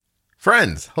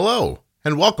Friends, hello,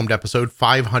 and welcome to episode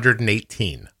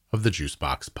 518 of the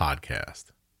Juicebox Podcast.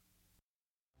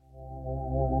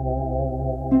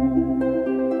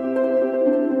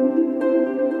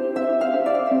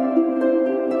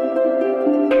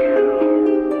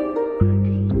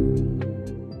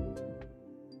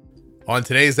 On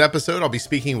today's episode, I'll be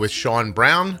speaking with Sean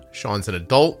Brown. Sean's an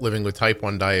adult living with type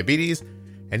 1 diabetes,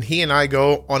 and he and I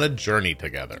go on a journey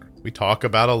together. We talk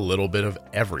about a little bit of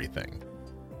everything.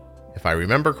 If I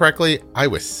remember correctly, I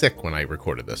was sick when I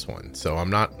recorded this one, so I'm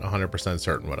not 100%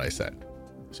 certain what I said.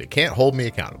 So you can't hold me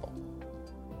accountable.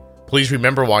 Please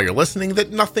remember while you're listening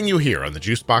that nothing you hear on the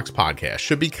Juicebox Podcast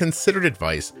should be considered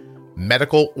advice,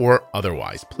 medical or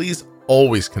otherwise. Please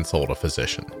always consult a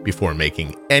physician before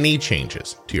making any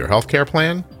changes to your healthcare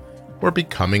plan or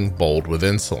becoming bold with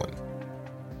insulin.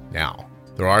 Now,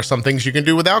 there are some things you can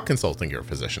do without consulting your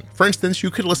physician. For instance,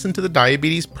 you could listen to the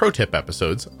Diabetes Pro Tip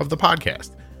episodes of the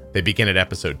podcast. They begin at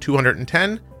episode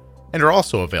 210 and are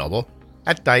also available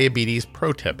at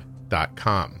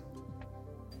diabetesprotip.com.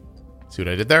 See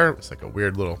what I did there? It's like a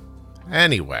weird little...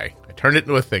 Anyway, I turned it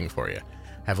into a thing for you.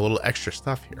 I have a little extra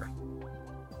stuff here.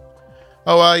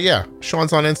 Oh, yeah,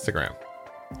 Sean's on Instagram.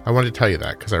 I wanted to tell you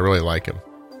that because I really like him.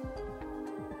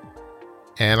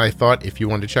 And I thought if you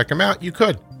wanted to check him out, you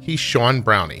could. He's Sean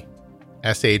Brownie.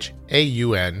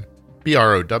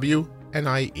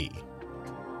 ShaunBrownie.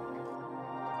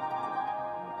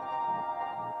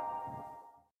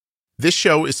 This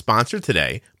show is sponsored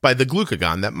today by the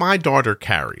glucagon that my daughter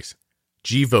carries,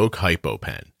 Gvoke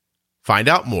HypoPen. Find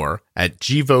out more at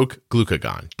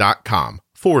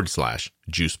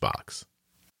gvokeglucagon.com/juicebox.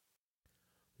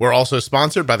 We're also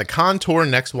sponsored by the Contour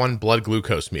Next One blood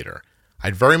glucose meter.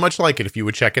 I'd very much like it if you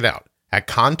would check it out at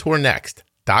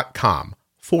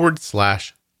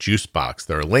contournext.com/juicebox.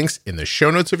 There are links in the show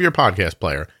notes of your podcast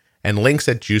player and links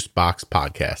at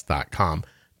juiceboxpodcast.com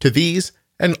to these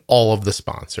and all of the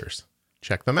sponsors.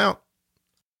 Check them out.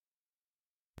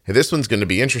 Hey, this one's going to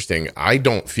be interesting. I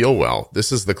don't feel well.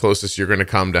 This is the closest you're going to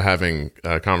come to having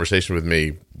a conversation with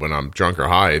me when I'm drunk or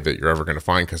high that you're ever going to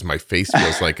find, because my face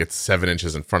feels like it's 7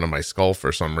 inches in front of my skull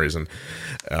for some reason.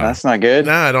 That's not good.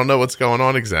 Nah, I don't know what's going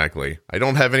on exactly. I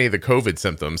don't have any of the COVID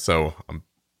symptoms, so I'm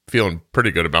feeling pretty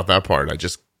good about that part. I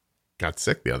just got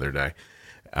sick the other day.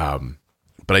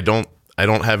 But I don't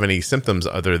have any symptoms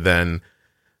other than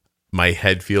my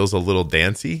head feels a little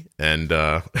dancey and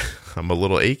I'm a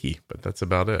little achy, but that's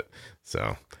about it.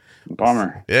 So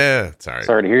bummer. Yeah, sorry.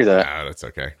 Sorry to hear that. Nah, that's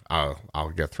okay.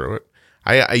 I'll get through it.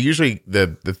 I usually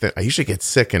I usually get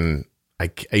sick and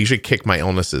I usually kick my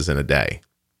illnesses in a day.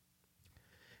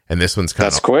 And this one's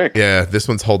that's quick. Yeah, this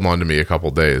one's holding on to me a couple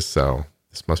days, so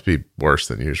this must be worse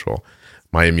than usual.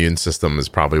 My immune system is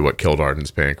probably what killed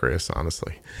Arden's pancreas,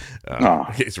 honestly.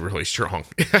 It's really strong.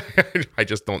 I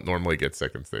just don't normally get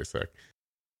sick and stay sick.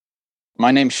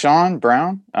 My name's Sean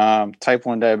Brown, type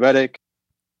 1 diabetic.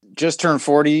 Just turned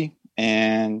 40,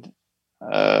 and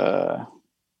I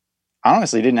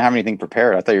honestly didn't have anything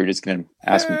prepared. I thought you were just going to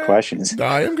ask me questions.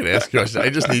 I am going to ask you questions. I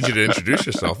just need you to introduce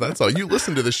yourself. That's all. You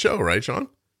listen to the show, right, Sean?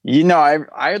 You know,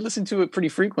 I listen to it pretty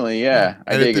frequently. Yeah,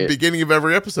 and at the beginning of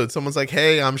every episode, someone's like,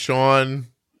 "Hey, I'm Sean."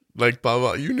 Like blah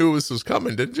blah. You knew this was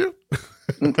coming, didn't you?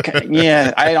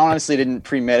 Yeah, I honestly didn't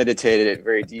premeditate it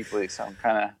very deeply, so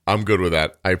I'm good with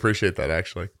that. I appreciate that,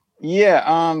 actually. Yeah,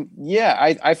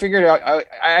 I figured out. I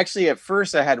actually at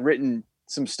first I had written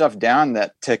some stuff down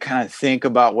that to kind of think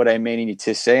about what I may need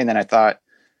to say, and then I thought,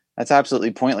 that's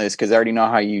absolutely pointless because I already know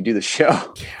how you do the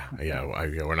show. Yeah.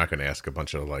 We're not going to ask a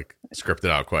bunch of like scripted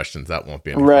out questions. That won't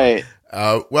be any right.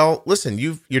 Fun. Well, listen,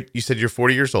 you said you're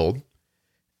 40 years old.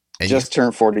 And just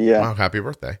turned 40. Yeah. Wow, happy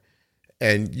birthday!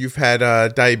 And you've had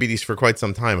diabetes for quite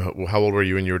some time. How old were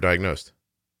you when you were diagnosed?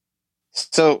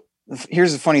 So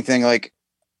here's the funny thing: like,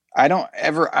 I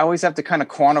always have to kind of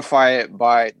quantify it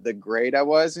by the grade I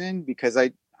was in, because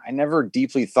I never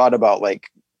deeply thought about like.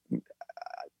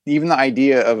 Even the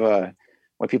idea of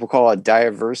what people call a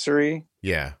diversary.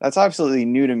 Yeah. That's absolutely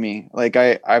new to me. Like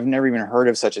I've never even heard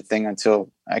of such a thing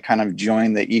until I kind of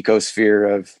joined the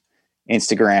ecosphere of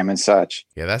Instagram and such.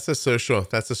 Yeah, that's a social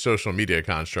media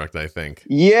construct, I think.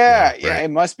 Yeah, right. It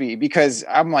must be, because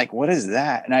I'm like, what is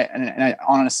that? And I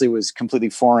honestly was completely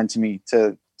foreign to me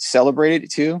to celebrate it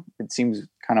too. It seems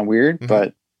kind of weird,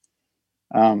 but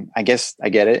I guess I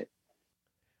get it.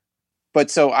 But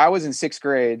so I was in 6th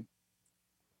grade.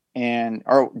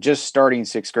 Or just starting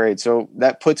 6th grade. So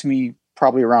that puts me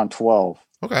probably around 12.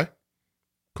 Okay,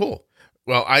 cool.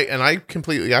 Well, I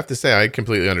have to say, I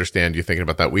completely understand you thinking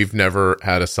about that. We've never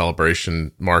had a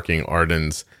celebration marking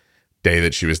Arden's day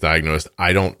that she was diagnosed.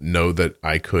 I don't know that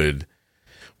I could.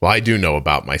 Well, I do know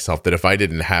about myself that if I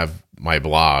didn't have my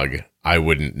blog, I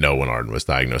wouldn't know when Arden was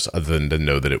diagnosed other than to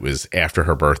know that it was after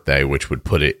her birthday, which would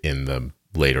put it in the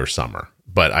later summer.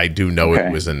 But I do know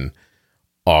it was in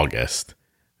August.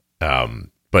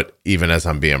 But even as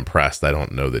I'm being pressed, I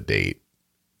don't know the date.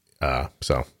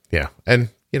 So yeah. And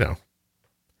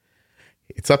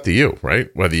it's up to you, right?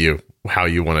 How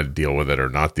you want to deal with it or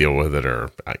not deal with it, or,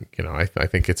 I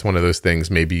think it's one of those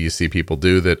things maybe you see people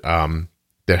do that,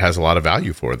 that has a lot of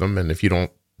value for them. And if you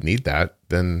don't need that,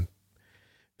 then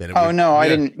it I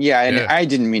didn't. Yeah. I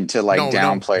didn't mean to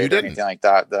downplay it or anything like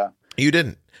that, though. You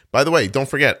didn't. By the way, don't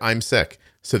forget, I'm sick.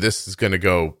 So this could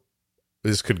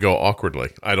go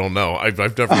awkwardly. I don't know. I've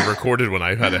never recorded when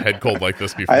I've had a head cold like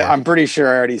this before. I'm pretty sure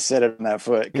I already said it on that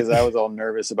foot because I was all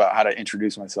nervous about how to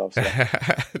introduce myself. So.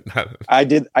 I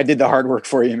did the hard work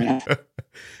for you, man.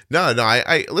 No.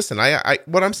 I listen. I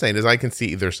what I'm saying is I can see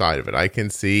either side of it. I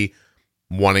can see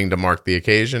wanting to mark the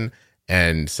occasion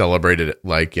and celebrate it.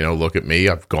 Look at me.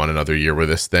 I've gone another year with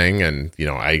this thing, and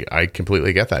I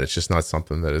completely get that. It's just not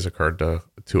something that has occurred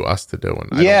to us to do.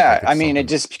 And it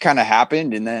just kind of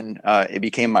happened, and then it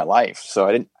became my life. So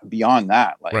I didn't beyond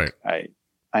that. Right.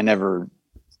 I never.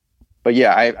 But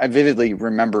yeah, I vividly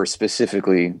remember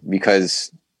specifically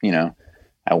because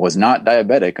I was not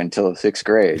diabetic until 6th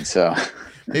grade. So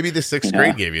maybe the 6th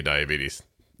grade gave you diabetes.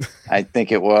 I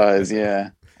think it was, yeah.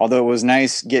 Although it was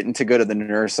nice getting to go to the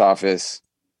nurse office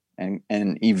and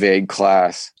evade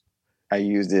class. I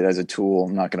used it as a tool.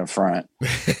 I'm not going to front.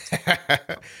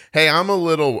 Hey,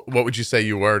 what would you say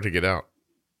you were to get out?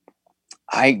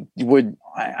 I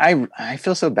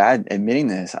feel so bad admitting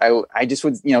this. I just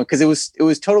would, cause it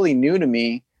was totally new to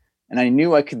me and I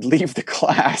knew I could leave the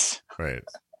class. Right.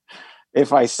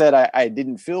 If I said I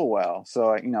didn't feel well.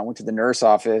 So I went to the nurse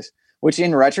office, which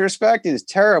in retrospect is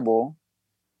terrible.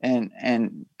 And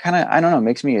kind of, I don't know,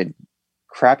 makes me a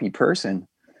crappy person.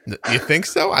 You think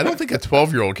so? I don't think a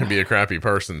 12-year-old can be a crappy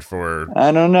person for.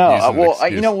 I don't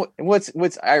know.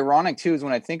 What's ironic too is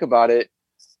when I think about it,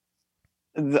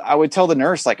 I would tell the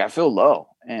nurse I feel low,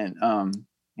 and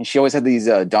she always had these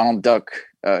Donald Duck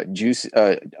juice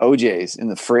OJs in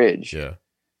the fridge. Yeah.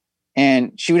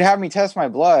 And she would have me test my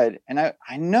blood, and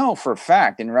I know for a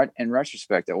fact in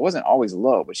retrospect I wasn't always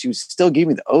low, but she would still give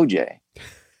me the OJ.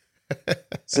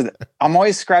 So I'm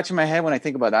always scratching my head when I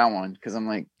think about that one because I'm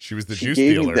like, she was the juice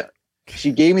dealer.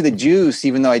 She gave me the juice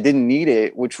even though I didn't need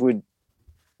it, which would,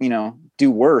 do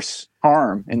worse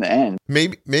harm in the end.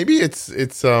 Maybe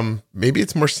it's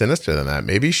more sinister than that.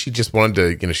 Maybe she just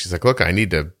wanted to, she's like, look, I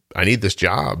need this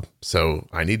job, so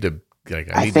I need to.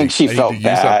 I think she felt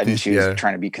bad and she was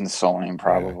trying to be consoling,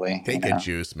 probably. Take a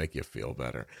juice, make you feel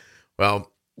better.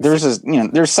 Well.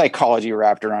 There's psychology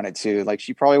wrapped around it too.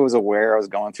 She probably was aware I was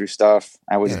going through stuff.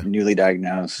 I was newly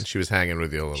diagnosed. She was hanging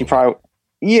with you a little.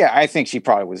 I think she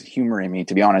probably was humoring me,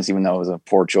 to be honest, even though it was a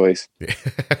poor choice.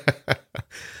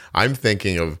 I'm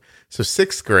thinking of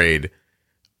 6th grade.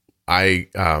 My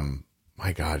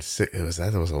God,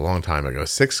 that was a long time ago.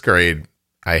 6th grade,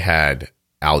 I had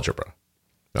algebra.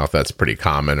 Now, if that's pretty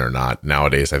common or not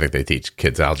nowadays, I think they teach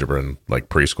kids algebra in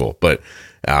preschool, but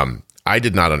I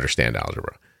did not understand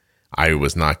algebra. I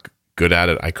was not good at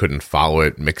it. I couldn't follow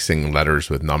it. Mixing letters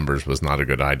with numbers was not a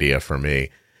good idea for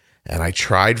me. And I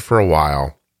tried for a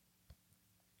while.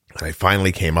 And I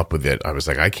finally came up with it. I was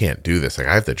like, I can't do this. I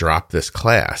have to drop this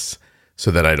class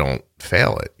so that I don't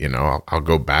fail it. I'll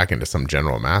go back into some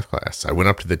general math class. I went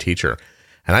up to the teacher,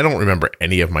 and I don't remember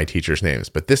any of my teacher's names,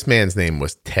 but this man's name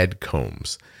was Ted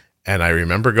Combs. And I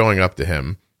remember going up to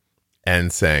him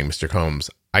and saying, Mr. Combs,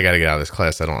 I got to get out of this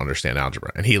class. I don't understand algebra.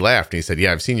 And he laughed and he said,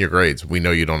 yeah, I've seen your grades. We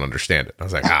know you don't understand it. I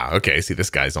was like, okay. See, this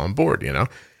guy's on board, And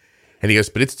he goes,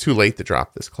 but it's too late to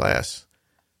drop this class.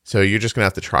 So you're just going to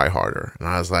have to try harder. And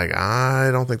I was like, I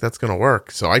don't think that's going to work.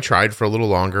 So I tried for a little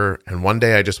longer. And one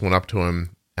day I just went up to him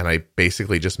and I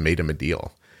basically just made him a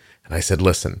deal. And I said,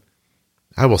 listen,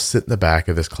 I will sit in the back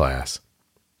of this class.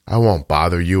 I won't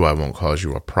bother you. I won't cause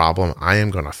you a problem. I am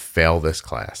going to fail this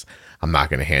class. I'm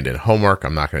not going to hand in homework.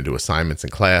 I'm not going to do assignments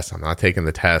in class. I'm not taking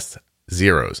the test.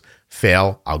 Zeros.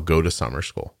 Fail. I'll go to summer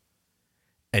school.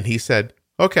 And he said,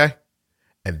 okay.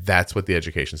 And that's what the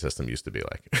education system used to be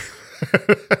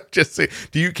like. Just say,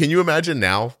 can you imagine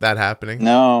now that happening?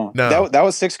 No. That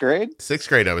was 6th grade? 6th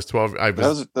grade. I was 12.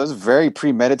 That was very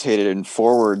premeditated and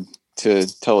forward to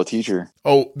tell a teacher.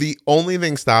 Oh, the only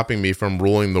thing stopping me from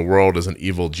ruling the world as an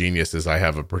evil genius is I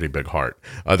have a pretty big heart.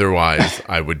 Otherwise,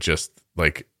 I would just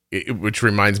which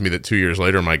reminds me that 2 years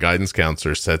later, my guidance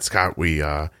counselor said, Scott, we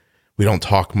don't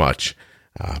talk much,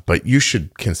 but you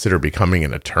should consider becoming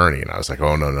an attorney. And I was like,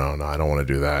 oh, no, I don't want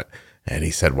to do that. And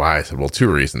he said, why? I said, well,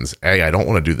 2 reasons. A, I don't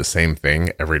want to do the same thing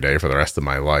every day for the rest of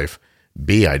my life.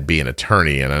 B, I'd be an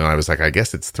attorney. And then I was like, I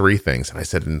guess it's three things. And I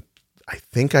said, and I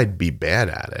think I'd be bad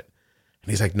at it. And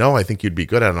he's like, no, I think you'd be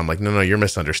good at it. And I'm like, no, you're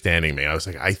misunderstanding me. I was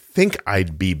like, I think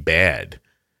I'd be bad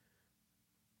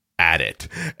at it.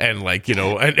 And like,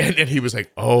 and he was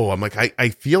like, oh, I'm like, I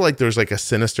feel like there's like a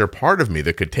sinister part of me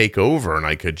that could take over and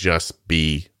I could just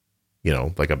be,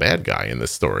 like a bad guy in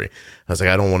this story. I was like,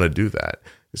 I don't want to do that.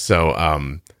 So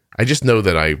I just know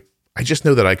that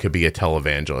I could be a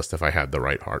televangelist if I had the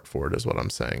right heart for it, is what I'm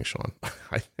saying, Sean.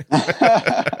 I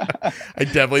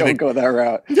definitely don't go that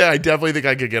route. Yeah, I definitely think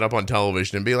I could get up on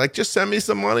television and be like, just send me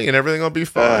some money and everything will be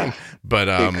fine. But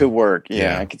it could work.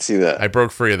 Yeah, I could see that. I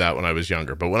broke free of that when I was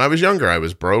younger. But when I was younger, I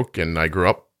was broke and I grew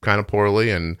up kind of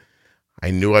poorly and I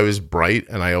knew I was bright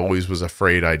and I always was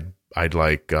afraid I'd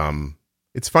like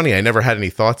it's funny, I never had any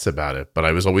thoughts about it, but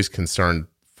I was always concerned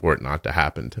for it not to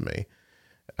happen to me.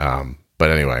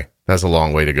 But anyway, that's a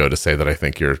long way to go to say that I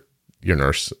think your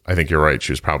nurse, I think you're right.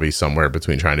 She was probably somewhere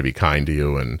between trying to be kind to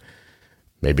you and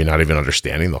maybe not even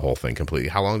understanding the whole thing completely.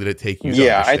 How long did it take you?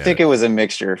 Yeah, I think it was a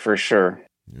mixture for sure.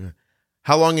 Yeah.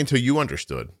 How long until you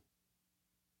understood?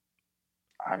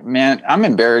 Man, I'm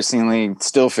embarrassingly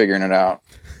still figuring it out.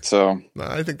 So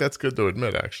I think that's good to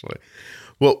admit, actually.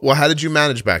 Well, how did you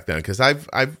manage back then? Because I've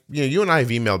you and I have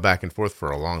emailed back and forth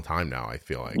for a long time now. I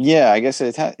feel like. Yeah, I guess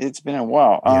it's been a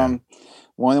while. Yeah.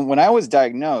 When I was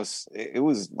diagnosed, it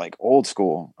was like old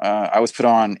school. I was put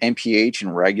on NPH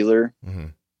and regular. Mm-hmm.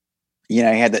 You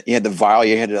had the vial.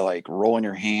 You had to like roll in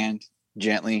your hand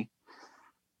gently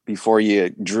before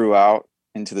you drew out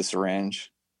into the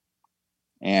syringe,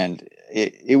 and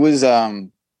it was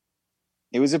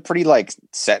a pretty like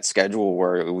set schedule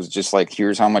where it was just like,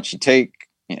 here's how much you take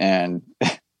and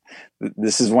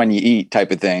this is when you eat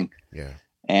type of thing. Yeah.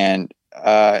 And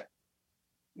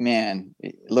man,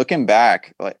 looking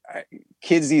back, like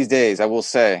kids these days, I will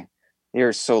say they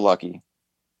are so lucky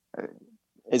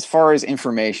as far as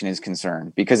information is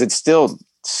concerned, because it's still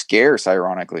scarce,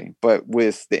 ironically, but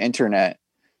with the internet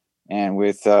and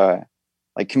with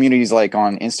like communities like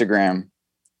on Instagram,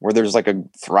 where there's like a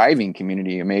thriving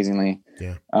community, amazingly.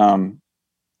 Yeah.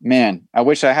 Man, I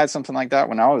wish I had something like that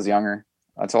when I was younger.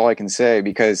 That's all I can say,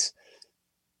 because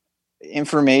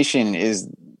information is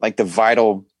like the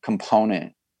vital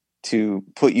component to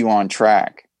put you on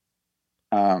track.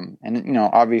 And,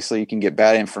 obviously you can get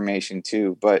bad information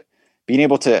too, but being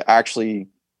able to actually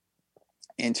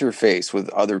interface with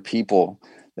other people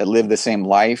that live the same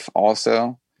life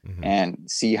also, mm-hmm. and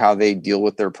see how they deal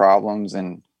with their problems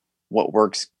and what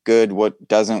works good, what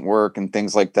doesn't work, and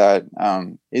things like that,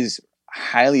 is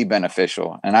highly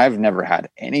beneficial. And I've never had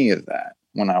any of that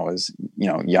when I was,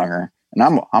 younger, and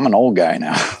I'm an old guy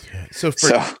now. So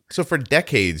for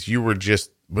decades, you were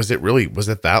just, was it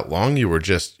that long? You were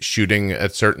just shooting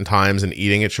at certain times and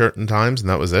eating at certain times, and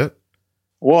that was it?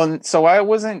 Well, so I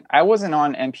wasn't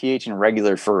on NPH and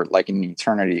regular for like an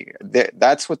eternity.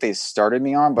 That's what they started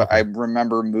me on. But okay. I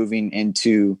remember moving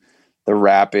into the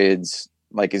rapids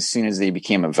like as soon as they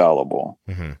became available.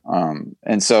 Mm-hmm.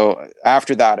 And so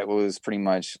after that, it was pretty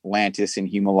much Lantus and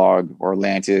Humalog, or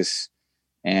Lantus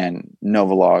and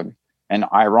Novolog. And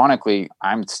ironically,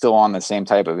 I'm still on the same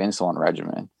type of insulin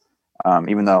regimen,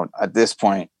 even though at this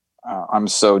point, I'm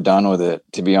so done with it,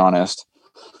 to be honest.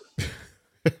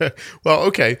 Well,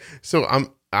 okay. So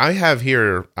I have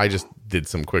here, I just did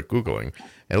some quick Googling,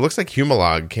 and it looks like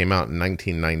Humalog came out in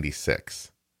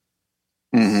 1996.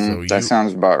 Mm-hmm. So that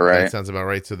sounds about right. That sounds about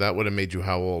right. So that would have made you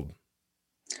how old?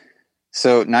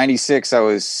 So 96, I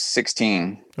was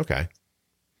 16. Okay.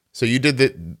 So you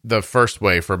did the first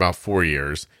way for about 4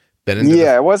 years. Then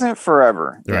it wasn't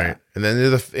forever. Right. Yeah. And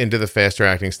then into the faster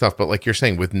acting stuff. But like you're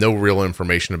saying, with no real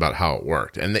information about how it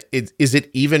worked. And is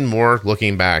it even more,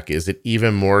 looking back, is it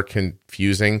even more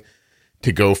confusing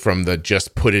to go from the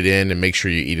just put it in and make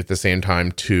sure you eat at the same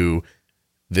time to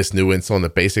this new insulin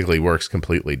that basically works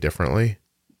completely differently?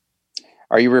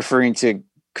 Are you referring to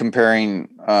comparing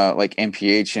like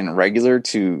NPH and regular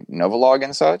to Novolog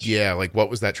and such? Yeah. Like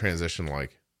what was that transition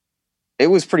like? It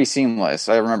was pretty seamless.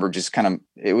 I remember just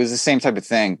it was the same type of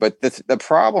thing. But the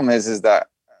problem is that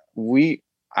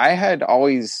I had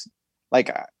always, like,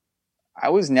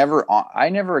 I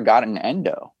never got an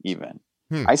endo even.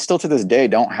 I still to this day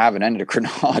don't have an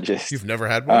endocrinologist. You've never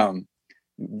had one?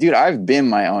 Dude, I've been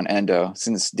my own endo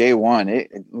since day one.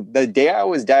 The day I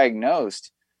was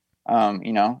diagnosed,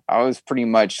 I was pretty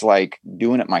much like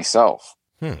doing it myself,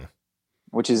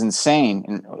 which is insane.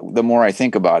 And the more I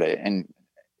think about it, and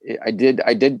I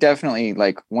did definitely,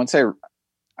 like, once I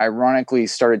ironically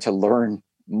started to learn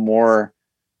more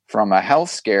from a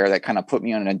health scare that kind of put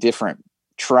me on a different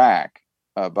track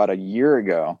about a year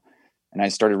ago. And I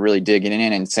started really digging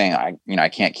in and saying, I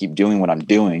can't keep doing what I'm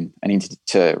doing. I need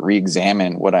to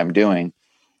re-examine what I'm doing.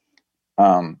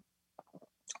 I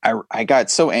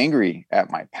got so angry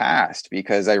at my past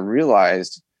because I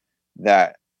realized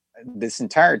that this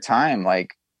entire time,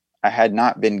 like, I had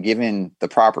not been given the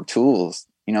proper tools.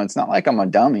 It's not like I'm a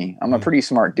dummy. I'm a pretty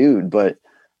smart dude, but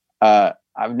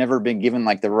I've never been given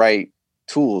like the right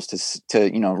tools to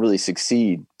really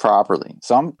succeed properly.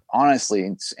 So I'm honestly,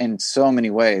 in so many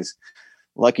ways,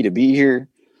 lucky to be here.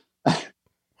 Wow.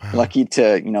 Lucky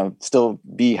to still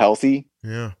be healthy.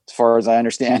 Yeah, as far as I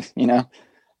understand.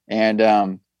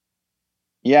 And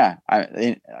yeah,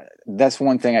 that's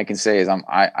one thing I can say is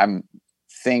I'm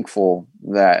thankful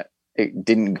that it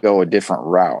didn't go a different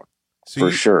route.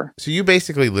 Sure. So you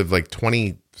basically lived like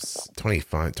 20,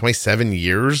 25, 27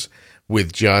 years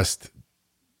with just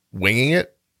winging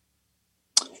it.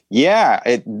 Yeah.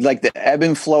 It like the ebb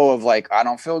and flow of like, I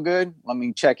don't feel good. Let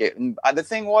me check it. And the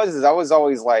thing is I was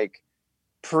always like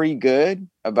pretty good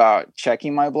about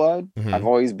checking my blood. Mm-hmm. I've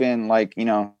always been like,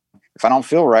 if I don't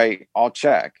feel right, I'll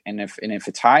check. And if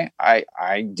it's high,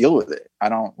 I deal with it. I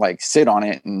don't like sit on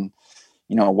it and,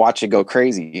 watch it go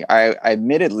crazy. I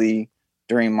admittedly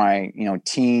during my,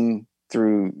 teen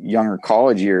through younger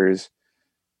college years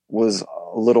was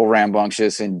a little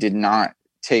rambunctious and did not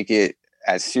take it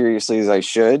as seriously as I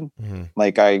should. Mm-hmm.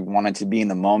 Like I wanted to be in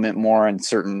the moment more in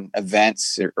certain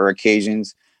events or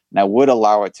occasions. And I would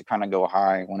allow it to kind of go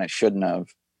high when it shouldn't have.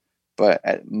 But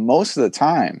most of the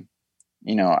time,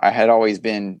 I had always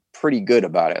been pretty good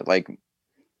about it. Like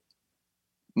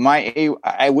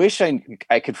I wish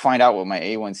I could find out what my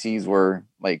A1Cs were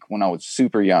like when I was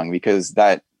super young, because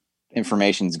that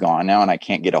information's gone now and I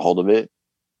can't get a hold of it.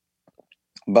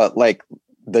 But like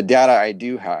the data I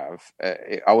do have,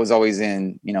 I was always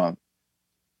in,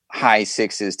 high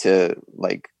 6s to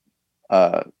like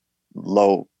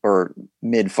low or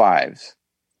mid 5s.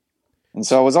 And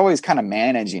so I was always kind of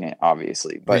managing it,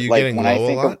 obviously. But were you like when I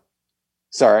think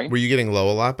sorry, were you getting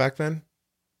low a lot back then?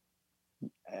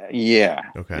 Yeah.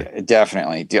 Okay. Yeah,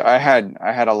 definitely. I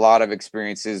had a lot of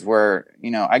experiences where,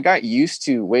 I got used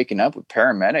to waking up with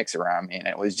paramedics around me, and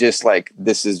it was just like,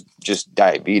 this is just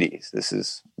diabetes. This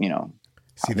is,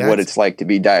 what it's like to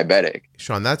be diabetic.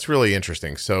 Sean, that's really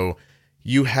interesting. So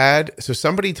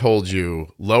somebody told you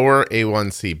lower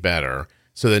A1C better.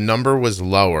 So the number was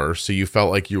lower. So you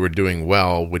felt like you were doing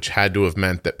well, which had to have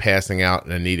meant that passing out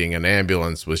and needing an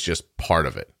ambulance was just part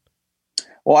of it.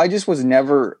 Well, I just was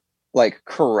never like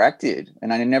corrected,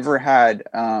 and I never had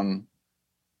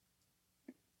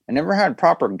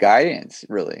proper guidance,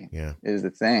 really. Yeah. Is the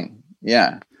thing.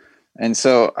 Yeah. And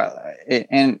so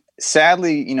and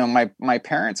sadly, my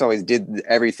parents always did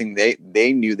everything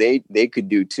they knew they could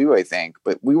do too, I think,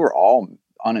 but we were all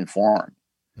uninformed.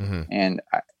 Mm-hmm. And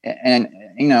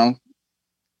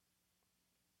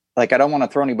like, I don't want to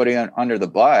throw anybody under the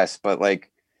bus, but like,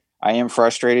 I am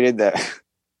frustrated that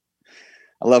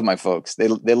I love my folks. They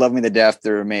love me to death.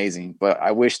 They're amazing, but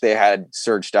I wish they had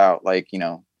searched out, like,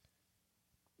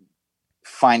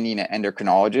 finding an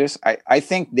endocrinologist. I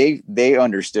think they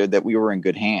understood that we were in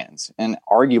good hands, and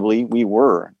arguably we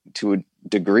were to a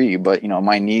degree, but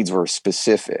my needs were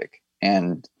specific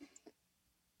and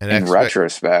in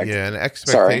retrospect. Yeah. And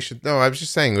expectation. Sorry. No, I was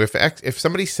just saying, if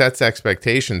somebody sets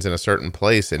expectations in a certain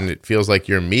place and it feels like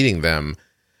you're meeting them,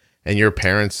 and your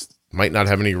parents might not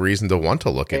have any reason to want to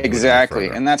look into exactly.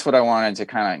 And that's what I wanted to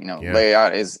kind of, lay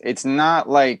out is it's not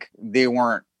like they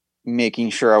weren't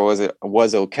making sure I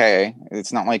was okay.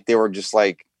 It's not like they were just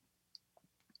like,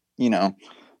 you not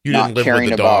didn't live caring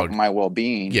with the about dog. my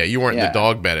well-being. Yeah. You weren't in the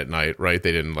dog bed at night, right?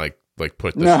 They didn't like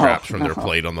put the scraps from their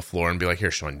plate on the floor and be like,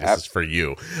 here, Sean, this is for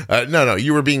you. No,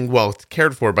 you were being well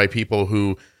cared for by people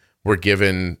who were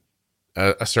given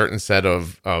a certain set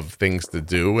of things to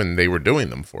do, and they were doing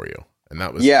them for you. And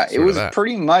that was, it was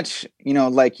pretty much,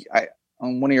 like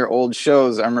on one of your old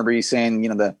shows, I remember you saying,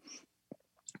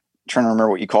 trying to remember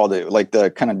what you called it, like the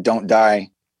kind of don't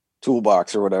die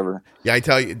toolbox or whatever. Yeah. I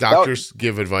tell you, doctors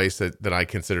give advice that I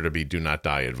consider to be do not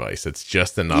die advice. It's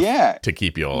just enough to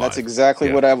keep you alive. That's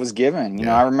exactly what I was given. You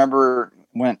know, I remember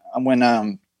when when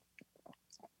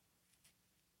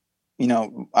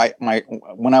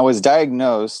I was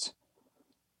diagnosed,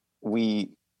 we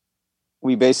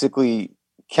basically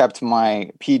kept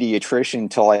my pediatrician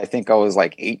till I think I was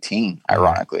like 18,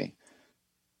 ironically.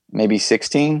 Maybe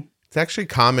 16. It's actually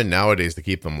common nowadays to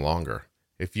keep them longer.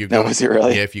 If you go, was it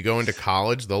really? Yeah, if you go into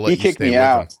college, they'll let you stay with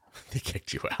them. He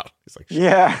kicked you out. He's like,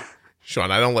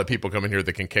 Sean, I don't let people come in here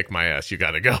that can kick my ass. You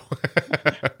got to go.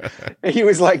 He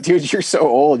was like, dude, you're so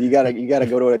old. You gotta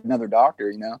go to another doctor,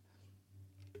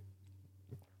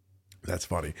 That's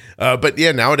funny. But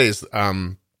yeah, nowadays,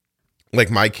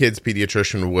 like my kid's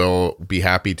pediatrician will be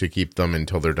happy to keep them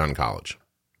until they're done college.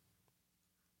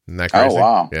 Isn't that crazy? Oh,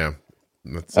 wow. Yeah.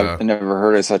 That's, I've never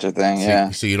heard of such a thing. Yeah.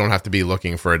 So you don't have to be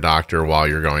looking for a doctor while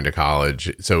you're going to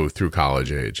college. So through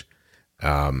college age.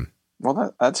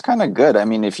 Well, that's kind of good. I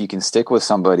mean, if you can stick with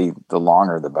somebody, the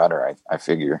longer, the better, I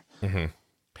figure. Mm-hmm.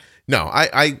 No,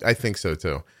 I think so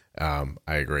too. I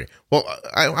agree. Well,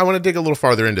 I want to dig a little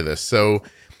farther into this. So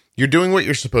you're doing what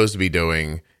you're supposed to be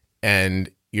doing, and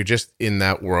you're just in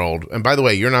that world. And by the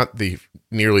way, you're not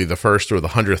nearly the first or the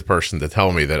 100th person to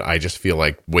tell me that I just feel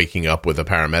like waking up with a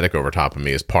paramedic over top of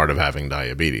me is part of having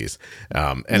diabetes.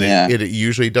 And it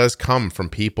usually does come from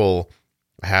people,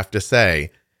 I have to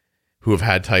say, who have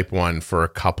had type 1 for a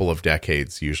couple of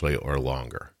decades, usually, or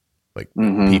longer. Like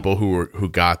people who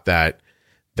got that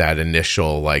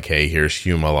initial, like, hey, here's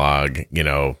Humalog,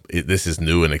 this is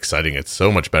new and exciting. It's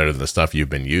so much better than the stuff you've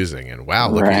been using. And wow,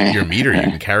 look at your meter. You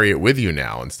can carry it with you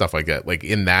now and stuff like that. Like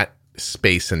in that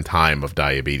space and time of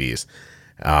diabetes,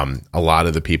 a lot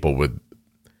of the people with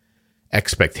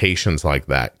expectations like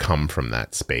that come from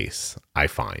that space, I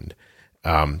find.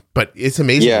 But it's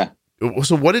amazing. Yeah.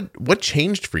 So what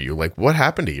changed for you? Like what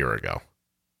happened a year ago?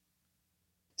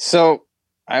 So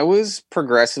I was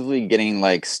progressively getting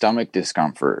like stomach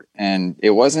discomfort, and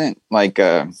it wasn't like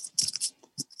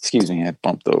excuse me, I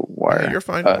bumped the wire. Yeah, you're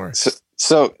fine. Don't worry.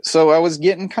 So I was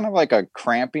getting kind of like a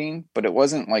cramping, but it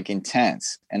wasn't like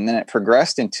intense. And then it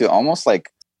progressed into almost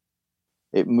like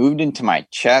it moved into my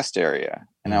chest area,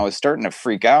 and I was starting to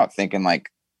freak out, thinking like,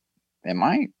 am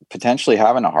I potentially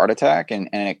having a heart attack? And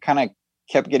it kind of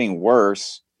kept getting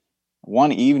worse.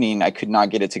 One evening I could not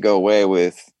get it to go away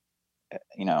with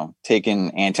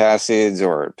taking antacids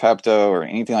or Pepto or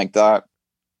anything like that.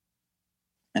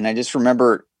 And I just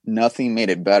remember nothing made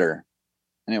it better.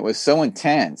 And it was so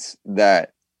intense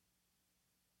that,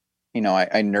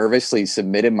 I nervously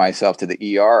submitted myself to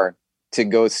the ER to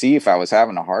go see if I was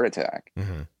having a heart attack.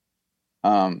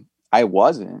 Mm-hmm. I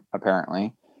wasn't,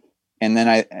 apparently. And then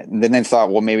I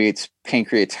thought, well, maybe it's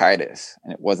pancreatitis,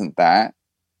 and it wasn't that.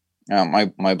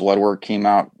 My blood work came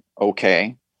out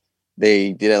okay.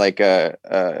 They did like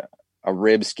a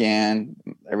rib scan.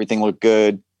 Everything looked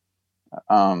good.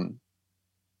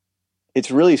 It's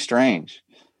really strange.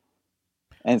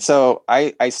 And so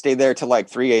I stayed there till like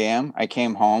 3 a.m. I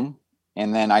came home,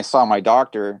 and then I saw my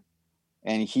doctor,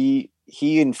 and he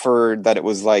inferred that it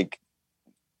was like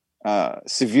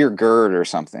severe GERD or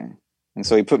something. And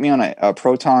so he put me on a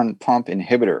proton pump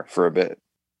inhibitor for a bit.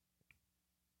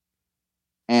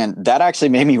 And that actually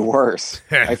made me worse.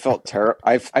 I felt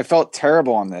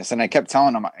terrible on this. And I kept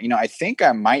telling him, I think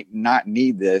I might not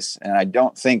need this. And I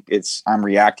don't think I'm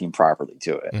reacting properly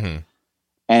to it. Mm-hmm.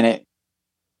 And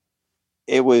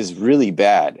it was really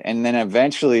bad. And then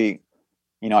eventually,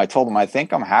 I told him, I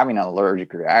think I'm having an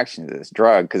allergic reaction to this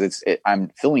drug, because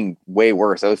I'm feeling way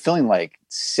worse. I was feeling like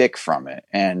sick from it.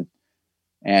 And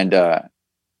at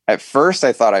first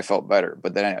I thought I felt better,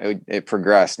 but then it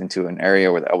progressed into an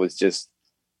area where I was just,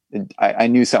 I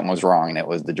knew something was wrong, and it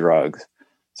was the drugs.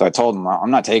 So I told him,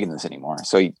 I'm not taking this anymore.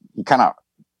 So he kind of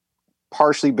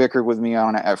partially bickered with me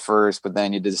on it at first, but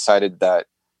then he decided that,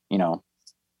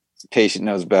 patient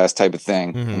knows best type of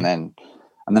thing. Mm-hmm.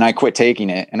 And then I quit taking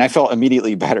it, and I felt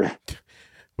immediately better.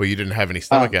 Well, you didn't have any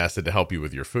stomach acid to help you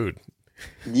with your food.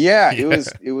 Yeah,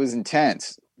 it was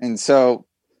intense. And so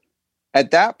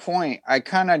at that point, I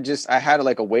kind of I had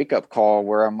like a wake up call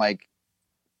where I'm like,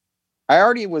 I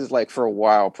already was like for a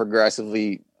while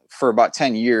progressively for about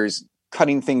 10 years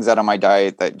cutting things out of my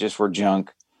diet that just were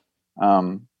junk.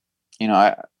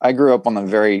 I grew up on the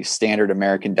very standard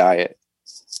American diet,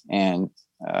 and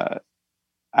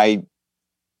I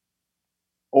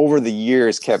over the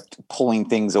years kept pulling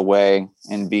things away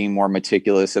and being more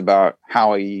meticulous about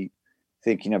how I eat,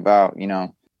 thinking about,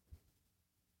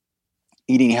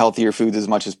 eating healthier foods as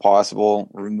much as possible,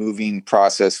 removing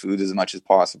processed foods as much as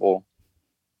possible.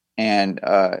 And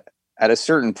at a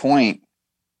certain point,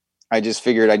 I just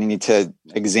figured I needed to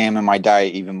examine my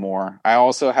diet even more. I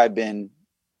also had been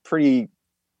pretty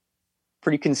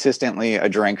consistently a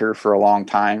drinker for a long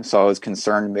time, so I was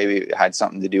concerned maybe it had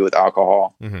something to do with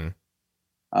alcohol. Mm-hmm.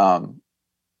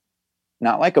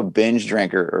 Not like a binge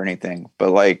drinker or anything,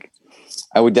 but like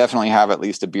I would definitely have at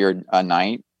least a beer a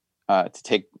night to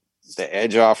take the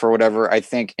edge off or whatever. I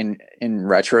think in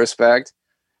retrospect,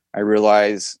 I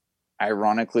realize,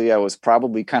 ironically, I was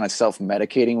probably kind of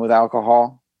self-medicating with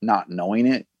alcohol, not knowing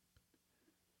it.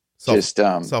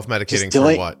 Self-medicating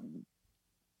for what?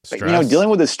 Stress? Dealing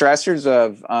with the stressors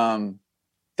of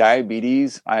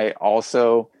diabetes. I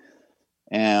also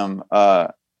am,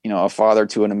 a father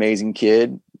to an amazing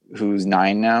kid who's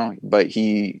 9 now, but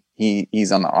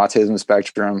he's on the autism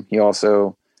spectrum. He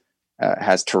also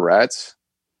has Tourette's,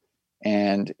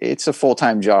 and it's a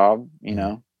full-time job, you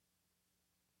know?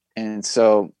 And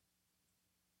so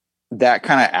that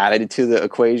kind of added to the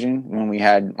equation when we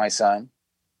had my son.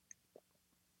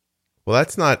 Well,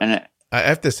 that's not, And I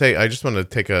have to say, I just want to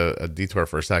take a detour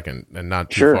for a second and not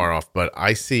too Sure. far off, but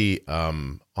I see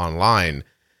online,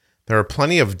 there are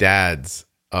plenty of dads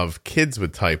of kids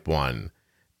with type 1,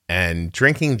 and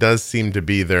drinking does seem to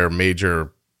be their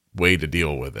major way to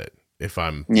deal with it. If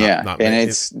I'm not and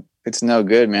it's no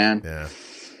good, man. yeah.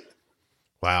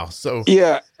 Wow. So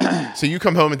Yeah. so you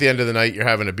come home at the end of the night, you're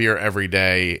having a beer every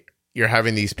day, you're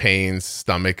having these pains,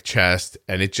 stomach, chest,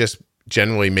 and it just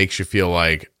generally makes you feel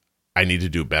like I need to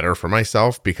do better for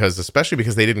myself, especially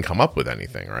because they didn't come up with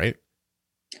anything, right?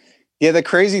 Yeah, the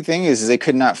crazy thing is they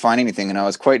could not find anything, and I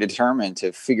was quite determined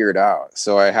to figure it out.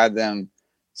 So I had them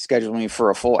schedule me for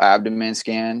a full abdomen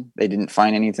scan. They didn't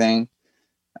find anything.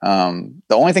 The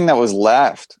only thing that was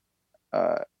left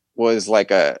was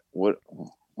like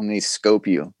when they scope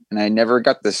you, and I never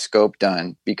got the scope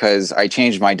done because I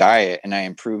changed my diet, and I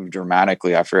improved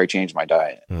dramatically after I changed my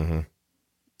diet. Mm-hmm.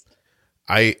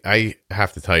 I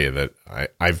have to tell you that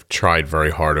I've tried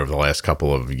very hard over the last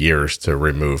couple of years to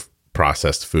remove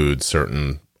processed foods,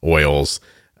 certain oils,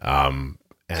 and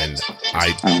I'm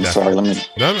sorry, let me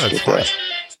no, it's get fine. that.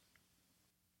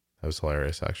 That was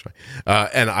hilarious, actually.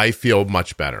 And I feel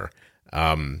much better.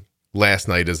 Last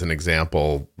night, as an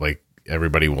example, like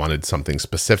everybody wanted something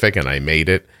specific and I made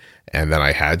it, and then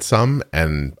I had some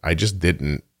and I just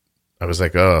didn't. I was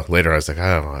like, oh, later I was like,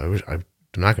 I'm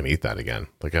not going to eat that again.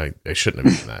 Like I shouldn't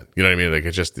have eaten that. You know what I mean? Like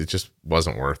it just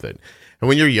wasn't worth it. And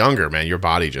when you're younger, man, your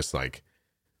body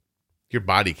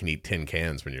can eat tin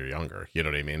cans when you're younger. You know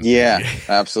what I mean? Yeah,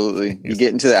 absolutely. You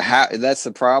get into that's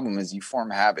the problem, is you form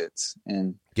habits.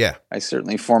 And yeah, I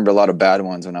certainly formed a lot of bad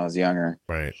ones when I was younger.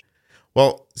 Right.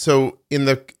 Well, so in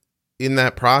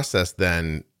that process,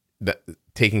 then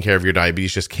taking care of your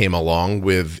diabetes just came along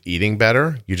with eating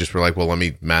better. You just were like, well, let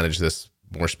me manage this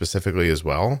more specifically as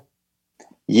well.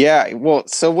 Yeah. Well,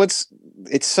 so it's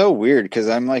so weird because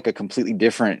I'm like a completely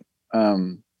different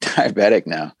diabetic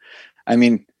now. I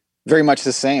mean, very much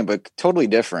the same, but totally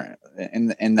different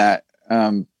in that,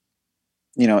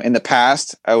 you know, in the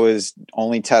past I was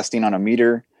only testing on a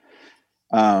meter.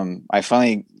 I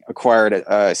finally acquired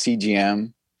a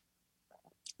CGM.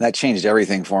 That changed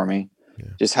everything for me.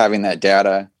 Yeah. Just having that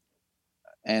data.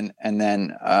 And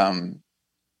then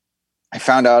I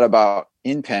found out about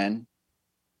InPen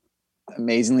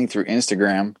amazingly through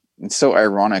Instagram. It's so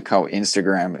ironic how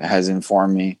Instagram has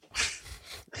informed me.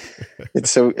 It's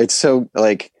so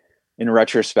like, in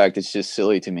retrospect, it's just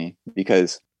silly to me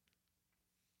because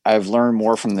I've learned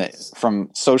more from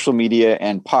social media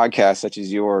and podcasts such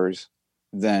as yours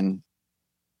than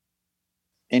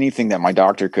anything that my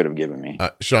doctor could have given me.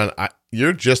 Sean,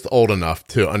 you're just old enough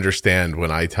to understand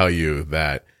when I tell you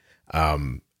that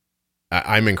I'm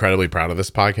incredibly proud of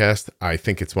this podcast. I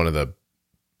think it's one of the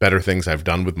better things I've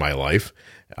done with my life.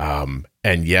 And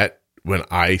yet when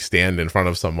I stand in front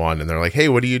of someone and they're like, hey,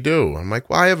 what do you do? I'm like,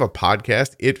 well, I have a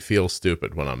podcast. It feels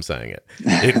stupid when I'm saying it.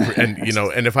 And, you know,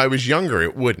 and if I was younger,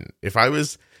 it wouldn't. If I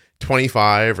was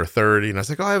 25 or 30 and I was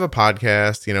like, oh, I have a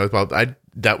podcast, you know,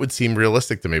 that would seem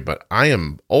realistic to me, but I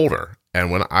am older.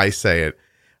 And when I say it,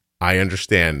 I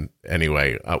understand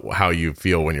anyway how you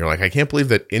feel when you're like, I can't believe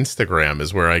that Instagram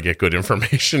is where I get good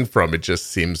information from. It just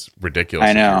seems ridiculous.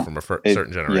 I know. From a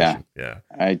certain generation. Yeah.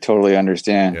 I totally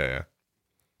understand. Yeah.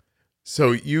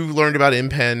 So you learned about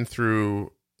InPen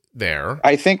through there.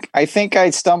 I think I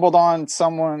stumbled on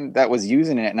someone that was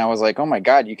using it and I was like, oh my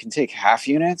God, you can take half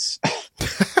units.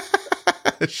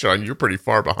 Sean, you're pretty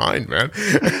far behind, man.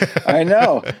 I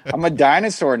know. I'm a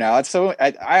dinosaur now. It's so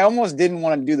I almost didn't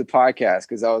want to do the podcast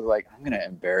because I was like, I'm going to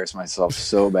embarrass myself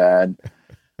so bad.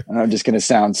 And I'm just going to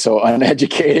sound so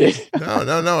uneducated.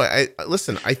 No.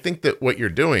 Listen, I think that what you're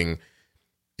doing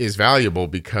is valuable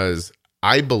because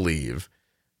I believe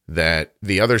that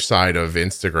the other side of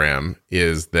Instagram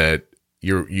is that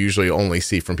you usually only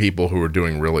see from people who are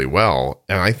doing really well.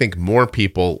 And I think more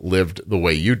people lived the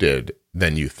way you did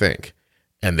than you think.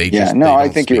 And they just, I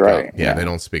think you're right. Yeah, they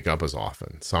don't speak up as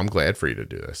often. So I'm glad for you to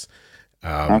do this.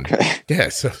 Okay. Yeah.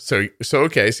 So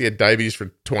okay. So you had diabetes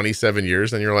for 27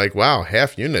 years and you're like, wow,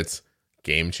 half units,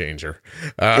 game changer.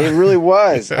 It really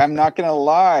was. I'm not going to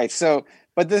lie. So,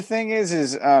 but the thing is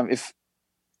if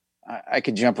I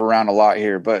could jump around a lot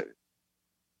here, but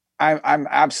I'm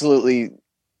absolutely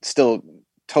still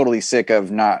totally sick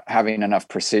of not having enough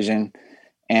precision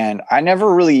And I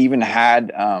never really even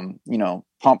had,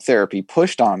 pump therapy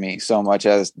pushed on me so much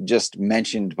as just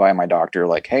mentioned by my doctor,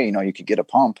 like, hey, you could get a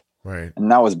pump. Right.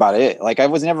 And that was about it. Like, I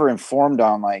was never informed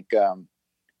on like,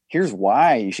 here's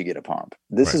why you should get a pump.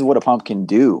 This is what a pump can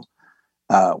do.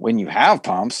 When you have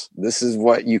pumps, this is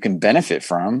what you can benefit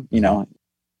from,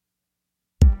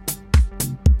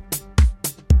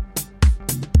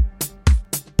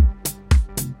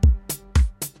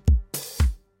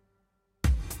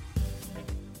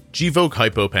 Gvoke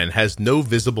HypoPen has no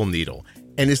visible needle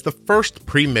and is the first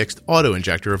pre-mixed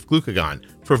auto-injector of glucagon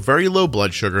for very low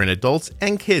blood sugar in adults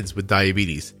and kids with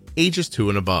diabetes, ages 2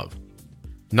 and above.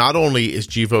 Not only is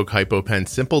Gvoke HypoPen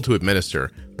simple to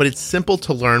administer, but it's simple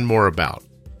to learn more about.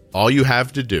 All you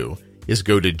have to do is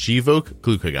go to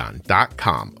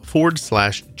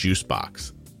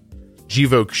gvokeglucagon.com/juicebox.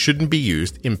 Gvoke shouldn't be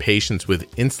used in patients with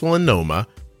insulinoma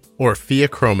or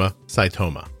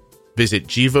pheochromocytoma. Visit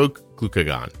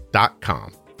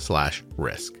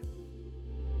gvokeglucagon.com/risk.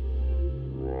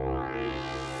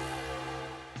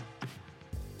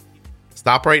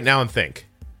 Stop right now and think.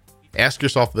 Ask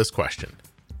yourself this question.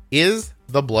 Is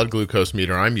the blood glucose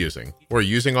meter I'm using or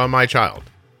using on my child,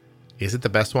 is it the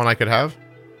best one I could have?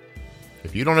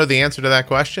 If you don't know the answer to that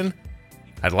question,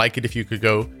 I'd like it if you could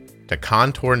go to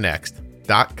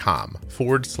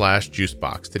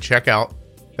contournext.com/juicebox to check out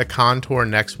the Contour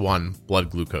Next 1 blood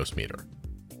glucose meter.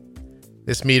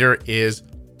 This meter is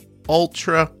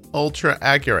ultra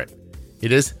accurate.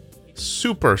 It is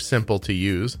super simple to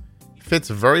use, fits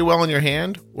very well in your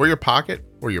hand or your pocket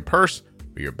or your purse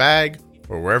or your bag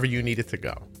or wherever you need it to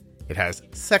go. It has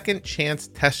second chance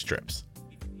test strips,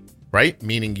 right?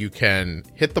 Meaning you can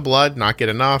hit the blood, not get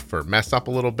enough or mess up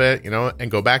a little bit, and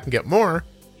go back and get more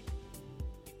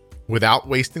without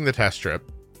wasting the test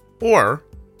strip or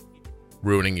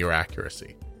ruining your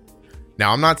accuracy.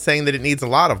 Now, I'm not saying that it needs a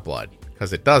lot of blood,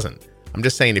 because it doesn't. I'm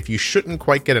just saying if you shouldn't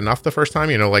quite get enough the first time,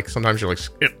 like sometimes you're like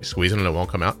squeezing and it won't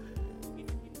come out.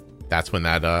 That's when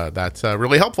that's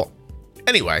really helpful.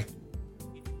 Anyway,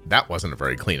 that wasn't a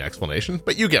very clean explanation,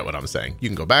 but you get what I'm saying. You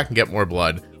can go back and get more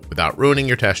blood without ruining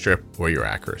your test strip or your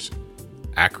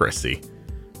accuracy.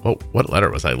 Oh, what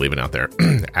letter was I leaving out there?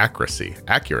 Accuracy.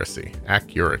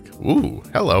 Accurate. Ooh,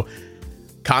 hello.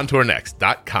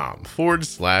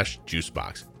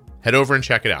 contournext.com/juicebox. Head over and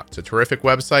check it out. It's a terrific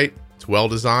website. It's well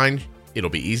designed. It'll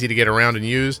be easy to get around and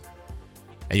use.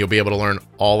 And you'll be able to learn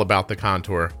all about the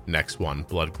Contour Next 1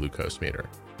 blood glucose meter.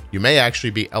 You may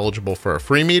actually be eligible for a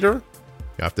free meter.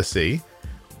 You have to see.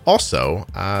 Also,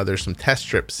 there's some test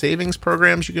strip savings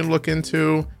programs you can look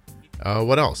into.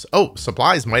 What else? Oh,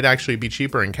 supplies might actually be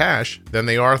cheaper in cash than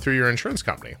they are through your insurance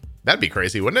company. That'd be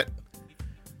crazy, wouldn't it?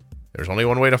 There's only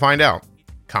one way to find out.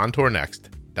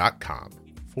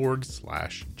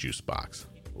 contournext.com/juicebox.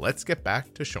 Let's get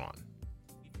back to Sean.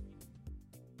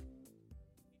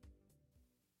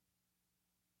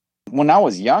 When I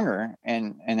was younger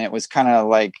and it was kind of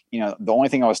like, the only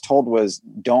thing I was told was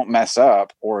don't mess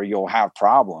up or you'll have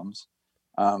problems.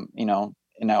 And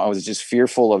I was just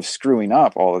fearful of screwing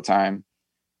up all the time.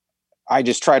 I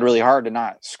just tried really hard to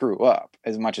not screw up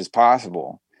as much as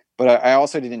possible. But I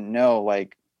also didn't know,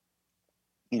 like,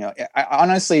 I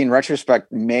honestly, in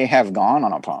retrospect, may have gone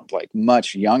on a pump like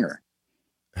much younger.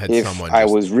 If I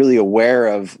was really aware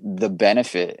of the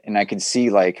benefit and I could see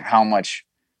like how much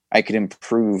I could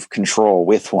improve control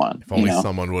with one. If only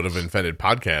someone would have invented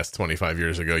podcasts 25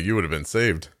 years ago, you would have been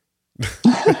saved.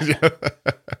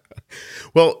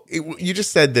 Well, you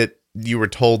just said that you were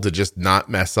told to just not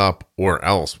mess up or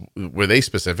else. Were they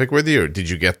specific with you? Or did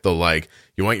you get the, like,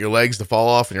 you want your legs to fall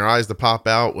off and your eyes to pop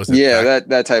out? Was it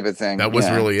that type of thing. That was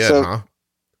really it, huh?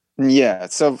 Yeah.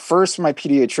 So first my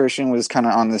pediatrician was kind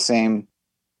of on the same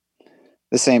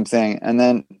thing. And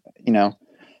then,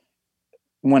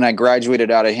 when I graduated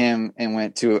out of him and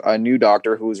went to a new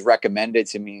doctor who was recommended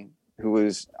to me,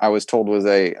 I was told was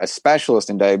a specialist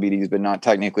in diabetes, but not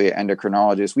technically an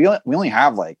endocrinologist. We only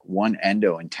have like one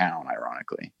endo in town,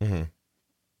 ironically.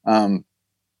 Mm-hmm.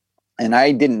 And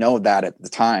I didn't know that at the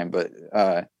time, but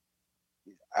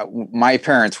my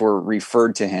parents were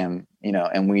referred to him,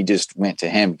 and we just went to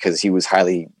him because he was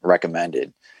highly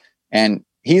recommended. And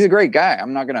he's a great guy.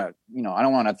 I'm not gonna, I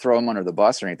don't want to throw him under the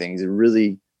bus or anything. He's a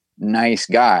really nice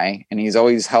guy, and he's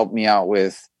always helped me out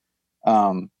with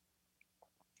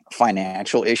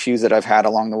financial issues that I've had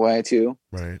along the way too.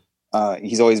 Right.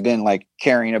 He's always been like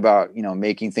caring about,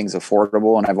 making things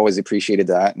affordable, and I've always appreciated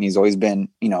that. And he's always been,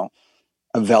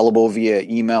 available via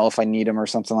email if I need him or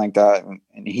something like that. And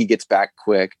he gets back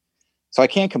quick. So I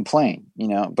can't complain,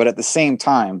 but at the same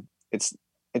time, it's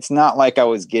not like I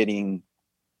was getting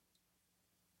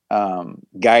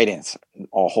guidance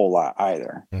a whole lot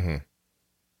either. Mm-hmm.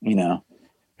 You know,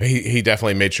 he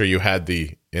definitely made sure you had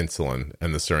the insulin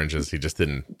and the syringes. He just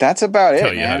didn't. That's about tell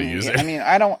it, you man. how to use it. I mean,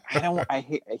 I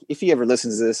hate, if he ever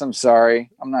listens to this, I'm sorry.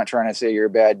 I'm not trying to say you're a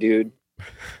bad dude.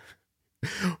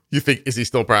 You think, is he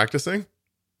still practicing?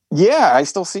 Yeah, I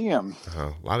still see him.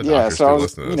 A lot of doctors so do I was,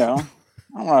 listen to you this. know,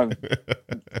 I don't want to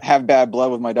have bad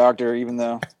blood with my doctor, even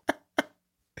though.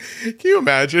 Can you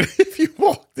imagine if you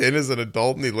walked in as an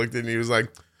adult and he looked at you and he was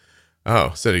like,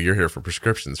 "Oh, so you're here for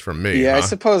prescriptions from me?" Yeah, huh? I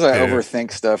suppose I Yeah.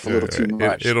 overthink stuff a little too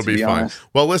much. It'll to be fine. honest.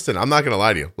 Well, listen, I'm not going to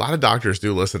lie to you. A lot of doctors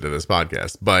do listen to this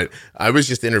podcast, but I was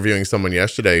just interviewing someone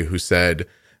yesterday who said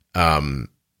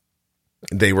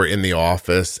they were in the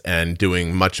office and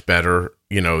doing much better,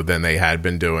 than they had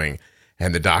been doing.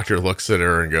 And the doctor looks at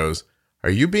her and goes, "Are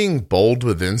you being bold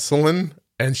with insulin?"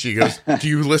 And she goes, "Do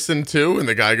you listen too?" And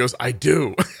the guy goes, "I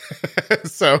do."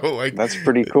 So like, That's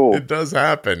pretty cool. It does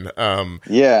happen.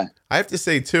 Yeah. I have to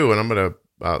say too, and I'm going to,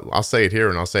 I'll say it here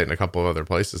and I'll say it in a couple of other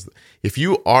places. If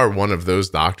you are one of those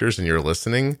doctors and you're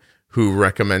listening who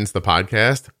recommends the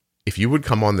podcast, if you would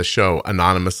come on the show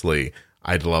anonymously,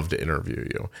 I'd love to interview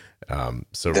you.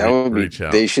 So That would reach be,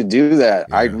 out. they should do that.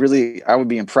 Yeah. I would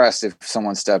be impressed if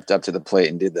someone stepped up to the plate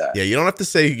and did that. Yeah, you don't have to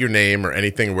say your name or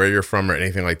anything, where you're from or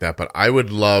anything like that, but I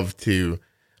would love to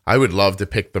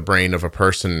pick the brain of a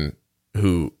person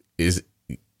who is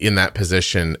in that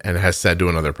position and has said to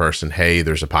another person, "Hey,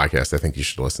 there's a podcast I think you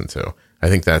should listen to." I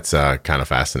think that's kind of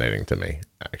fascinating to me,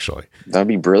 actually. That'd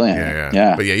be brilliant.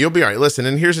 Yeah. But yeah, you'll be all right. Listen,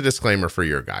 and here's a disclaimer for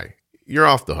your guy. You're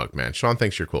off the hook, man. Sean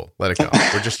thinks you're cool. Let it go.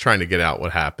 We're just trying to get out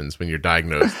what happens when you're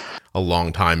diagnosed a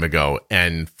long time ago.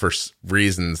 And for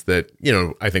reasons that,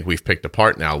 I think we've picked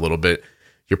apart now a little bit.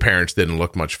 Your parents didn't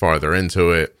look much farther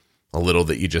into it, a little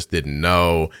that you just didn't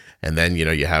know. And then,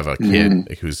 you have a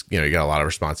kid who's, you got a lot of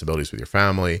responsibilities with your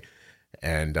family.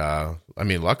 And,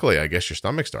 luckily, I guess your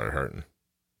stomach started hurting.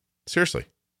 Seriously.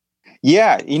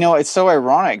 Yeah. It's so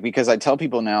ironic because I tell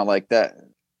people now like that.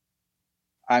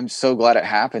 I'm so glad it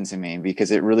happened to me because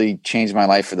it really changed my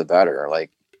life for the better.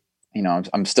 Like,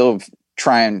 I'm still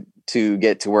trying to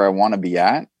get to where I want to be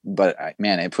at, but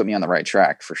it put me on the right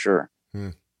track for sure.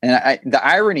 And the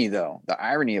irony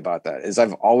about that is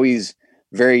I've always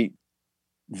very,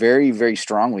 very, very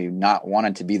strongly not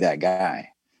wanted to be that guy.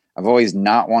 I've always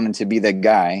not wanted to be that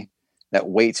guy that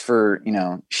waits for,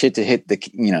 shit to hit the,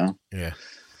 Yeah.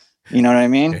 You know what I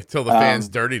mean? Until the fan's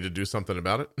dirty to do something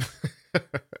about it.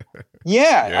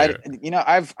 Yeah.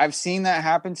 I've seen that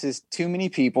happen to too many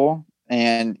people.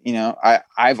 And,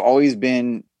 I've always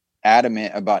been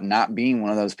adamant about not being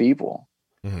one of those people,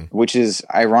 which is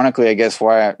ironically, I guess,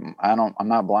 why I'm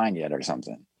not blind yet or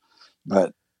something.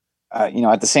 But,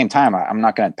 at the same time, I'm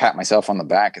not going to pat myself on the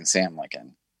back and say I'm like a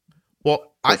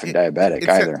perfect diabetic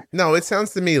either. No, it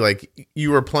sounds to me like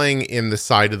you were playing in the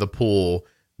side of the pool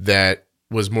that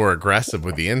was more aggressive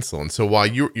with the insulin. So while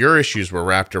your issues were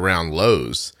wrapped around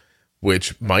lows,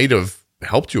 which might have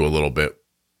helped you a little bit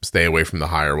stay away from the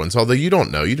higher ones, although you don't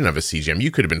know, you didn't have a CGM.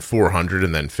 You could have been 400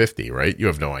 and then 50, right? You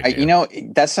have no idea.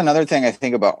 That's another thing I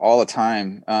think about all the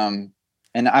time.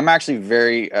 And I'm actually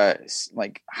very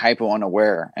hypo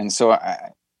unaware. And so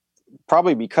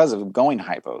probably because of going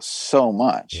hypo so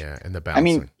much. Yeah. And the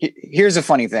bouncing. Here's a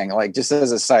funny thing, like just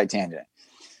as a side tangent,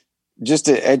 just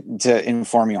to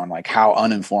inform you on like how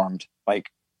uninformed like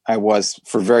I was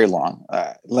for very long.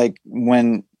 Like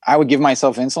when I would give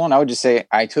myself insulin, I would just say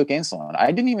I took insulin.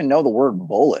 I didn't even know the word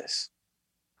bolus.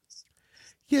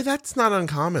 Yeah, that's not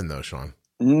uncommon though, Sean.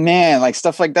 Man, like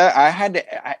stuff like that. I had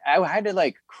to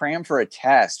like cram for a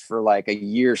test for like a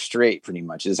year straight, pretty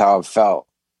much is how it felt.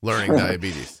 Learning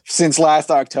diabetes. Since last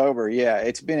October. Yeah,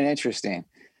 it's been interesting.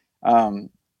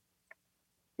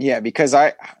 Yeah, because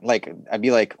I'd be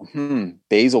like,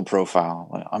 basal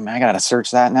profile. I gotta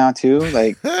search that now too.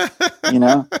 Like,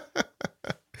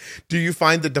 Do you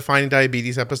find the Defining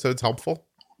Diabetes episodes helpful?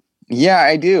 Yeah,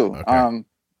 I do. Okay.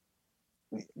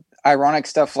 Ironic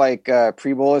stuff like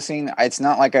pre-bolusing. It's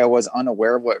not like I was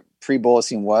unaware of what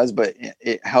pre-bolusing was, but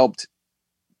it helped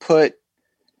put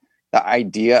the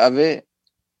idea of it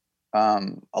a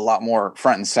lot more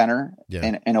front and center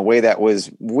in a way that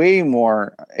was way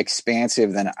more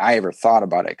expansive than I ever thought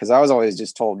about it. Cause I was always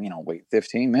just told, wait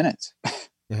 15 minutes.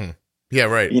 Yeah.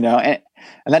 Right.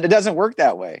 And that it doesn't work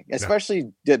that way,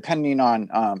 especially depending on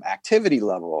activity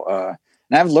level.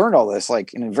 And I've learned all this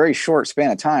like in a very short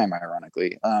span of time,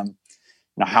 ironically.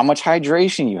 How much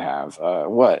hydration you have,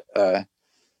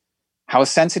 how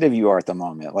sensitive you are at the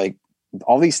moment. Like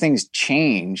all these things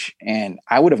change and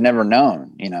I would have never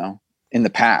known, in the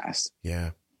past.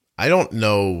 Yeah. I don't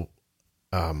know.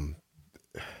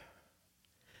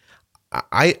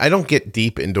 I don't get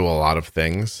deep into a lot of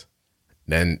things,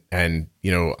 and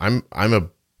you know,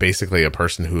 I'm basically a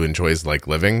person who enjoys like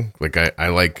living. Like I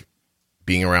like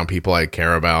being around people I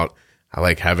care about. I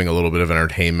like having a little bit of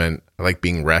entertainment. I like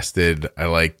being rested. I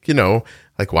like, you know,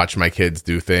 like watch my kids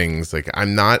do things. Like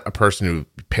I'm not a person who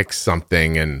picks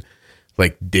something and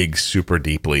like digs super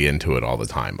deeply into it all the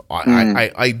time.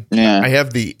 I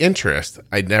have the interest.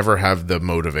 I never have the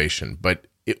motivation, but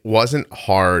it wasn't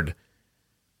hard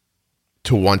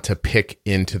to want to pick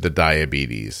into the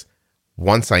diabetes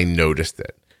once I noticed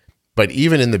it. But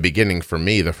even in the beginning, for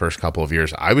me, the first couple of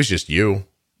years, I was just you.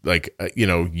 Like, you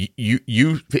know,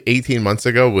 you 18 months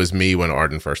ago was me when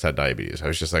Arden first had diabetes. I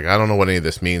was just like, I don't know what any of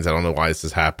this means. I don't know why this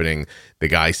is happening. The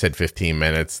guy said 15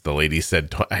 minutes. The lady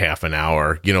said half an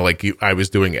hour. You know, like I was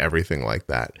doing everything like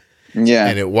that. Yeah.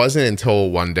 And it wasn't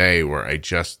until one day where I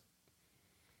just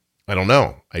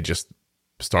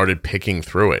started picking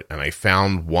through it. And I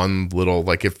found one little,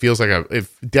 like, it feels like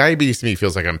if diabetes to me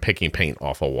feels like I'm picking paint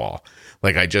off a wall.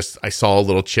 Like I saw a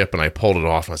little chip and I pulled it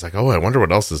off and I was like, oh, I wonder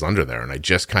what else is under there. And I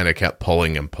just kind of kept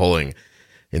pulling and pulling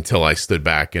until I stood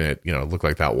back and it, you know, looked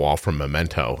like that wall from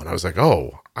Memento. And I was like,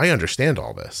 oh, I understand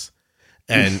all this.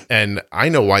 And I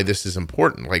know why this is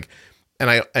important. Like,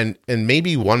 and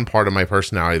maybe one part of my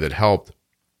personality that helped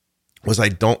was I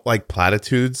don't like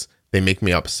platitudes. They make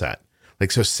me upset.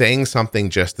 Like, so saying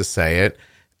something just to say it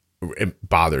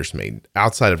bothers me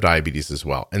outside of diabetes as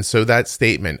well. And so that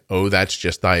statement, oh, that's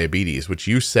just diabetes, which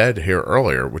you said here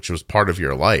earlier, which was part of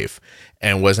your life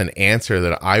and was an answer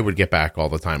that I would get back all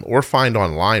the time or find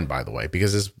online, by the way,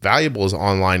 because as valuable as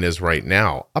online is right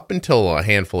now, up until a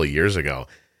handful of years ago,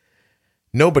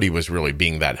 nobody was really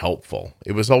being that helpful.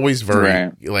 It was always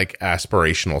very like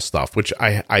aspirational stuff, which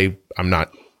I'm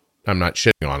not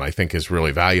shitting on, I think is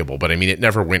really valuable, but I mean, it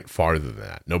never went farther than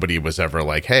that. Nobody was ever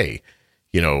like, hey,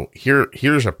 you know,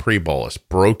 here's a pre-bolus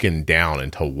broken down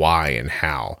into why and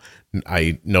how.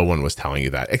 No one was telling you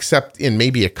that, except in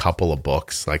maybe a couple of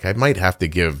books. Like you'd have to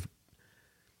give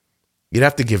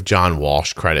John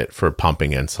Walsh credit for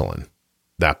Pumping Insulin,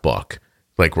 that book,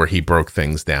 like where he broke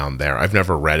things down there. I've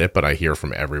never read it, but I hear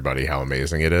from everybody how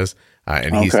amazing it is.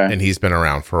 He's been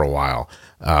around for a while,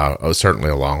 certainly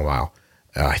a long while.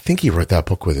 I think he wrote that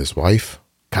book with his wife.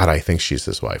 God, I think she's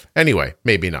his wife. Anyway,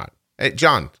 maybe not. Hey,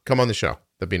 John, come on the show.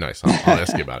 That'd be nice. I'll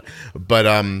ask you about it.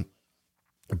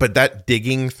 But that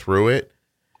digging through it,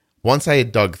 once I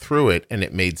had dug through it and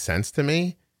it made sense to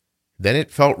me, then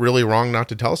it felt really wrong not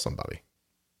to tell somebody.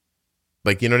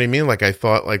 Like, you know what I mean? Like I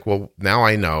thought, like, well, now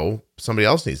I know, somebody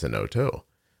else needs to know too.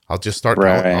 I'll just start.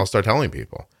 I'll start telling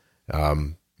people.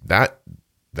 That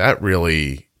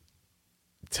really,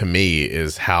 to me,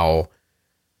 is how.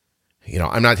 You know,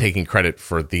 I'm not taking credit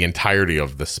for the entirety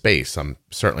of the space. I'm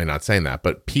certainly not saying that,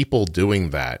 but people doing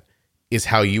that is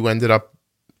how you ended up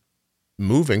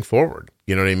moving forward.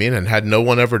 You know what I mean? And had no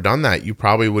one ever done that, you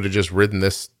probably would have just ridden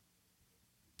this,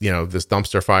 you know, this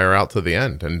dumpster fire out to the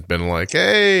end and been like,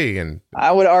 hey, and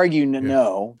I would argue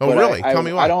no. Oh, really? Tell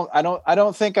me why. I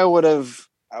don't think I would have,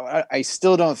 I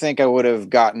still don't think I would have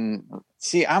gotten,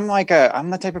 see, I'm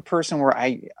the type of person where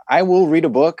I will read a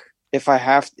book if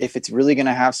it's really going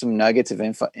to have some nuggets of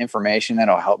information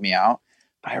that'll help me out.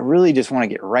 But I really just want to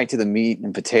get right to the meat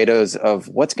and potatoes of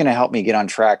what's going to help me get on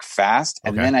track fast.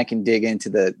 And then I can dig into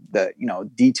the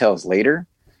details later.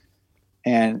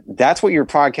 And that's what your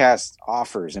podcast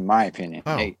offers, in my opinion.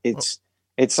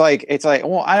 It's like,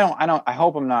 well, I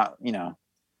hope I'm not,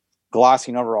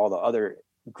 glossing over all the other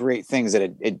great things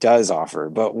that it does offer.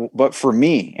 But for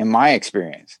me, in my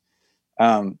experience,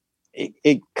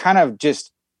 it kind of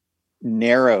just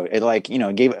narrowed it,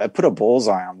 I put a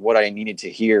bullseye on what I needed to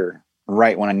hear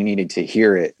right when I needed to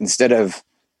hear it, instead of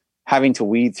having to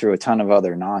weed through a ton of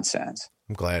other nonsense.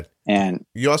 I'm glad. And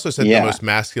you also said the most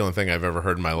masculine thing I've ever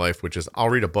heard in my life, which is I'll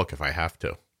read a book if I have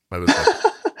to. I was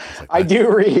like I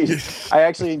do read. I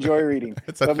actually enjoy reading.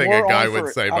 It's a thing a guy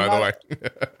would say, by the way.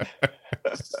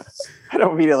 I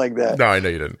don't mean it like that. No, I know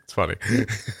you didn't. It's funny.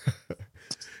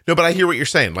 No, but I hear what you're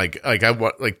saying.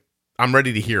 I'm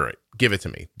ready to hear it. Give it to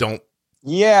me. Don't.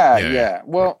 Yeah.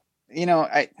 Well,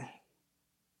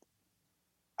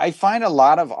 I find a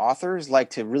lot of authors like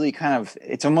to really kind of,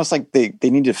 it's almost like they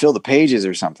need to fill the pages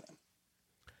or something.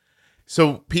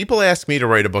 So people ask me to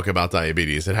write a book about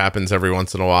diabetes. It happens every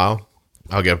once in a while.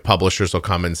 I'll get publishers will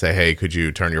come and say, hey, could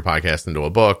you turn your podcast into a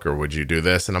book, or would you do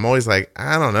this? And I'm always like,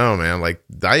 I don't know, man. Like,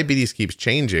 diabetes keeps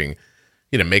changing.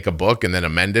 Make a book and then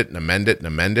amend it and amend it and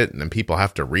amend it. And then people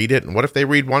have to read it. And what if they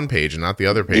read one page and not the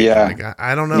other page? Yeah. Like,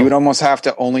 I don't know. You would almost have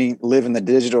to only live in the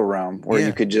digital realm where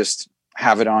you could just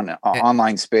have it on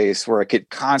online space where it could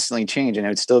constantly change and it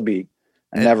would still be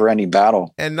never ending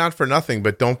battle. And not for nothing,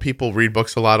 but don't people read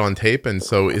books a lot on tape? And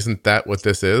so isn't that what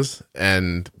this is?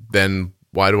 And then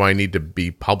why do I need to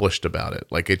be published about it?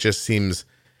 Like, it just seems,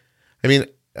 I mean,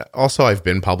 also I've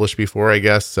been published before, I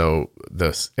guess. So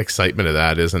the excitement of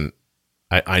that isn't,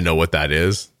 I know what that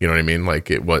is. You know what I mean?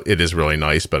 Like, it is really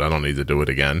nice, but I don't need to do it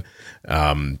again.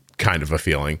 Kind of a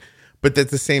feeling. But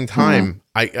at the same time,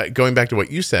 I going back to what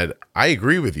you said, I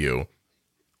agree with you.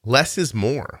 Less is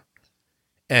more.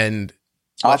 And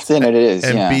often it is.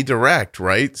 And be direct,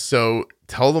 right? So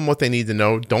tell them what they need to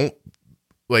know. Don't,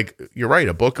 like, you're right.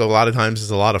 A book a lot of times is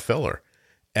a lot of filler.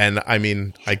 And I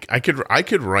mean, I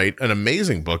could write an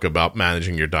amazing book about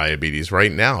managing your diabetes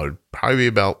right now. It'd probably be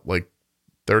about like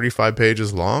 35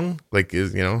 pages long. Like,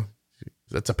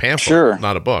 that's a pamphlet,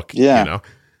 not a book. Yeah.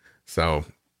 So,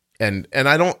 and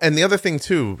the other thing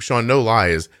too, Sean, no lie,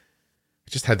 is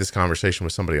I just had this conversation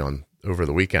with somebody over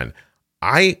the weekend.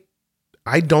 I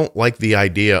don't like the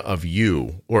idea of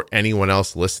you or anyone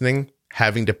else listening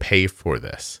having to pay for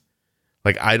this.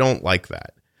 Like, I don't like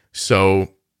that. So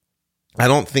I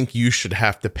don't think you should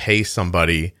have to pay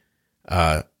somebody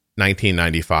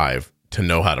 $19.95 to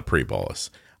know how to pre-bolus.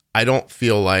 I don't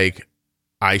feel like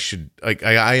I should, like,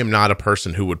 I am not a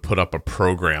person who would put up a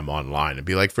program online and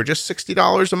be like, for just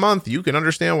 $60 a month, you can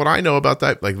understand what I know about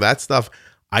that. Like, that stuff,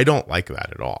 I don't like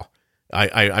that at all.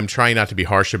 I'm trying not to be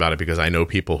harsh about it because I know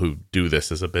people who do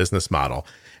this as a business model,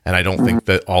 and I don't think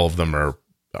that all of them are,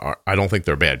 I don't think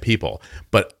they're bad people,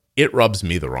 but it rubs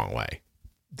me the wrong way.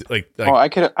 Like, I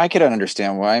could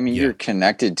understand why. I mean, you're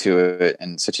connected to it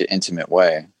in such an intimate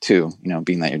way too,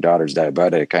 being that your daughter's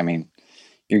diabetic. I mean,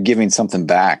 you're giving something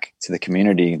back to the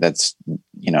community. That's,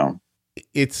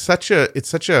 it's such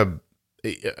a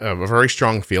very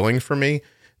strong feeling for me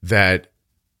that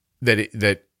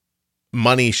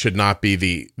money should not be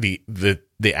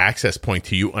the access point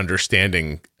to you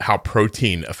understanding how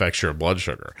protein affects your blood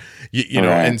sugar, you know?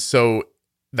 Right. And so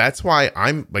that's why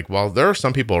I'm like, well, there are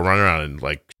some people running around and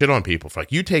like shit on people for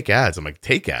like, you take ads. I'm like,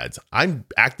 take ads. I'm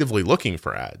actively looking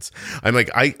for ads. I'm like,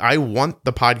 I want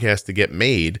the podcast to get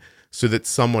made so that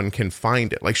someone can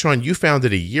find it. Like, Sean, you found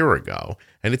it a year ago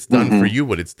and it's done for you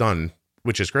what it's done,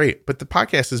 which is great. But the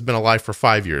podcast has been alive for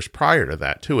 5 years prior to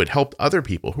that too. It helped other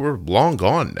people who are long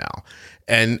gone now.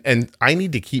 And I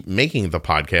need to keep making the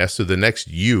podcast so the next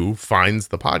you finds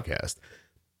the podcast,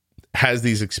 has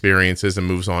these experiences, and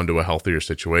moves on to a healthier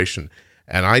situation.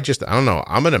 And I don't know.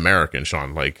 I'm an American,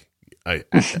 Sean. Like,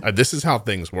 this is how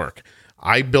things work.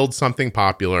 I build something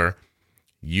popular.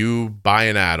 You buy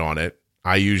an ad on it.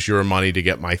 I use your money to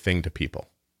get my thing to people.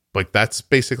 Like, that's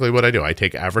basically what I do. I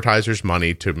take advertisers'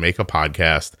 money to make a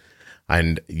podcast,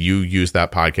 and you use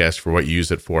that podcast for what you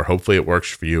use it for. Hopefully it works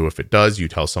for you. If it does, you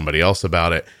tell somebody else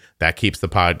about it. That keeps the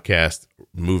podcast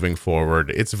moving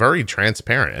forward. It's very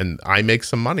transparent, and I make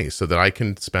some money so that I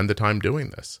can spend the time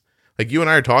doing this. Like, you and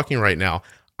I are talking right now.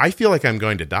 I feel like I'm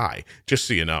going to die, just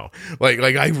so you know. Like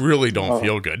I really don't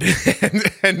feel good.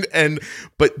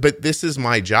 But this is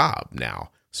my job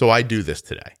now. So I do this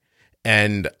today,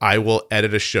 and I will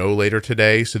edit a show later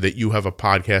today so that you have a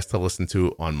podcast to listen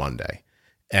to on Monday.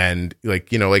 And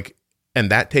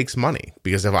and that takes money,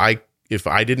 because if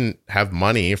I didn't have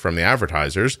money from the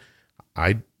advertisers,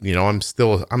 I'm a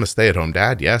stay-at-home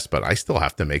dad, yes, but I still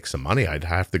have to make some money. I'd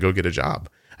have to go get a job.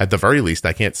 At the very least,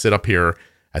 I can't sit up here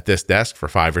at this desk for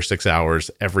 5 or 6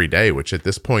 hours every day, which at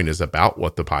this point is about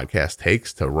what the podcast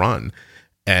takes to run.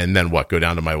 And then go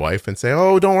down to my wife and say,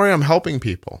 oh, don't worry, I'm helping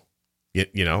people.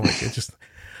 It just,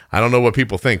 I don't know what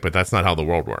people think, but that's not how the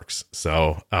world works.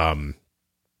 So, and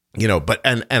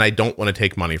I don't want to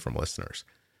take money from listeners.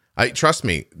 Trust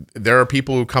me, there are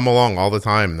people who come along all the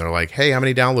time and they're like, hey, how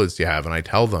many downloads do you have? And I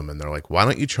tell them, and they're like, why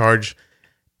don't you charge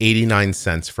 89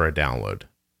 cents for a download?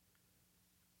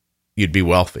 You'd be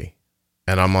wealthy.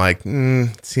 And I'm like,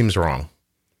 it seems wrong.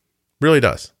 Really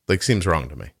does. Like, seems wrong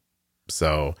to me.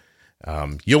 So,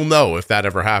 you'll know if that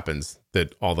ever happens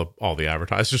that all the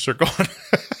advertisers are gone.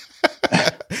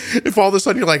 If all of a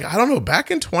sudden you're like, I don't know,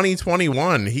 back in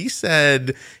 2021, he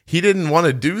said he didn't want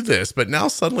to do this, but now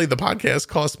suddenly the podcast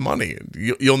costs money.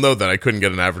 You'll know that I couldn't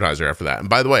get an advertiser after that. And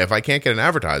by the way, if I can't get an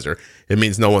advertiser, it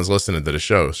means no one's listening to the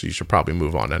show. So you should probably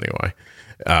move on anyway.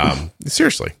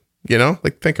 Seriously,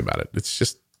 think about it. It's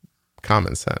just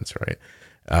common sense, right?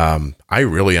 I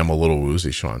really am a little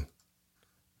woozy, Sean.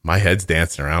 My head's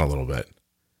dancing around a little bit.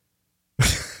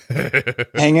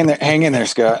 Hang in there,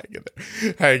 Scott.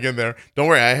 Hang in there. Don't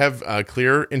worry. I have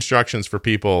clear instructions for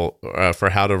people for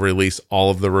how to release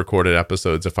all of the recorded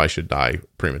episodes if I should die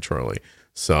prematurely.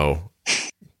 So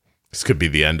this could be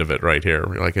the end of it right here.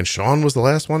 And Sean was the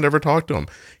last one to ever talk to him.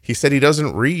 He said he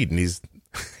doesn't read, and he's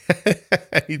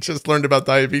He just learned about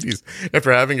diabetes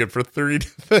after having it for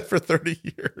 30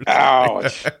 years.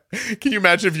 Ouch. Can you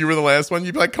imagine if you were the last one?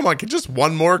 You'd be like, come on, can just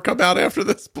one more come out after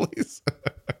this, please?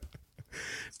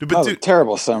 That was a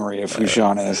terrible summary of who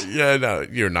Sean is. Yeah, no,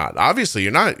 you're not. Obviously,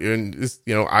 you're not. And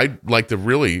I'd like to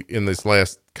really, in this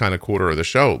last kind of quarter of the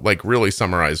show, like really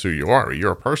summarize who you are.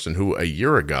 You're a person who a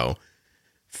year ago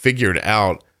figured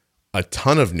out a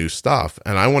ton of new stuff,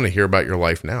 and I want to hear about your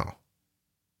life now.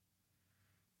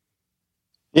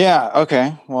 Yeah.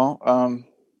 Okay. Well,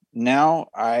 now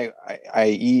I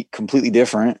eat completely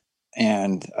different,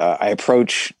 and I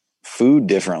approach food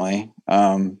differently.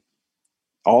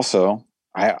 Also,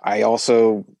 I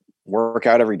also work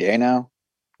out every day now,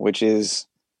 which is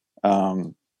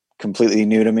completely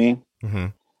new to me. Mm-hmm.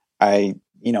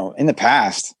 In the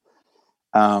past,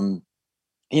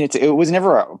 it was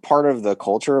never a part of the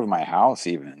culture of my house,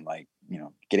 even like,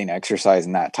 getting exercise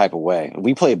in that type of way.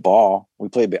 We played ball.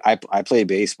 I played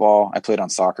baseball. I played on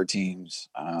soccer teams.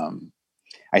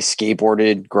 I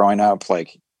skateboarded growing up,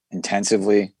 like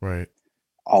intensively, right,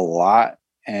 a lot.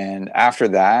 And after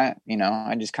that,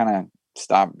 I just kind of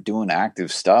stopped doing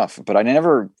active stuff, but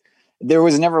there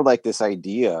was never like this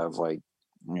idea of like,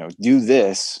 do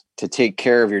this to take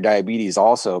care of your diabetes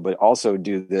also, but also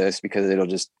do this because it'll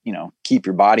just, keep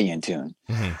your body in tune.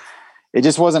 Mm-hmm. It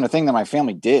just wasn't a thing that my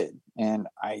family did. And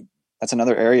that's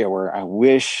another area where I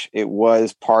wish it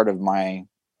was part of my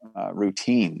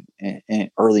routine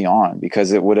early on,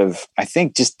 because it would have, I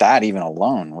think just that even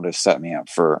alone would have set me up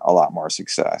for a lot more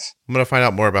success. I'm going to find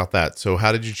out more about that. So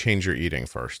how did you change your eating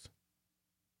first?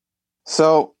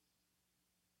 So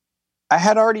I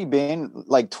had already been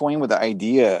like toying with the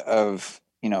idea of,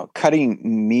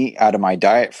 cutting meat out of my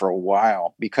diet for a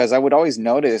while, because I would always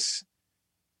notice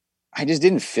I just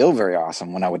didn't feel very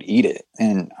awesome when I would eat it.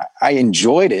 And I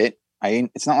enjoyed it.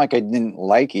 It's not like I didn't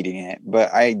like eating it,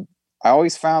 but I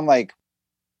always found like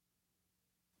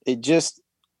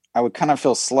I would kind of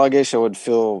feel sluggish. I would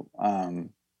feel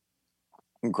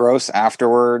gross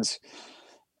afterwards.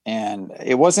 And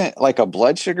it wasn't like a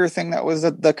blood sugar thing that was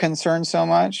the concern so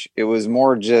much. It was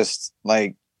more just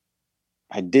like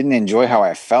I didn't enjoy how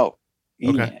I felt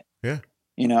eating it. Yeah.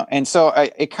 And so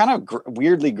it kind of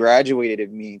weirdly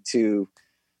graduated me to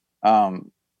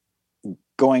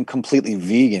going completely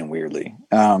vegan weirdly.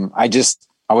 I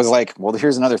was like, well,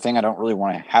 here's another thing I don't really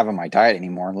want to have in my diet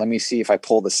anymore. Let me see if I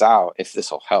pull this out, if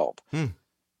this will help.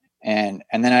 And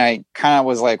then I kind of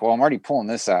was like, well, I'm already pulling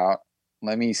this out.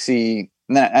 Let me see.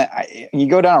 And then you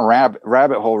go down a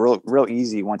rabbit hole real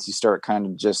easy once you start kind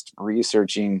of just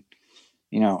researching,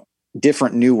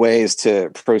 different new ways to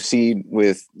proceed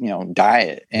with,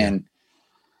 diet. And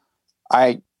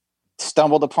I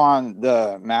stumbled upon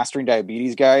the Mastering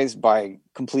Diabetes guys by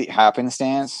complete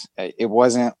happenstance. It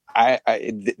wasn't,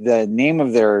 the name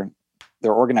of their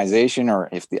organization, or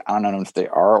I don't know if they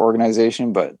are an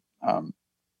organization, but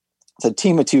it's a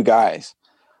team of two guys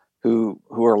who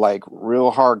are like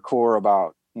real hardcore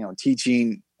about,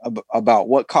 teaching about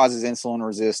what causes insulin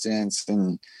resistance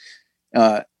and,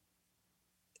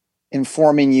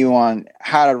 informing you on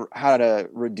how to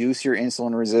reduce your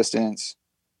insulin resistance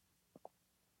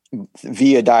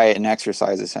via diet and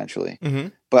exercise, essentially. Mm-hmm.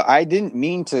 But I didn't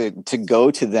mean to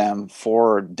go to them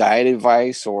for diet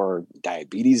advice or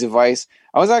diabetes advice.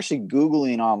 I was actually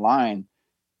Googling online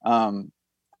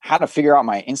how to figure out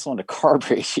my insulin to carb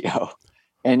ratio,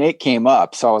 and it came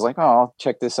up. So I was like, oh, I'll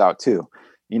check this out too,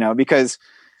 because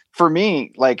for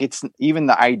me, like, it's even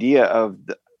the idea of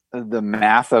the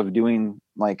math of doing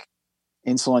like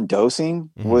insulin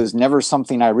dosing was never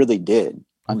something I really did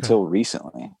until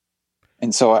recently.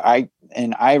 And so I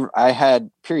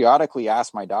had periodically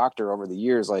asked my doctor over the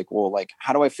years, like, well, like,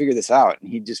 how do I figure this out?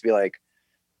 And he'd just be like,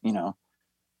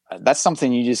 that's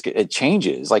something you just get, it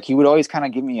changes. Like, he would always kind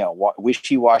of give me a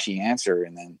wishy-washy answer.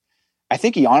 And then I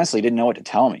think he honestly didn't know what to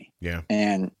tell me. Yeah.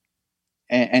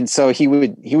 And so he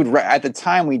would, at the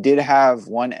time we did have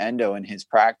one endo in his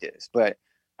practice, but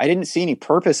I didn't see any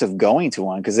purpose of going to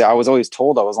one because I was always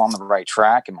told I was on the right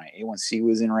track and my A1C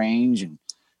was in range and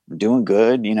I'm doing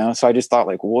good, So I just thought,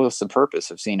 like, well, what's the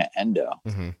purpose of seeing an endo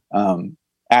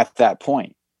at that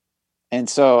point? And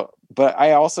so, but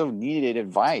I also needed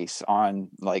advice on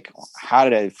like how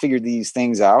to figure these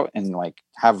things out and like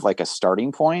have like a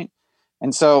starting point.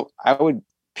 And so I would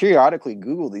periodically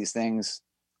Google these things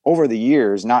over the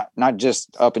years, not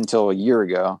just up until a year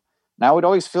ago. And I would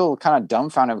always feel kind of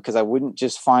dumbfounded because I wouldn't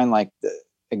just find like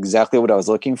exactly what I was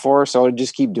looking for. So I would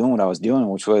just keep doing what I was doing,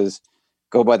 which was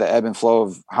go by the ebb and flow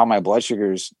of how my blood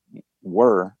sugars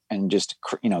were and just,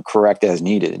 correct as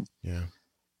needed. Yeah.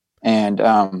 And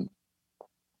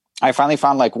I finally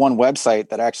found like one website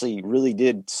that actually really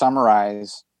did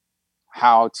summarize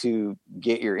how to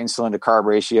get your insulin to carb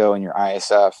ratio and your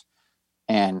ISF.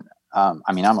 And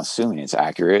I mean, I'm assuming it's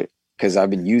accurate because I've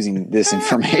been using this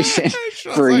information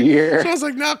for a year. So I was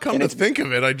like, now come to think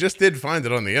of it, I just did find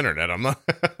it on the internet. I'm not.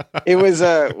 It was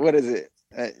what is it?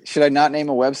 Should I not name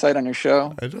a website on your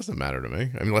show? It doesn't matter to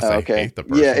me unless I hate the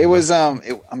person. Yeah, it was. I'm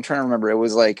trying to remember. It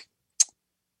was like,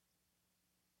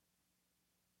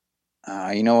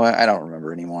 you know what? I don't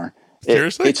remember anymore.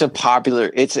 Seriously? It's a popular.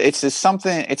 It's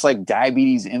something. It's like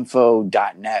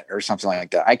diabetesinfo.net or something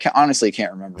like that. I honestly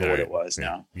can't remember what it was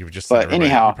now. You just. But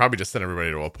anyhow, you probably just sent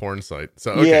everybody to a porn site.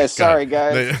 So okay, yeah, sorry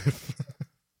guys.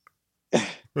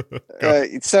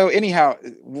 So anyhow,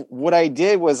 what I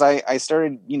did was I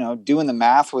started, doing the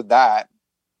math with that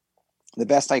the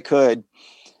best I could.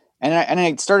 And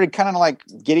it started kind of like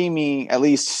getting me at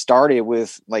least started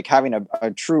with like having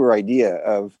a truer idea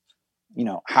of,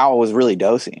 how I was really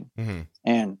dosing. Mm-hmm.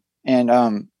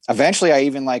 And eventually I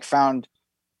even like found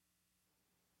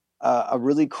a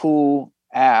really cool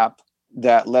app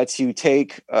that lets you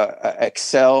take a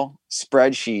Excel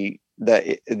spreadsheet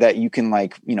that you can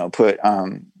like, put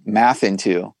math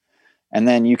into, and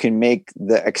then you can make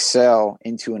the Excel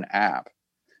into an app.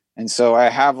 And so I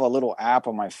have a little app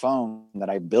on my phone that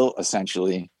I built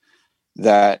essentially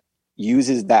that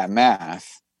uses that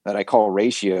math that I call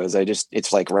ratios.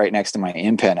 It's like right next to my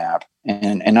InPen app,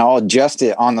 and I'll adjust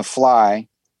it on the fly.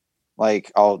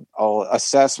 Like I'll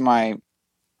assess my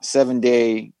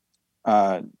 7-day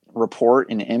report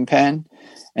in InPen,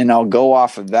 and I'll go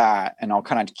off of that, and I'll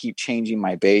kind of keep changing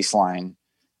my baseline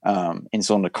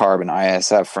insulin to carb and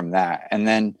ISF from that. And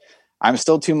then I'm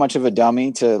still too much of a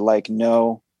dummy to like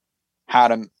know how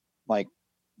to like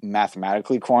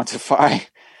mathematically quantify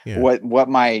what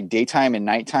my daytime and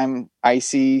nighttime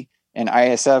IC and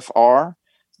ISF are.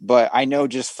 But I know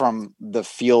just from the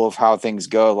feel of how things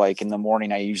go, like in the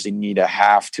morning, I usually need a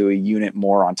half to a unit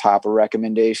more on top of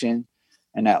recommendation.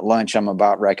 And at lunch, I'm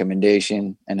about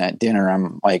recommendation. And at dinner,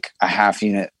 I'm like a half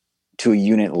unit to a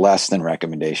unit less than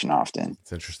recommendation often.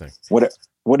 It's interesting.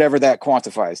 Whatever that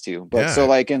quantifies to. But so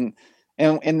like in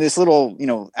this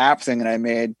little, app thing that I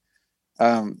made,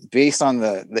 based on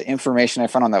the information I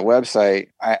found on that website,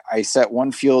 I set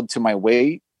one field to my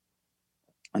weight,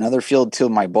 another field to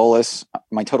my bolus,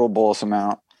 my total bolus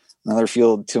amount, another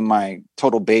field to my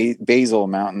total basal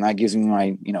amount. And that gives me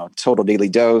my, total daily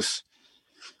dose.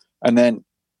 And then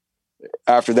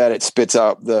after that, it spits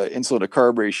out the insulin to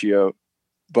carb ratio.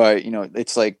 But,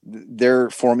 it's like their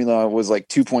formula was like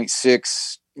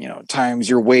 2.6, times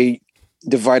your weight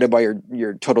divided by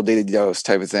your total daily dose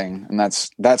type of thing. And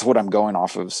that's what I'm going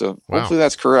off of. So hopefully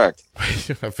that's correct.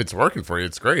 If it's working for you,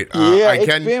 it's great.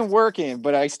 It's been working,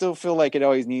 but I still feel like it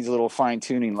always needs a little fine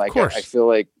tuning. Like I feel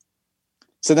like,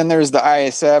 so then there's the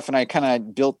ISF, and I kind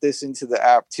of built this into the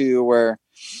app too, where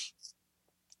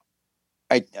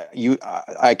I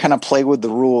kind of play with the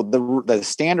rule. The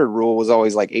standard rule was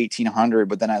always like 1800,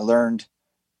 but then I learned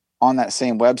on that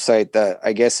same website that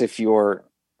I guess if you're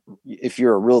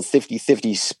a real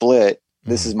 50-50 split,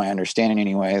 this is my understanding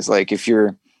anyways. Like if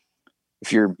your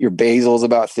basal is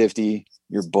about 50,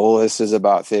 your bolus is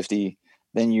about 50,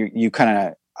 then you kind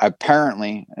of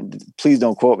apparently, and please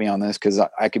don't quote me on this because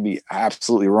I could be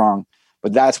absolutely wrong,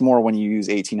 but that's more when you use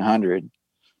 1800.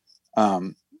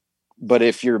 But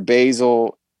if your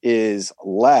basal is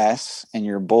less and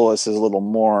your bolus is a little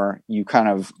more, you kind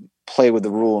of play with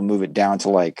the rule and move it down to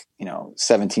like,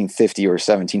 1750 or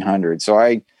 1700.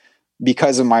 So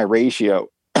because of my ratio,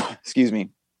 excuse me,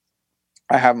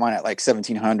 I have mine at like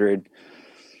 1700.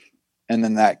 And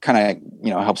then that kind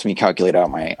of, helps me calculate out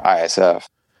my ISF.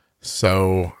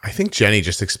 So I think Jenny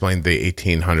just explained the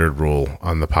 1800 rule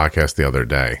on the podcast the other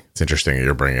day. It's interesting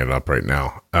you're bringing it up right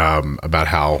now, about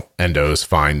how endos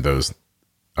find those,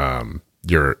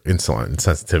 your insulin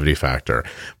sensitivity factor.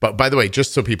 But by the way,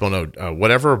 just so people know,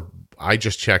 whatever, I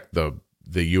just checked the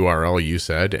URL you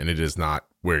said, and it is not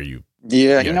where you.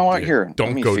 Yeah, you know what? Here,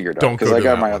 don't go. Don't go. I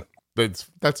got my.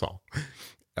 That's all.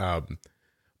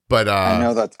 But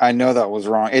I know that was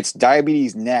wrong. It's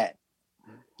Diabetes Net.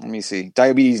 Let me see.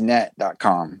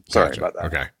 Diabetesnet.com. Sorry about that.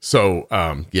 Okay. So,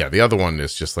 the other one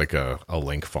is just like a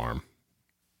link farm.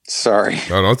 Sorry.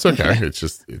 No, it's okay. It's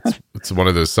just, it's one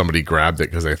of those, somebody grabbed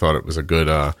it because they thought it was a good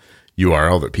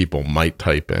URL that people might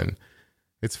type in.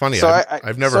 It's funny. So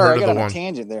I've never heard of the one.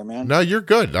 Tangent there, man. No, you're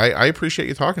good. I appreciate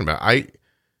you talking about it.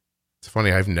 It's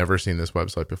funny. I've never seen this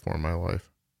website before in my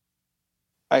life.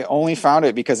 I only found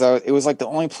it because it was like the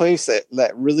only place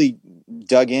that really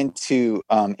dug into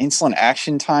insulin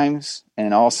action times,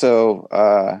 and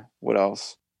also what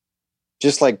else?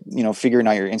 just like, figuring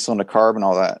out your insulin to carb and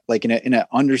all that, like in an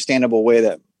understandable way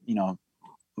that,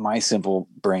 my simple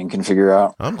brain can figure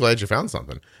out. I'm glad you found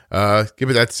something. Give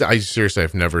me that. I seriously,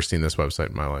 I've never seen this website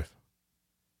in my life.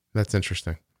 That's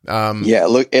interesting. Yeah,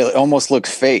 look, it almost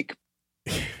looks fake.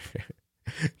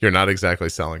 You're not exactly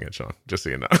selling it, Sean, just so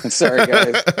you know. Sorry,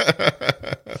 guys.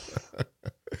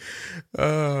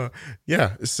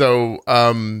 Yeah. So,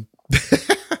 oh,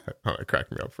 it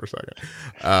cracked me up for a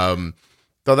second.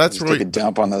 So that's just really take a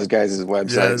dump on those guys'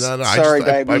 websites. Yeah, no, Sorry,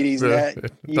 Diabetes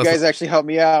Net. You guys actually helped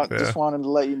me out. Yeah. Just wanted to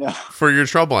let you know. For your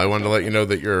trouble, I wanted to let you know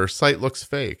that your site looks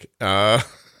fake. No,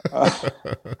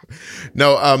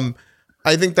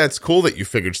 I think that's cool that you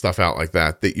figured stuff out like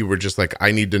that. That you were just like,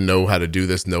 I need to know how to do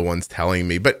this. No one's telling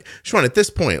me. But Sean, at this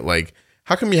point, like,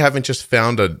 how come you haven't just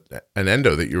found an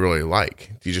endo that you really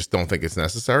like? Do you just don't think it's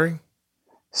necessary?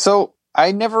 So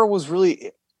I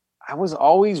was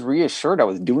always reassured I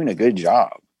was doing a good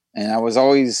job, and I was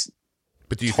always.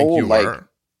 But do you think you were?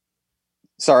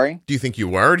 Sorry? Do you think you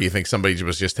were? Or do you think somebody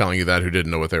was just telling you that who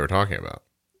didn't know what they were talking about?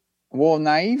 Well,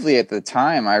 naively at the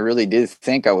time, I really did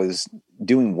think I was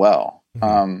doing well.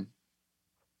 Mm-hmm.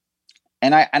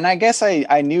 And I guess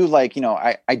I knew, like,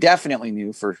 I definitely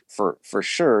knew for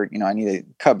sure, I needed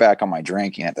to cut back on my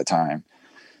drinking at the time.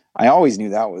 I always knew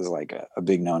that was like a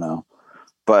big no-no,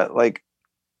 but like,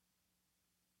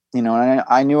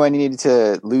 I knew I needed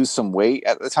to lose some weight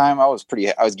at the time. I was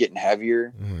getting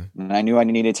heavier, mm-hmm. and I knew I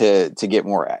needed to get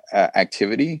more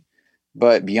activity.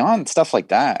 But beyond stuff like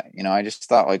that, I just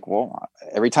thought, like, well,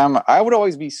 every time I would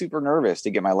always be super nervous to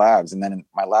get my labs, and then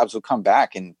my labs would come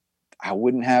back and I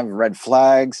wouldn't have red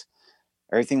flags.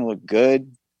 Everything looked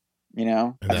good.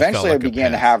 Eventually I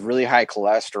began to have really high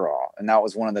cholesterol. And that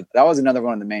was another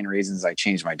one of the main reasons I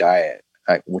changed my diet,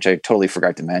 which I totally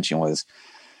forgot to mention, was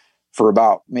for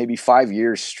about maybe 5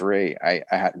 years straight, I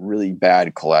had really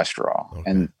bad cholesterol.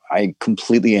 Okay. And I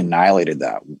completely annihilated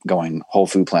that going whole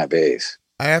food plant-based.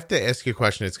 I have to ask you a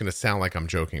question. It's going to sound like I'm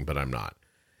joking, but I'm not.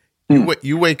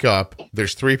 You wake up,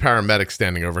 there's 3 paramedics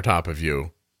standing over top of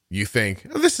you. You think,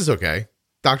 oh, this is okay.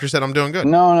 Doctor said I'm doing good.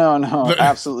 No,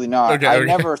 absolutely not. Okay. I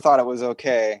never thought it was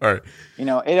okay. All right.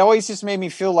 It always just made me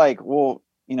feel like, well,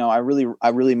 I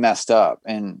really messed up.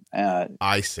 And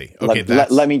I see. Okay.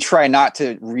 Let me try not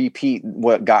to repeat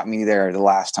what got me there the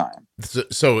last time.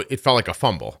 So it felt like a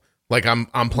fumble. Like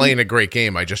I'm playing a great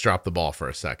game. I just dropped the ball for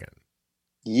a second.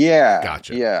 Yeah.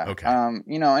 Gotcha. Yeah. Okay.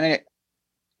 And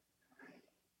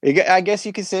I guess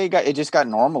you could say it just got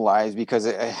normalized because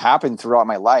it happened throughout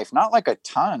my life. Not like a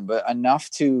ton, but enough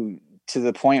to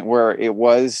the point where it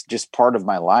was just part of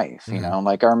my life. Mm-hmm.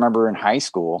 Like I remember in high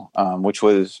school, which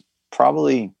was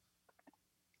probably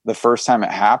the first time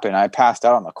it happened, I passed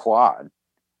out on the quad,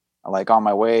 like on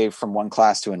my way from one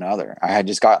class to another. I had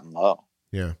just gotten low.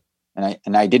 Yeah.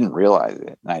 And I didn't realize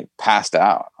it. And I passed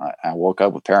out. I woke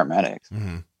up with paramedics.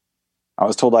 Mm-hmm. I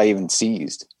was told I even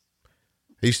seized.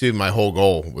 I used to, my whole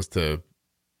goal was to,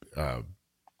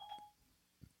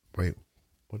 wait,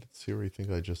 what did Siri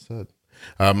think I just said?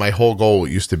 My whole goal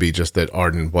used to be just that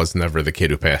Arden was never the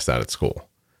kid who passed out at school.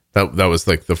 That was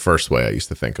like the first way I used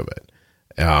to think of it.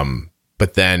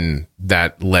 But then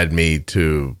that led me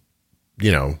to,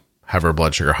 have her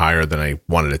blood sugar higher than I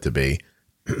wanted it to be.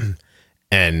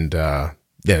 And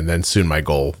then soon my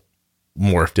goal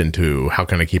morphed into how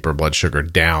can I keep her blood sugar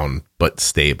down but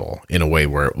stable in a way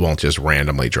where it won't just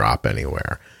randomly drop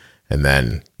anywhere. And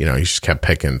then you just kept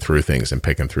picking through things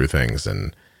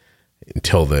and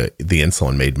until the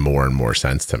insulin made more and more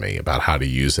sense to me about how to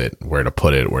use it, where to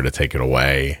put it, where to take it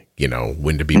away,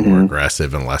 when to be mm-hmm. more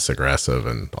aggressive and less aggressive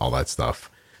and all that stuff.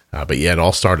 But yeah, it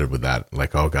all started with that,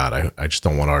 like, oh God, I just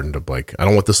don't want Arden to, like, I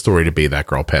don't want the story to be that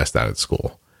girl passed out at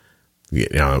school.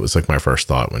 It was like my first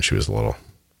thought when she was little.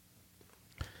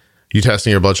 You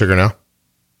testing your blood sugar now?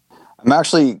 I'm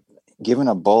actually giving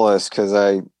a bolus because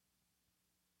I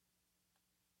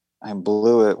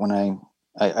blew it when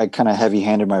I kind of heavy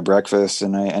handed my breakfast,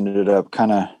 and I ended up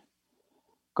kind of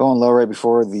going low right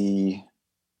before the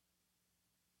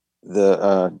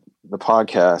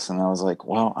podcast. And I was like,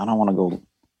 well, I want to go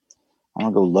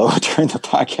low during the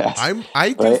podcast.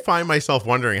 I do find myself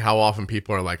wondering how often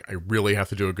people are like, I really have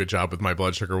to do a good job with my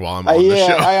blood sugar while I'm on the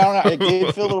show. I don't know. I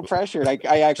did feel a little pressured.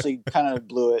 I actually kind of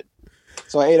blew it.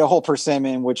 So I ate a whole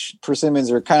persimmon, which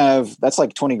persimmons are that's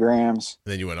like 20 grams.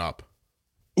 And then you went up.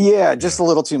 Yeah, just a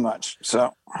little too much.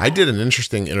 So I did an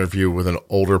interesting interview with an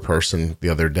older person the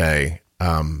other day,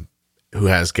 who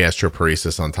has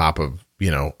gastroparesis on top of,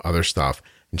 other stuff.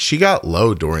 And she got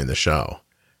low during the show.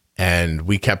 And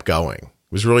we kept going.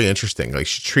 It was really interesting. Like,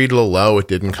 she treated a low. It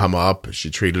didn't come up. She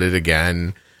treated it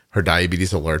again. her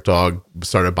diabetes alert dog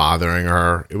started bothering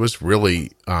her. It was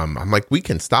really, I'm like, we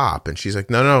can stop. And she's like,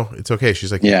 no, it's okay.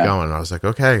 She's like, keep going. And I was like,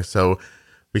 okay. So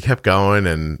we kept going,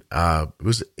 and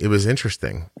it was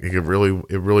interesting. It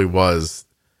really was.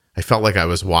 I felt like I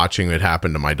was watching it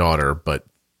happen to my daughter, but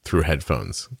through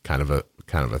headphones, kind of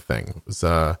a thing. It was,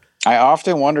 I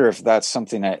often wonder if that's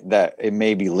something that it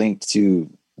may be linked to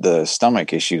the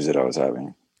stomach issues that I was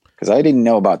having, because I didn't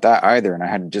know about that either, and I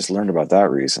had just learned about that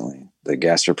recently, the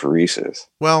gastroparesis.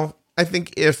 Well, I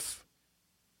think the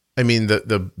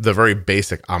very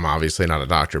basic, I'm obviously not a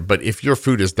doctor, but if your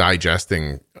food is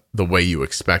digesting the way you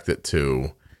expect it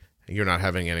to, you're not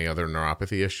having any other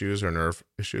neuropathy issues or nerve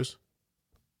issues?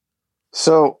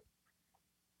 So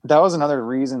that was another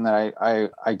reason that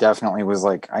I definitely was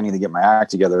like, I need to get my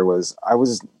act together. Was I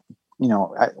was,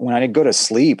 when I go to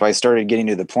sleep, I started getting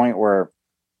to the point where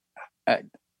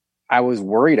I was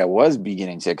worried I was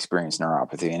beginning to experience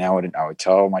neuropathy, and I would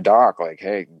tell my doc, like,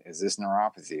 hey, is this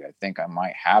neuropathy? I think I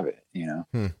might have it,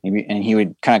 maybe. And he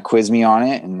would kind of quiz me on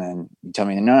it, and then he'd tell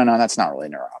me, no, that's not really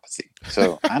neuropathy.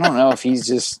 So I don't know if he's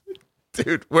just,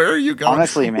 dude, where are you going?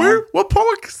 Honestly, man, what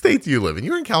public state do you live in?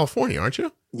 You're in California, aren't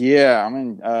you? Yeah, I'm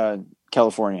in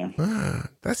California.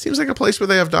 That seems like a place where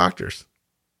they have doctors.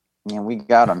 Yeah, we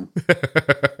got them.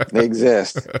 They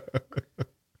exist.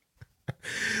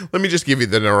 Let me just give you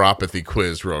the neuropathy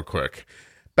quiz real quick.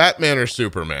 Batman or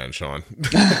Superman, Sean?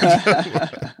 Batman.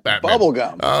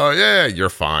 Bubblegum. Oh, yeah, you're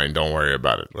fine. Don't worry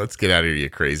about it. Let's get out of here, you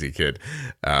crazy kid.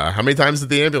 How many times did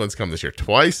the ambulance come this year?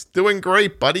 Twice? Doing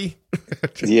great, buddy.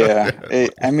 Yeah.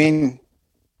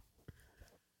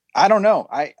 I don't know.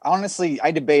 I honestly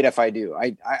debate if I do.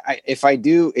 If I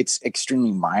do, it's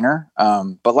extremely minor.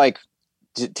 But like,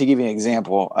 to give you an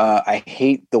example, I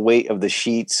hate the weight of the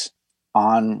sheets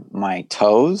on my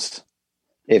toes.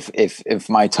 If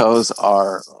my toes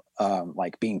are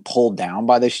like being pulled down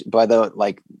by the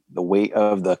like the weight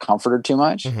of the comforter too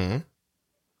much. Mm-hmm.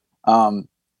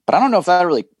 But I don't know if that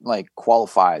really like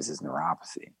qualifies as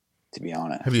neuropathy, to be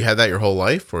honest. Have you had that your whole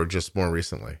life, or just more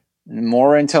recently?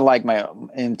 More into my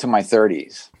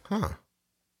 30s. Huh.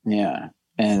 Yeah.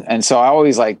 And so I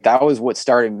always like, that was what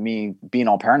started me being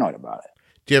all paranoid about it.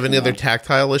 Do you have any other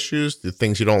tactile issues? The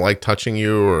things you don't like touching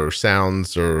you, or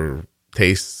sounds or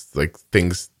tastes, like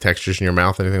things, textures in your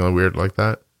mouth, anything like weird like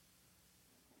that?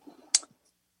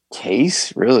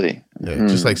 Taste? Really? Yeah,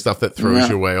 just like stuff that throws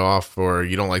you way off, or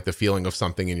you don't like the feeling of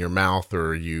something in your mouth,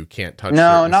 or you can't touch.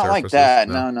 No, not surfaces. Like that.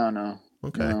 No.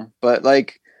 Okay. No. But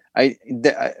like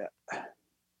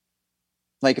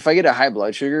like if I get a high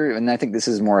blood sugar, and I think this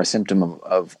is more a symptom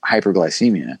of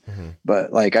hyperglycemia,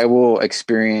 but like I will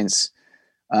experience,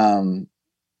 like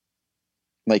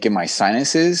in my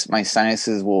sinuses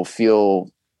will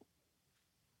feel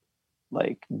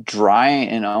like dry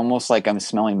and almost like I'm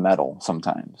smelling metal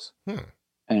sometimes.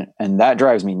 And that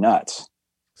drives me nuts.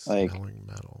 Smelling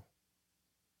metal.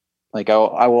 Like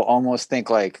I will almost think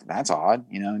like, that's odd,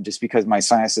 just because my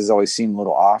sinuses always seem a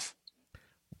little off.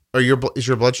 Is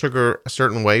your blood sugar a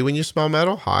certain way when you smell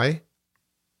metal? High?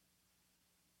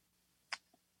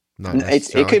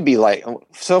 It could be like,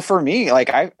 so for me, like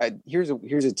here's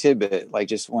a tidbit,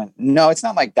 like no, it's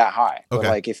not like that high, but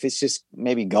like if it's just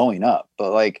maybe going up,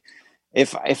 but like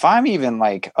if I'm even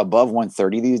like above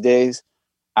 130 these days,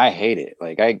 I hate it.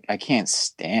 Like I can't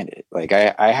stand it. Like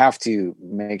I have to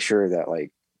make sure that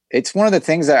like, it's one of the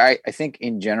things that I think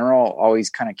in general always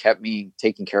kind of kept me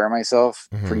taking care of myself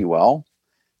pretty well,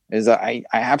 is that I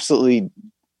absolutely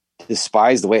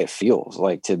despise the way it feels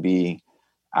like to be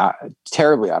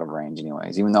terribly out of range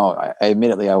anyways, even though I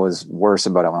admittedly I was worse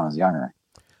about it when I was younger.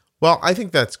 Well, I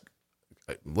think that's,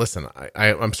 listen,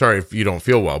 I'm sorry if you don't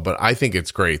feel well, but I think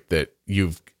it's great that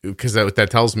because what that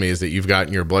tells me is that you've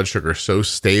gotten your blood sugar so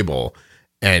stable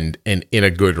and in a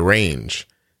good range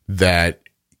that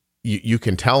you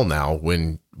can tell now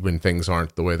when things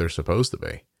aren't the way they're supposed to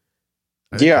be.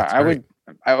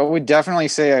 I would definitely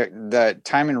say that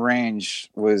time and range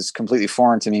was completely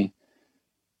foreign to me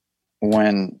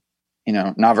when,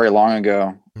 not very long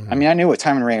ago. I mean, I knew what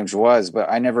time and range was,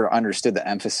 but I never understood the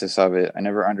emphasis of it. I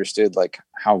never understood like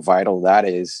how vital that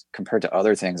is compared to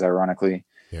other things, ironically.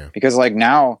 Yeah. Because like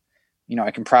now,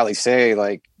 I can probably say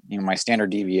like, my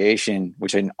standard deviation,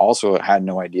 which I also had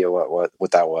no idea what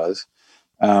that was,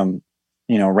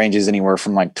 ranges anywhere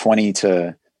from like 20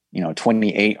 to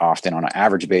 28 often on an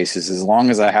average basis, as long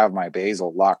as I have my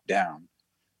basal locked down,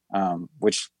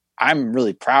 which I'm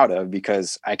really proud of,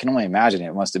 because I can only imagine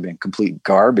it must have been complete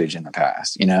garbage in the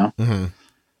past, Yeah,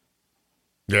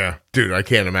 dude, I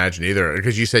can't imagine either,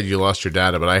 because you said you lost your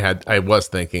data, but I was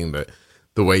thinking that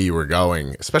the way you were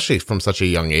going, especially from such a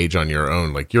young age on your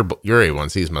own, like your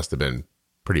A1Cs must have been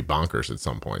pretty bonkers at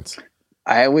some points.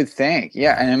 I would think.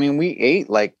 Yeah. And I mean, we ate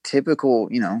like typical,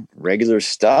 regular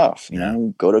stuff,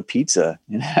 go to pizza,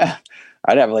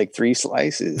 I'd have like 3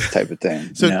 slices type of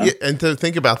thing. So, and to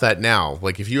think about that now,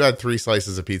 like if you had 3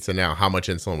 slices of pizza now, how much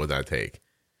insulin would that take?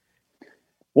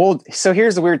 Well, so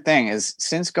here's the weird thing is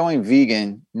since going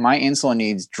vegan, my insulin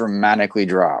needs dramatically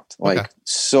dropped, like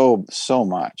so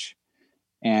much.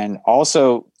 And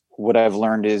also what I've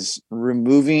learned is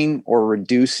removing or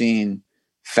reducing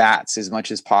fats as much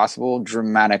as possible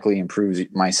dramatically improves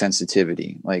my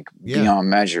sensitivity, like beyond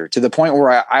measure, to the point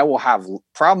where I will have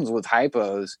problems with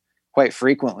hypos quite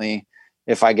frequently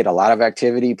if I get a lot of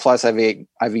activity. Plus I've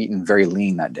eaten very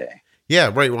lean that day. Yeah,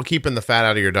 right. Well, keeping the fat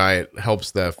out of your diet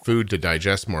helps the food to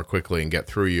digest more quickly and get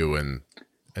through you and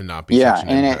not be. Yeah,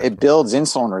 and it builds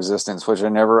insulin resistance, which I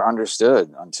never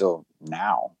understood until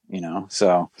now.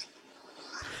 So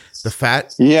the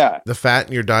fat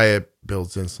in your diet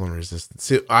builds insulin resistance.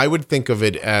 So I would think of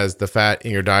it as the fat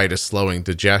in your diet is slowing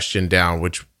digestion down,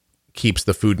 which keeps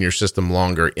the food in your system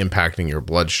longer, impacting your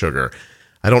blood sugar.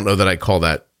 I don't know that I call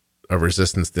that a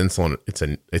resistance to insulin.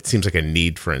 It seems like a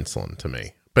need for insulin to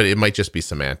me. But it might just be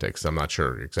semantics. I'm not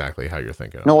sure exactly how you're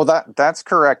thinking. No, well, that's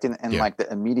correct in like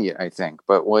the immediate, I think.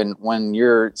 But when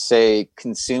you're, say,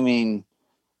 consuming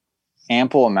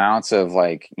ample amounts of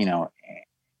like,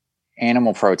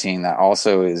 animal protein that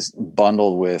also is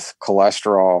bundled with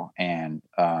cholesterol and,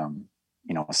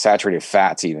 saturated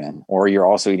fats even, or you're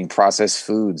also eating processed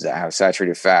foods that have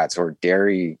saturated fats or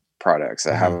dairy products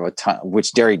that have a ton,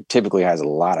 which dairy typically has a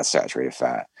lot of saturated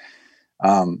fat.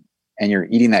 And you're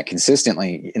eating that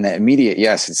consistently in the immediate,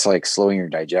 yes, it's like slowing your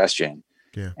digestion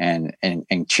and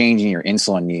changing your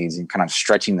insulin needs and kind of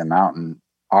stretching them out in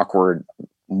awkward,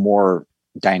 more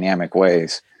dynamic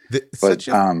ways.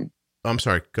 I'm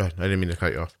sorry. Go ahead. I didn't mean to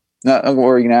cut you off. No, what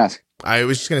were you going to ask? I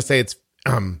was just going to say it's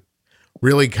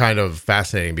really kind of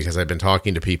fascinating because I've been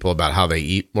talking to people about how they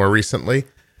eat more recently.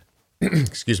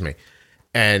 Excuse me.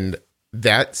 And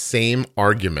that same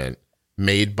argument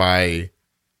made by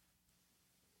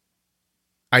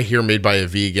a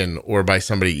vegan or by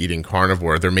somebody eating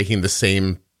carnivore, they're making the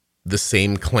same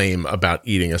claim about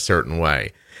eating a certain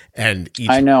way. And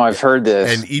I know I've heard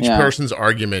this. And each person's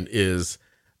argument is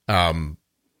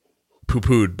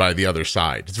poo-pooed by the other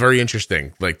side. It's very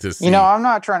interesting. Like to see. I'm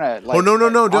not trying to. Like, no,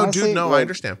 honestly, dude. No, like, I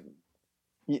understand.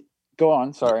 Go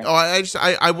on. Sorry. Oh,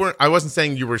 I wasn't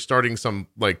saying you were starting some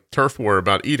like turf war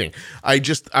about eating. I'm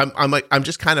just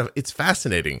kind of, it's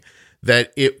fascinating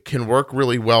that it can work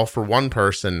really well for one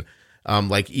person.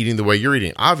 Like eating the way you're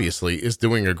eating obviously is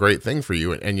doing a great thing for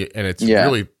you. And it's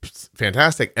really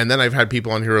fantastic. And then I've had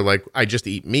people on here who are like, I just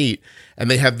eat meat, and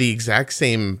they have the exact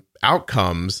same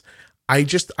outcomes. I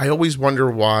always wonder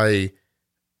why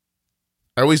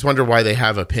they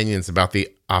have opinions about the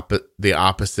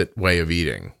opposite way of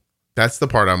eating. That's the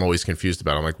part I'm always confused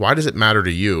about. I'm like, why does it matter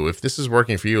to you if this is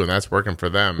working for you and that's working for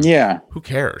them? Yeah. Who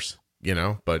cares?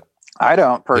 But I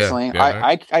don't personally.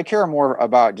 I care more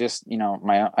about just,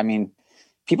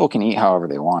 people can eat however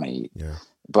they want to eat. Yeah.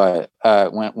 But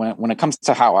when it comes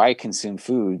to how I consume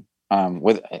food,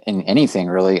 in anything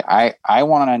really, I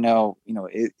want to know,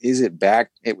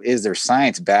 is there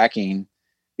science backing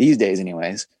these days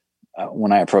anyways?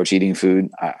 When I approach eating food,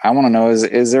 I want to know,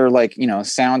 is there like,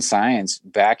 sound science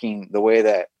backing the way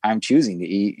that I'm choosing to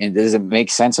eat? And does it make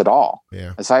sense at all?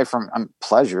 Yeah. Aside from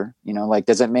pleasure,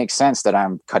 does it make sense that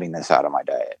I'm cutting this out of my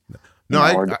diet?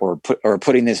 No, or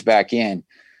putting this back in?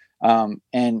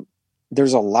 And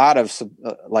there's a lot of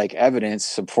evidence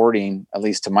supporting, at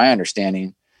least to my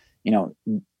understanding,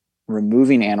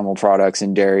 removing animal products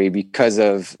and dairy because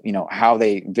of,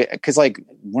 because like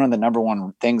one of the number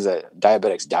one things that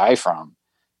diabetics die from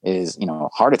is,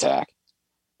 heart attack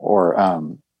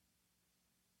or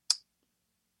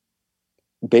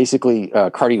basically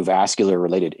cardiovascular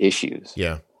related issues.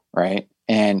 Yeah. Right.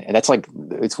 And that's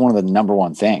it's one of the number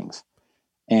one things.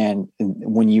 And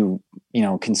when you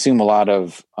consume a lot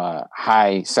of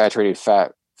high saturated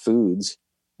fat foods,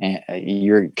 and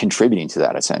you're contributing to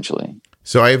that essentially.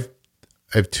 So I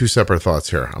have 2 separate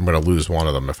thoughts here. I'm going to lose one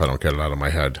of them if I don't get it out of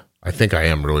my head. I think I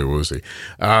am really woozy.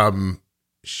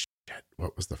 Shit.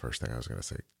 What was the first thing I was going to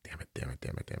say? Damn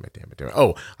it.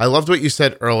 Oh, I loved what you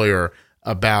said earlier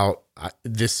about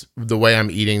the way I'm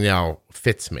eating now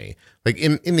fits me. Like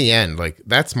in the end, like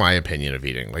that's my opinion of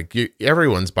eating. Like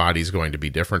everyone's body's going to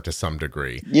be different to some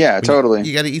degree. Yeah, totally.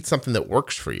 You got to eat something that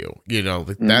works for you.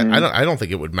 That I don't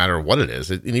think it would matter what it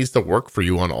is. It needs to work for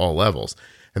you on all levels.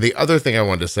 And the other thing I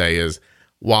wanted to say is,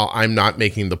 while I'm not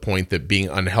making the point that being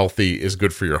unhealthy is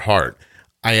good for your heart,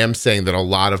 I am saying that a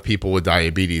lot of people with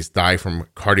diabetes die from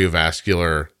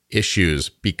cardiovascular issues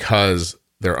because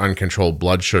their uncontrolled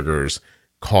blood sugars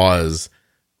cause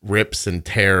rips and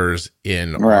tears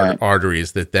in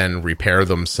arteries that then repair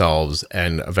themselves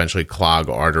and eventually clog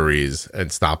arteries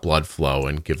and stop blood flow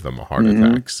and give them a heart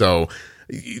attack. So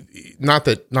not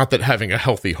that having a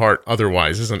healthy heart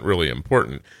otherwise isn't really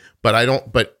important, but I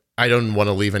don't want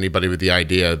to leave anybody with the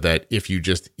idea that if you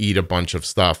just eat a bunch of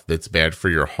stuff that's bad for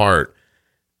your heart,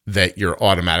 that you're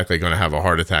automatically going to have a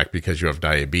heart attack because you have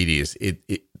diabetes.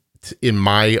 In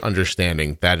my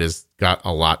understanding, that has got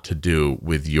a lot to do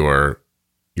with your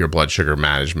blood sugar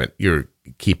management. You're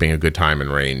keeping a good time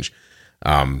and range,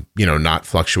 not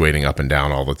fluctuating up and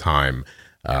down all the time.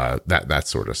 That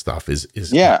sort of stuff is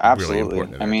absolutely. Really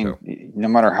important. I mean, no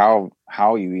matter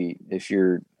how you eat, if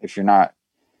you're not,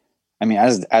 I mean,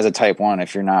 as a type 1,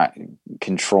 if you're not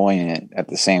controlling it at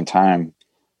the same time,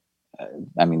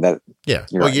 I mean that. Yeah.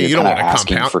 Well, you don't want to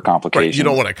compound for complications. Right, you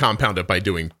don't want to compound it by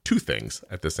doing 2 things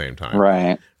at the same time.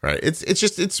 Right. Right.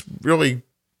 It's really.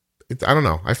 I don't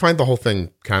know. I find the whole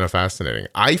thing kind of fascinating.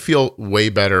 I feel way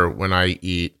better when I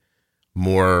eat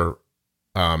more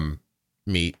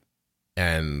meat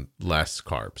and less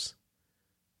carbs.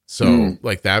 So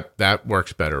like that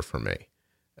works better for me.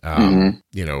 A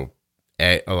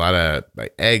lot of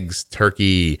like eggs,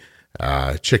 turkey,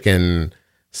 chicken,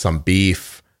 some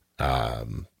beef,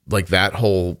 like that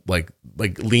whole like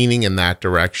leaning in that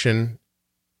direction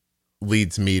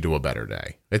leads me to a better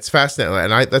day. It's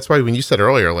fascinating. And that's why when you said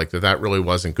earlier, like that really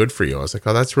wasn't good for you, I was like,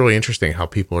 oh, that's really interesting how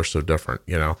people are so different,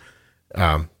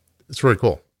 it's really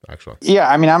cool actually. Yeah.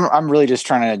 I mean, I'm really just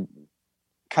trying to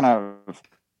kind of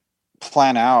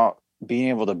plan out being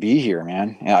able to be here,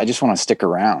 man. I just want to stick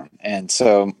around. And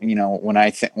so,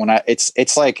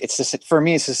 it's like, it's just, for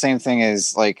me, it's the same thing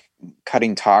as like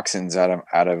cutting toxins out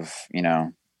of,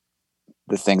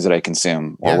 the things that I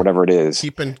consume or whatever it is.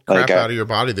 Keeping crap out of your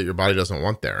body that your body doesn't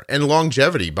want there. And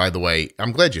longevity, by the way,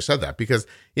 I'm glad you said that, because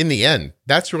in the end,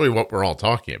 that's really what we're all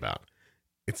talking about.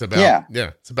 It's about,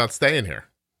 it's about staying here.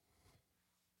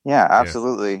 Yeah,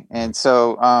 absolutely. Yeah. And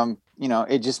so,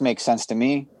 it just makes sense to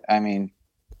me. I mean,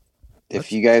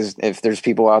 if there's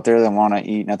people out there that want to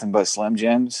eat nothing but Slim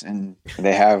Jims and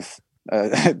they have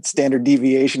a standard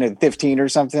deviation of 15 or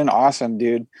something, awesome,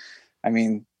 dude. I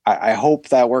mean, I hope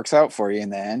that works out for you in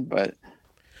the end, but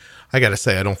I got to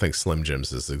say, I don't think Slim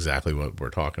Jims is exactly what we're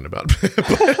talking about.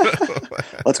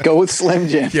 Let's go with Slim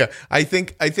Jim. Yeah. I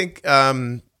think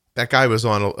that guy was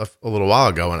on a little while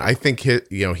ago, and I think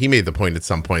he made the point at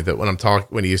some point that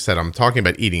when he said I'm talking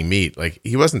about eating meat, like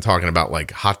he wasn't talking about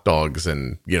like hot dogs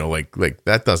and like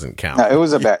that doesn't count. No, it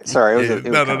was a bad. Sorry, it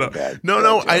was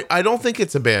no. I don't think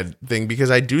it's a bad thing, because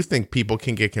I do think people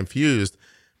can get confused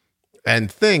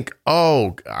and think,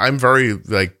 oh, I'm very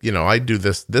I do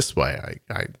this way.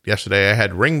 I yesterday I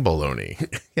had ring bologna.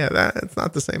 Yeah, that's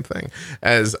not the same thing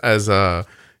as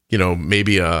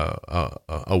maybe a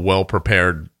well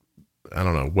prepared, I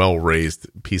don't know, well raised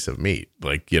piece of meat.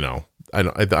 Like, I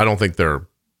don't think they're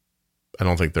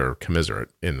commiserate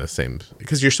in the same,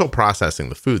 because you're still processing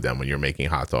the food then when you're making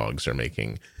hot dogs or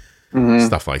making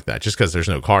stuff like that. Just because there's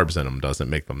no carbs in them doesn't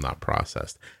make them not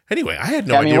processed. Anyway, I had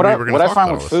no idea we were going to talk about what I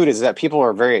find with food is that people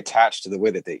are very attached to the way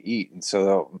that they eat. And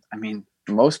so, I mean,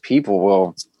 most people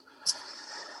will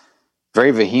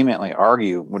very vehemently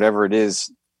argue whatever it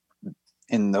is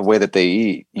in the way that they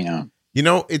eat,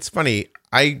 it's funny.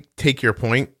 I take your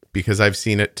point because I've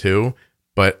seen it too,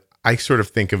 but I sort of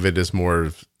think of it as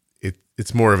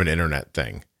it's more of an internet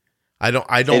thing.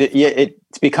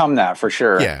 It's become that for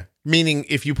sure. Yeah. Meaning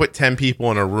if you put 10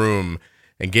 people in a room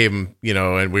and gave them,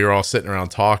 and we were all sitting around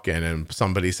talking and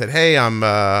somebody said, hey,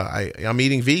 I'm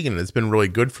eating vegan. It's been really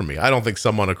good for me. I don't think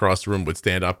someone across the room would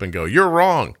stand up and go, you're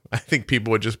wrong. I think people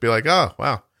would just be like, oh,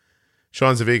 wow,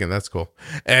 Sean's a vegan. That's cool.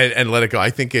 And let it go. I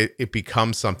think it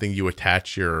becomes something you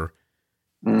attach your,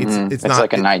 it's not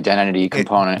like an identity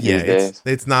component these days.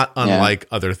 It's not unlike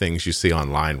other things you see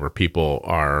online where people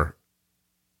are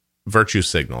virtue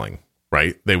signaling,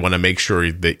 right? They want to make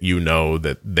sure that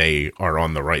that they are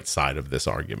on the right side of this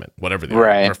argument, whatever the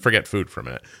argument, or forget food for a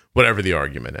minute, whatever the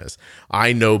argument is.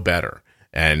 I know better,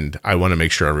 and I want to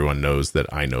make sure everyone knows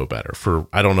that I know better.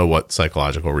 I don't know what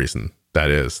psychological reason that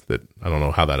is. That I don't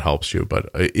know how that helps you, but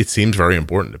it seems very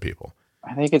important to people.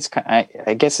 I think it's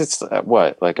I guess it's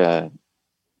like a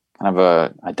kind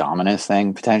of a dominance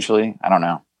thing potentially. I don't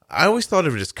know. I always thought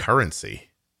of it as currency.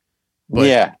 But,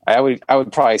 yeah, I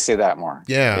would probably say that more.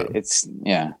 Yeah, it's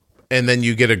and then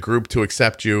you get a group to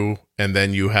accept you, and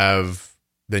then you have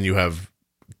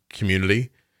community,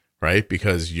 right?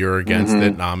 Because you're against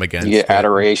it and I'm against You get it.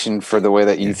 adoration for the way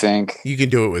that you think. You can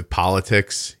do it with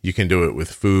politics. You can do it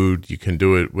with food. You can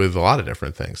do it with a lot of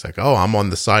different things. Like, oh, I'm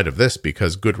on the side of this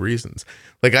because good reasons.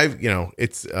 Like I've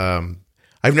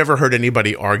never heard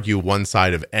anybody argue one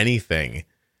side of anything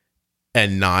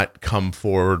and not come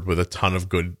forward with a ton of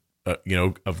good,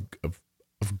 of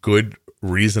good,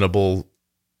 reasonable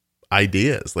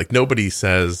ideas. Like nobody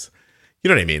says, you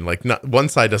know what I mean? Like one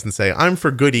side doesn't say, I'm for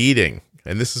good eating.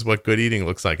 And this is what good eating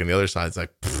looks like. And the other side's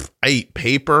like, I eat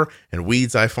paper and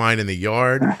weeds I find in the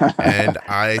yard. And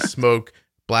I smoke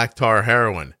black tar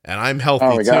heroin. And I'm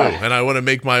healthy too. God. And I want to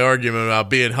make my argument about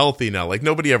being healthy now. Like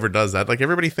nobody ever does that. Like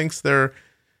everybody thinks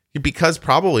because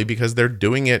they're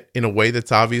doing it in a way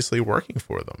that's obviously working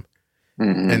for them.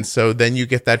 Mm-hmm. And so then you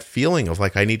get that feeling of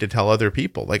like, I need to tell other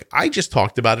people. Like I just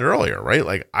talked about it earlier, right?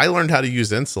 Like I learned how to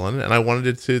use insulin and I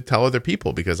wanted to tell other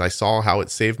people because I saw how it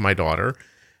saved my daughter.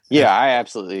 Yeah, I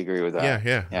absolutely agree with that.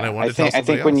 Yeah. And I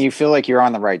think when you feel like you're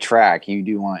on the right track, you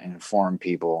do want to inform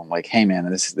people like, hey man,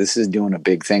 this is doing a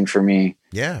big thing for me.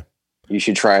 Yeah. You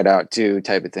should try it out too,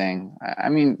 type of thing. I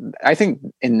mean, I think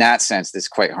in that sense, it's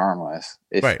quite harmless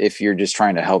if you're just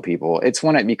trying to help people. It's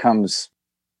when it becomes,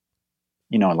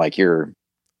 like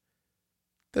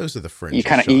those are the fringes. You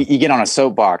kind of you get on a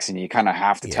soapbox and you kind of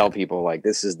have to tell people like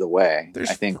this is the way.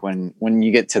 I think when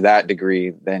you get to that degree,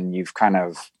 then you've kind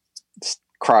of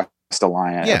crossed a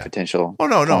line at a potential. Oh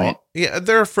no. Yeah,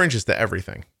 there are fringes to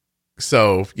everything.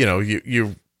 So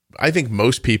I think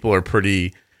most people are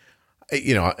pretty.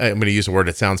 I'm going to use a word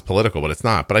that sounds political, but it's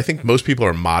not. But I think most people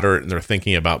are moderate and they're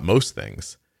thinking about most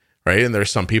things. Right. And there's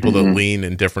some people that lean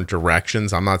in different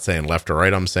directions. I'm not saying left or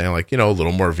right. I'm saying like, a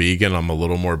little more vegan. I'm a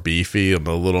little more beefy. I'm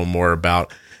a little more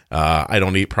about, I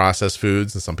don't eat processed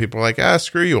foods. And some people are like,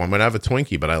 screw you. I'm going to have a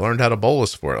Twinkie, but I learned how to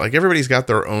bolus for it. Like everybody's got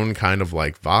their own kind of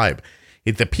like vibe.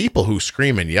 The people who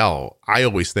scream and yell, I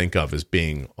always think of as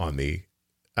being on the,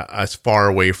 as far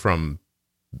away from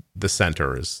the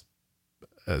center as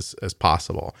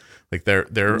possible. Like they're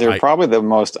probably the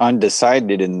most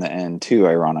undecided in the end too,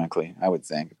 ironically, I would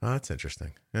think. Oh, that's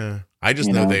interesting. Yeah. I just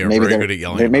know they are very good at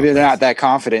yelling. Maybe they're not that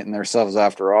confident in themselves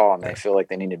after all, and they feel like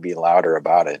they need to be louder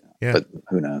about it. Yeah. But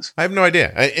who knows? I have no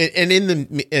idea. And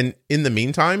in the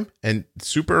meantime, and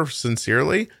super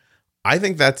sincerely, I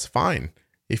think that's fine.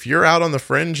 If you're out on the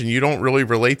fringe and you don't really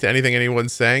relate to anything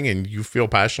anyone's saying and you feel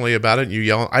passionately about it and you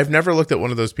yell, I've never looked at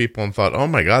one of those people and thought, oh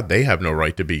my God, they have no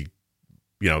right to be,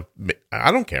 I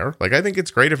don't care. Like, I think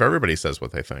it's great if everybody says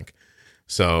what they think.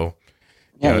 So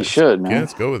yeah, you should, man. Yeah,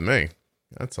 let's go with me.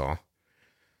 That's all.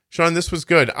 Sean, this was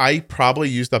good. I probably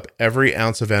used up every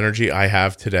ounce of energy I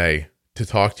have today to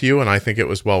talk to you, and I think it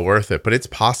was well worth it. But it's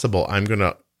possible I'm going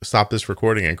to stop this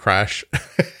recording and crash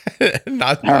and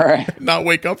not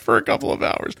wake up for a couple of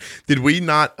hours. Did we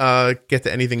not get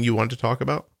to anything you wanted to talk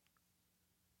about?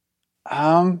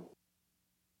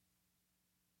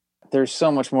 There's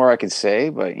so much more I could say,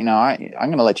 but I'm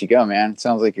going to let you go, man. It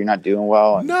sounds like you're not doing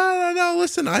well. No.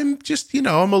 Listen, I'm just,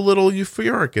 I'm a little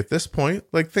euphoric at this point.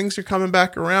 Like things are coming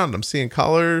back around. I'm seeing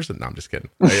colors and no, I'm just kidding.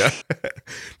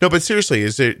 No, but seriously,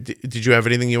 did you have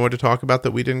anything you wanted to talk about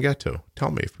that we didn't get to?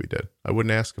 Tell me if we did. I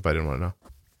wouldn't ask if I didn't want to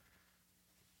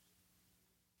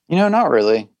know. Not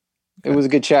really. Okay. It was a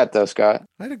good chat though, Scott.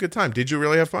 I had a good time. Did you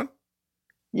really have fun?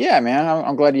 Yeah, man.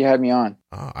 I'm glad you had me on.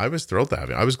 Oh, I was thrilled to have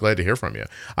you. I was glad to hear from you.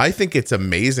 I think it's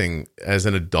amazing as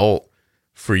an adult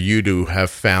for you to have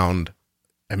found,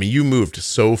 you moved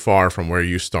so far from where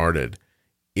you started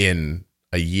in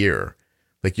a year.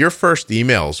 Like your first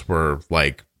emails were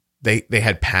like, they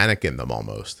had panic in them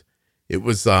almost. It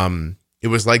was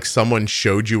like someone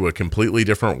showed you a completely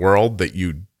different world that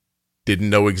you didn't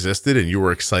know existed and you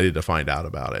were excited to find out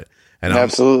about it. And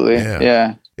absolutely.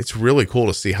 Yeah. It's really cool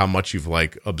to see how much you've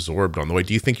like absorbed on the way.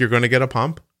 Do you think you're going to get a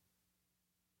pump?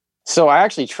 So I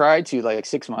actually tried to like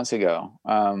 6 months ago.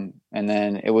 And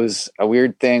then it was a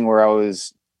weird thing where I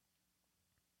was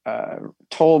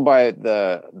told by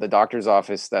the doctor's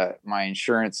office that my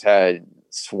insurance had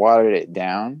swatted it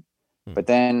down. But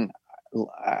then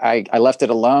I left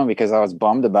it alone because I was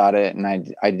bummed about it. And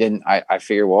I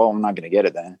figured, well, I'm not going to get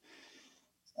it then.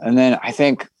 And then I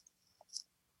think,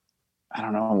 I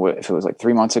don't know if it was like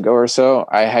 3 months ago or so,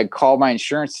 I had called my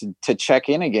insurance to check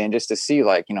in again just to see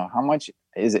like, how much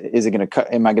is it going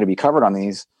to am I going to be covered on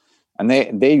these? And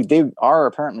they are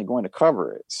apparently going to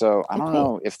cover it. So I don't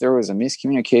know if there was a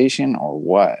miscommunication or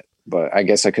what, but I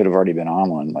guess I could have already been on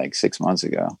one like 6 months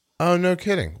ago. Oh, no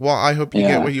kidding. Well, I hope you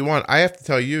get what you want. I have to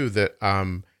tell you that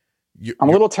I'm a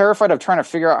little terrified of trying to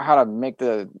figure out how to make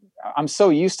I'm so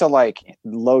used to like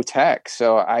low tech.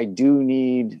 So I do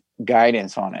need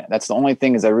guidance on it. That's the only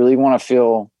thing is I really want to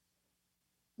feel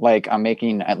like I'm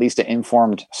making at least an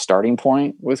informed starting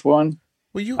point with one.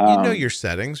 Well, you know your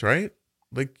settings, right?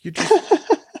 Like you just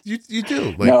you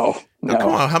do. Like No.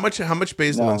 come on. How much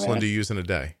basal No, insulin man. do you use in a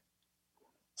day?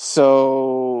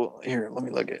 So here, let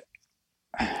me look at.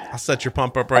 I'll set your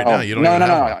pump up right now. You don't no, even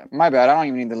have one. My bad. I don't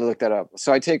even need to look that up.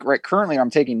 So I take currently I'm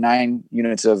taking 9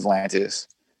 units of Lantus,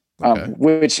 Okay.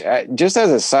 which just as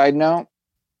a side note,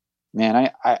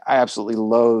 man, I absolutely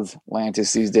loathe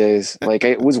Lantus these days. Like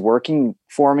it was working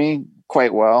for me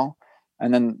quite well.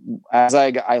 And then as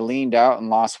I leaned out and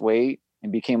lost weight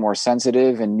and became more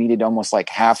sensitive and needed almost like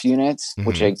half units,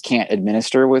 which I can't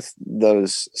administer with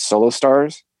those Solo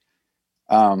Stars.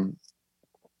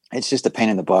 It's just a pain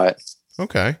in the butt.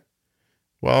 Okay.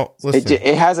 Well, listen.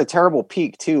 It has a terrible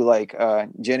peak too, like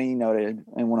Jenny noted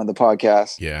in one of the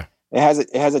podcasts. Yeah. It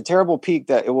has a terrible peak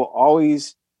that it will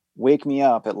always wake me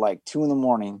up at like 2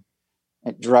 a.m.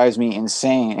 It drives me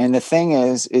insane. And the thing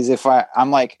is if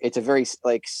I'm like, it's a very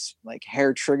like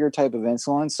hair trigger type of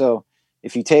insulin. So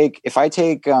if I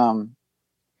take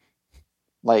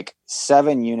like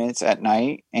 7 units at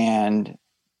night and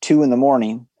 2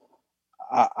 a.m,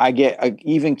 I get an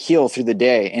even keel through the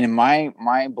day, and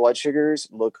my blood sugars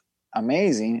look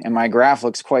amazing, and my graph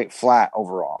looks quite flat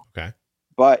overall. Okay.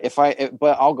 But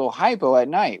I'll go hypo at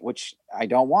night, which I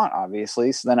don't want,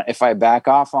 obviously. So then if I back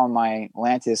off on my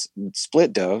Lantus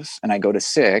split dose and I go to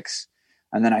 6,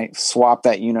 and then I swap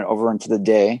that unit over into the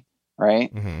day,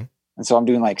 right? Mm-hmm. And so I'm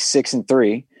doing like 6 and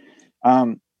 3.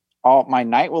 All my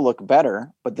night will look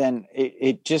better, but then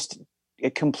it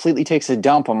completely takes a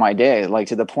dump on my day, like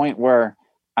to the point where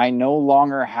I no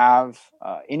longer have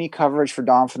any coverage for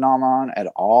Down phenomenon at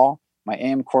all. My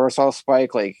AM cortisol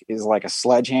spike is like a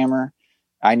sledgehammer.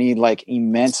 I need like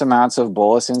immense amounts of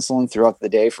bolus insulin throughout the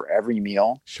day for every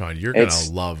meal. Sean, you're going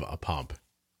to love a pump.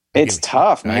 It's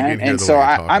tough, man. And so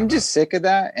I'm just sick of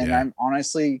that. And I'm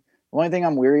honestly, the only thing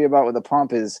I'm weary about with the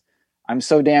pump is I'm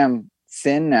so damn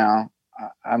thin now.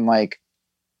 I'm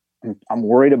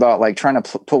worried about like trying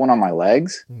to put one on my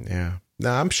legs. Yeah. No,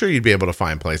 I'm sure you'd be able to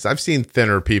find place. I've seen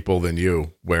thinner people than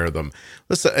you wear them.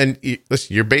 Listen,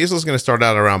 your basal is going to start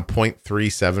out around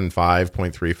 0.375,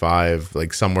 0.35,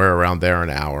 like somewhere around there an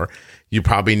hour. You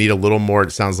probably need a little more.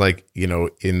 It sounds like, in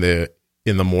the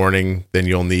morning than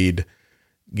you'll need,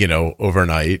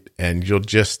 overnight, and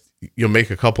you'll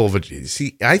make a couple of,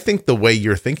 see, I think the way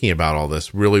you're thinking about all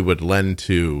this really would lend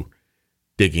to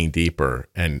digging deeper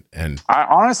and I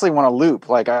honestly want to loop.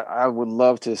 Like I would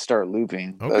love to start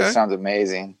looping. Okay. That sounds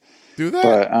amazing. Do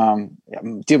that.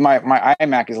 But dude, my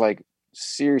iMac is like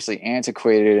seriously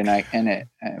antiquated, and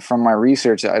from my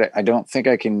research, I don't think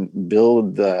I can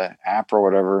build the app or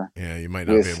whatever. Yeah, you might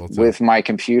not be able to with my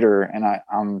computer,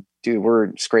 and dude,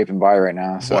 we're scraping by right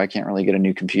now, so I can't really get a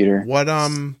new computer. What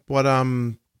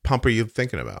pump are you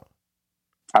thinking about?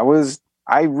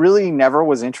 I really never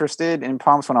was interested in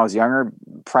pumps when I was younger,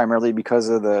 primarily because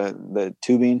of the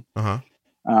tubing. Uh-huh.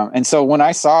 And so when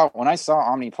I saw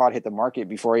Omnipod hit the market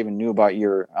before I even knew about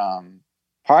your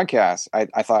podcast,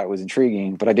 I thought it was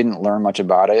intriguing, but I didn't learn much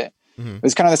about it. Mm-hmm. It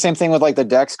was kind of the same thing with like the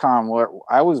Dexcom, where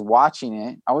I was watching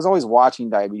it. I was always watching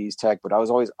Diabetes Tech, but I was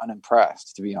always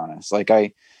unimpressed, to be honest. Like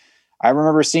I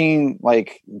remember seeing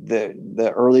like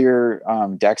the earlier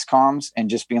Dexcoms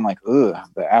and just being like, "Ugh,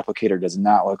 the applicator does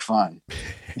not look fun,"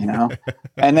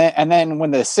 and then when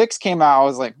the 6 came out, I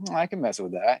was like, I can mess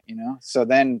with that, So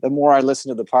then the more I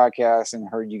listened to the podcast and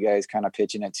heard you guys kind of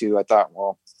pitching it too, I thought,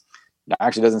 well, it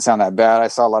actually doesn't sound that bad. I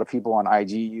saw a lot of people on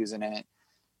IG using it,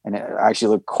 and it actually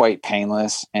looked quite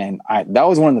painless. And that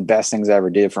was one of the best things I ever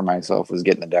did for myself, was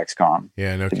getting the Dexcom.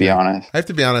 Yeah, no, to be honest. I have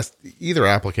to be honest, either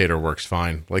applicator works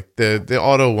fine. Like the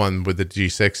auto one with the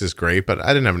G6 is great, but I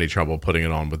didn't have any trouble putting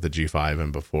it on with the G5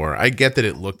 and before. I get that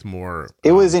it looked more.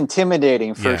 It was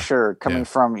intimidating for sure, coming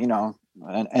from,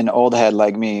 an old head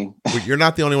like me. Well, you're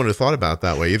not the only one who thought about it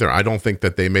that way either. I don't think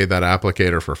that they made that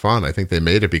applicator for fun. I think they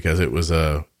made it because it was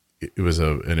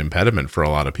an impediment for a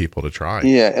lot of people to try.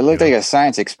 Yeah, it looked like a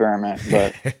science experiment,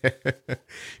 but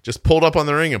just pulled up on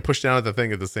the ring and pushed down at the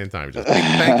thing at the same time. Just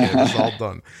thank you, it's all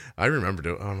done. I remember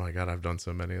doing. Oh my god, I've done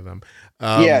so many of them.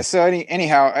 So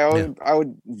anyhow, I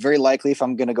would very likely, if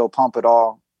I'm going to go pump at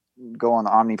all, go on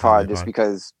the Omnipod, just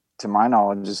because, to my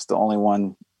knowledge, it's the only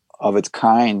one of its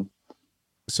kind.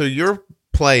 So your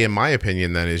play, in my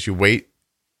opinion, then, is you wait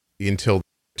until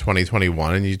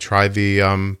 2021 and you try the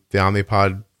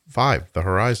Omnipod 5, the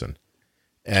Horizon.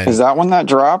 And is that when that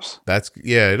drops?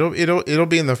 It'll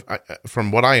be in the,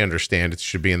 from what I understand, it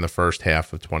should be in the first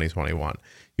half of 2021.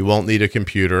 You won't need a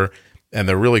computer, and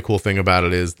the really cool thing about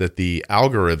it is that the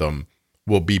algorithm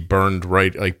will be burned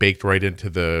baked right into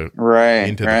the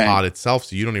pod itself,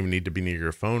 so you don't even need to be near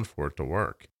your phone for it to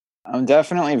work. I'm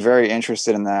definitely very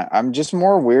interested in that. I'm just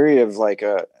more weary of like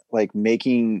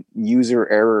making user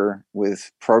error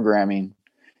with programming,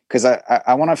 because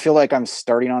I want to feel like I'm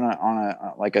starting on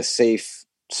a like a safe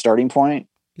starting point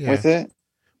with it.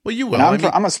 Well, you will. And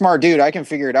I'm a smart dude. I can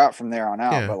figure it out from there on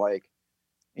out. Yeah. But like,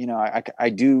 I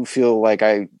do feel like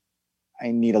I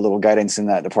need a little guidance in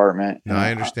that department. No,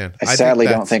 I understand. I sadly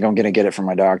don't think I'm going to get it from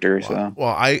my doctor.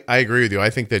 Well, I agree with you. I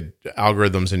think that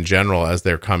algorithms in general, as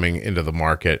they're coming into the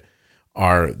market,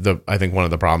 I think one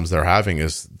of the problems they're having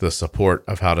is the support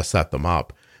of how to set them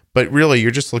up. But really,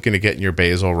 you're just looking to get your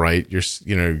basal right, your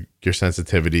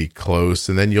sensitivity close,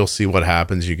 and then you'll see what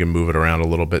happens. You can move it around a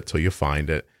little bit till you find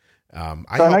it.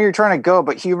 I know you're trying to go,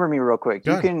 but humor me real quick.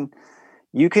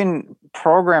 You can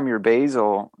program your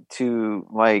basal to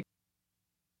like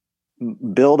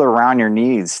build around your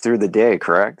needs through the day,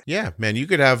 correct? Yeah, man, you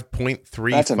could have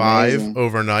 0.35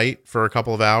 overnight for a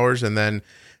couple of hours, and then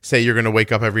say you're going to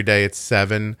wake up every day at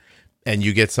 7 and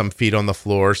you get some feet on the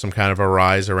floor, some kind of a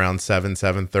rise around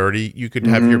 7:30. You could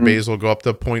have your basal go up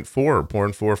to 0.4,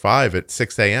 0.45 at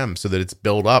 6 a.m. so that it's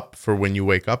built up for when you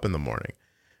wake up in the morning.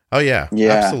 Oh yeah,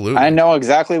 absolutely. I know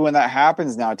exactly when that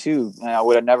happens now too. And I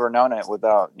would have never known it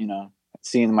without,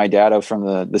 seeing my data from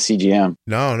the CGM.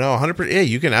 No, 100%. Yeah,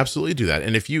 you can absolutely do that.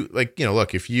 And if you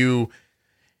look, if you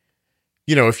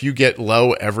get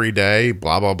low every day,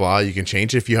 blah, blah, blah, you can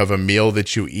change it. If you have a meal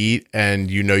that you eat and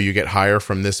you get higher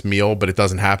from this meal, but it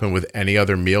doesn't happen with any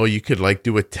other meal, you could like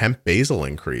do a temp basal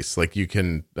increase. Like you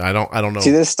can, I don't know.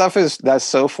 See, this stuff that's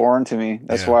so foreign to me.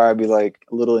 That's why I'd be like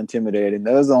a little intimidated.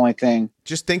 That was the only thing.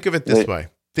 Just think of it this way.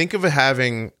 Think of it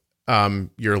having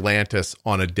your Lantus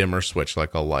on a dimmer switch,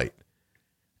 like a light.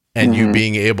 And you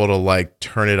being able to like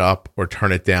turn it up or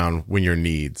turn it down when your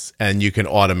needs, and you can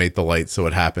automate the light so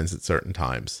it happens at certain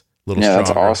times. A little stronger,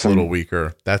 that's awesome. A little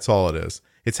weaker. That's all it is.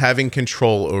 It's having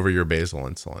control over your basal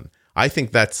insulin. I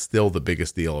think that's still the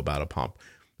biggest deal about a pump,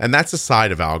 and that's a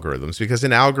side of algorithms, because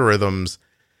in algorithms,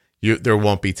 there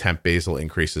won't be temp basal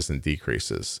increases and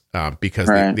decreases because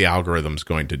the algorithm's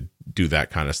going to do that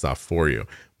kind of stuff for you.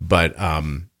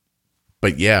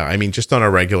 But yeah, I mean, just on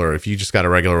a regular, if you just got a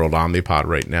regular old Omnipod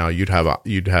right now, you'd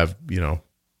have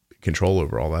control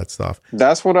over all that stuff.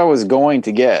 That's what I was going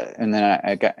to get, and then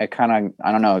I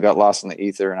don't know, I got lost in the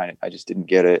ether, and I just didn't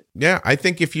get it. Yeah, I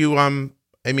think if you I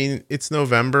mean, it's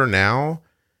November now.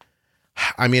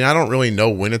 I mean, I don't really know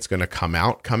when it's going to come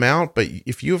out, but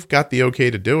if you've got the okay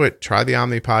to do it, try the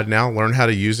Omnipod now, learn how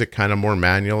to use it kind of more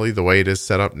manually the way it is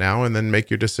set up now, and then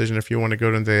make your decision if you want to go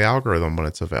into the algorithm when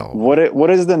it's available. What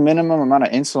is the minimum amount of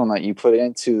insulin that you put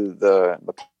into the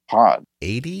pod?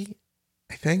 80,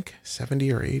 I think,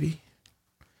 70 or 80.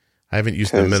 I haven't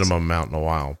used the minimum amount in a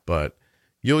while, but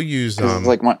you'll use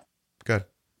like my. Good.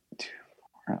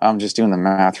 I'm just doing the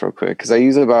math real quick because I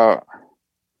use about.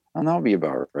 Oh, that'll be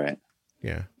about right.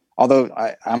 Yeah. Although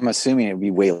I'm assuming it would be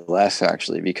way less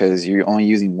actually, because you're only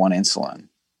using one insulin.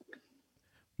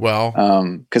 Well,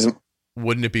 because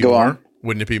wouldn't it be more? On.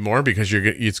 Wouldn't it be more because you're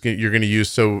going to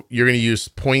use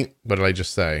point? What did I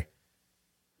just say?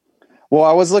 Well,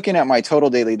 I was looking at my total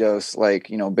daily dose,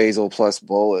 like basal plus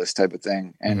bolus type of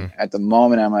thing, and at the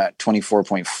moment I'm at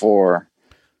 24.4.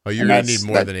 Oh, you're going to need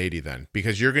more than 80 then,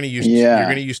 because you're going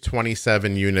to use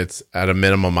 27 units at a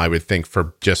minimum, I would think,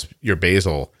 for just your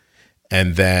basal.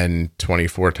 And then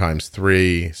 24 times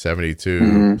 3,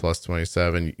 72 plus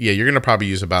 27. Yeah, you're going to probably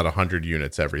use about 100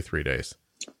 units every 3 days.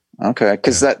 Okay,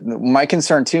 because my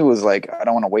concern too was like I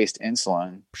don't want to waste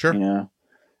insulin. Sure.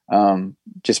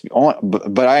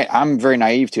 But I'm very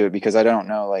naive to it because I don't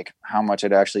know like how much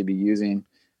I'd actually be using,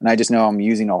 and I just know I'm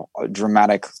using a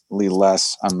dramatically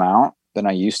less amount than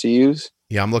I used to use.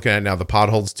 Yeah, I'm looking at it now. The pod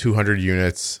holds 200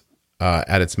 units.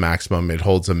 At its maximum, it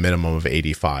holds a minimum of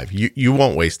 85. You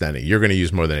won't waste any. You're going to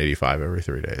use more than 85 every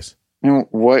 3 days. And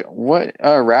what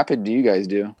rapid do you guys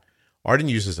do? Arden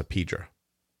uses a Pedra.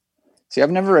 See, I've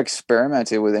never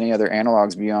experimented with any other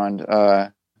analogs beyond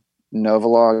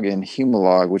Novolog and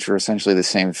Humalog, which are essentially the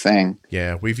same thing.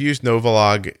 Yeah, we've used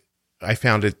Novolog. I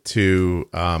found it to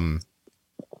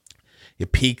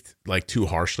it peaked like too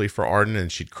harshly for Arden,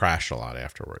 and she'd crash a lot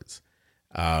afterwards.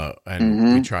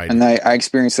 And we tried, and I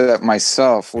experienced that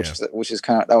myself, which is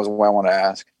kind of, that was why I want to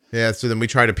ask. Yeah. So then we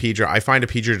tried a Pedra. I find a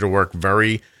Pedra to work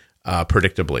very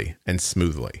predictably and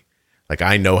smoothly. Like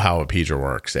I know how a Pedra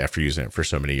works after using it for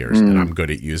so many years, and I'm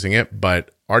good at using it.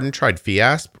 But Arden tried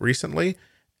Fiasp recently,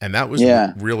 and that was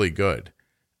really good.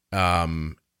 I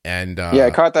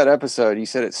caught that episode. You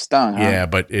said it stung. Huh? Yeah,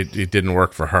 but it didn't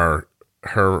work for her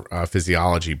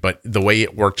physiology. But the way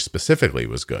it worked specifically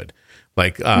was good.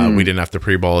 Like we didn't have to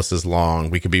pre-bolus as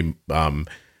long. We could be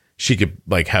she could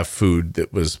like have food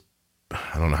that was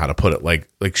I don't know how to put it,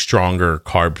 like stronger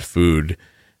carb food,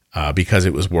 because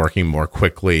it was working more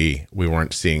quickly. We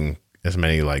weren't seeing as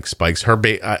many like spikes.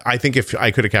 I think if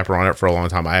I could have kept her on it for a long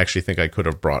time, I actually think I could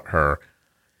have brought her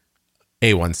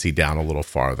A1C down a little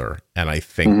farther. And I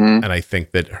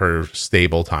think that her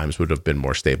stable times would have been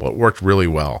more stable. It worked really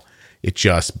well. It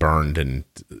just burned and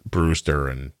bruised her,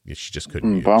 and she just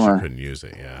couldn't use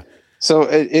it. Yeah. So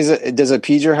does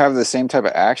Apidra have the same type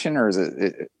of action, or is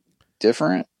it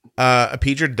different?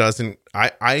 Apidra doesn't.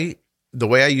 The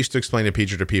way I used to explain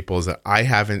Apidra to people is that I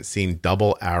haven't seen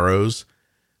double arrows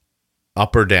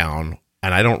up or down,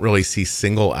 and I don't really see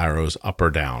single arrows up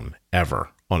or down ever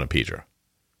on Apidra.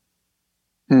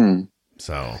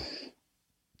 So,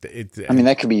 I mean,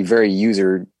 that could be very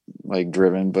user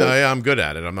driven, but yeah, I'm good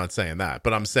at it. I'm not saying that,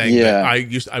 but I'm saying that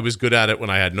I was good at it when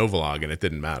I had Novolog, and it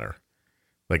didn't matter.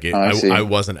 I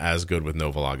wasn't as good with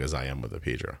Novolog as I am with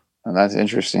Apidra. Oh, that's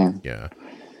interesting. Yeah.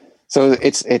 So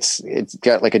it's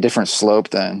got like a different slope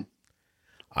then.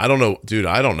 I don't know, dude.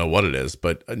 I don't know what it is,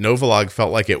 but Novolog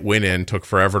felt like it went in, took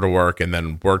forever to work, and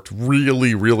then worked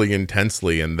really, really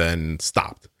intensely, and then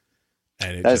stopped.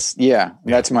 And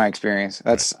that's my experience.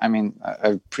 I mean,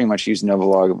 I've pretty much used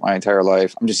Novolog my entire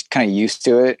life. I'm just kind of used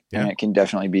to it, and it can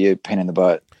definitely be a pain in the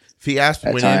butt. Fiasp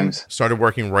went in, started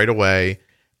working right away,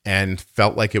 and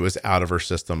felt like it was out of her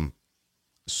system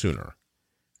sooner.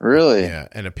 Really? Yeah.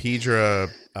 And Apidra.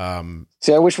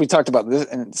 See, I wish we talked about this,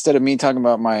 and instead of me talking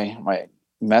about my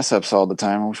mess ups all the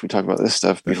time, I wish we talked about this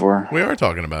stuff before. We are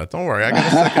talking about it. Don't worry. I got a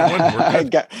second one. We're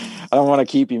good. I don't want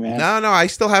to keep you, man. No. I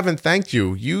still haven't thanked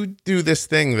you. You do this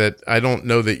thing that I don't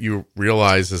know that you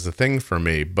realize is a thing for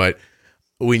me, but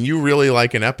when you really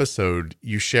like an episode,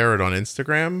 you share it on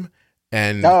Instagram.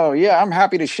 And oh yeah, I'm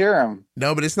happy to share them.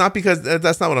 No, but it's not because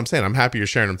that's not what I'm saying. I'm happy you're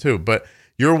sharing them too, but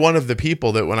you're one of the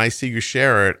people that when I see you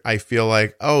share it, I feel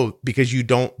like, oh, because you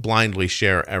don't blindly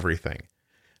share everything.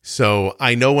 So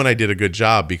I know when I did a good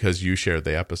job because you shared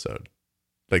the episode.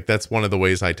 Like that's one of the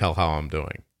ways I tell how I'm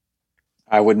doing.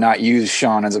 I would not use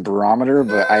Sean as a barometer,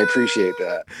 but I appreciate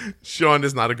that. Sean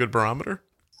is not a good barometer?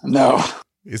 No.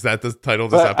 Is that the title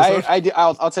of this episode?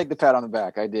 I'll take the pat on the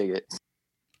back. I dig it.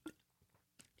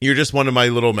 You're just one of my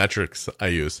little metrics I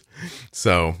use.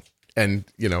 So, and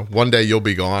one day you'll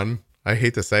be gone. I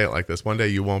hate to say it like this. One day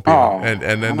you won't be, and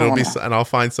then there'll be, and I'll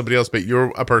find somebody else. But you're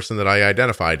a person that I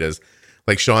identified as,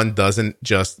 like Sean doesn't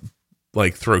just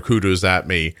like throw kudos at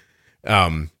me,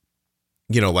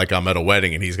 like I'm at a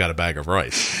wedding and he's got a bag of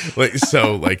rice. Like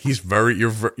he's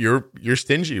you're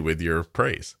stingy with your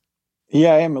praise.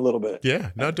 Yeah, I am a little bit.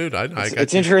 Yeah, no, dude,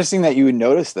 it's interesting that you would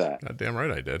notice that. God damn right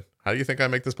I did. How do you think I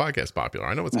make this podcast popular?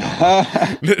 I know what's going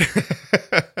on.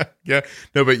 Yeah,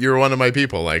 no, but you're one of my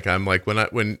people. Like I'm like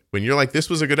when you're like this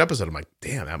was a good episode. I'm like,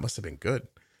 damn, that must have been good.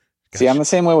 Gosh. See, I'm the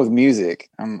same way with music.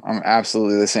 I'm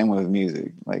absolutely the same way with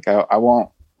music. Like I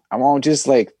won't just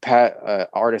like pat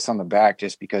artists on the back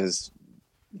just because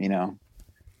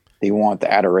they want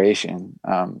the adoration.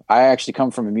 I actually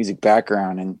come from a music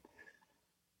background, and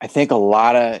I think a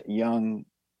lot of young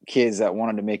kids that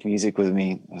wanted to make music with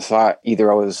me thought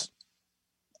either I was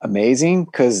amazing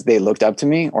because they looked up to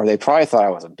me, or they probably thought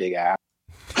I was a big ass.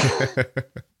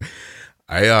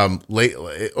 I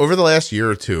over the last year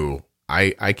or two,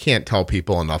 I can't tell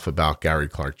people enough about Gary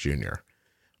Clark Jr.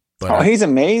 But he's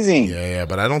amazing. Yeah,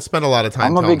 but I don't spend a lot of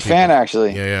time. I'm a big fan,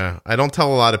 actually. Yeah. I don't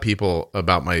tell a lot of people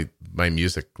about my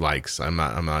music likes. I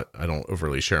don't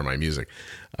overly share my music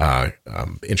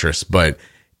interests, but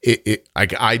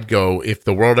I'd go, if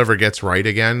the world ever gets right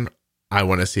again, I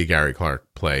want to see Gary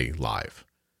Clark play live.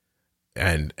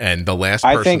 And the last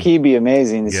person, I think he'd be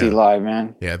amazing to see live,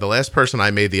 man. Yeah, the last person I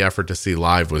made the effort to see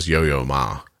live was Yo-Yo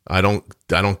Ma. I don't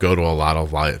go to a lot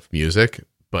of live music,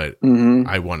 but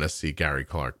I want to see Gary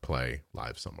Clark play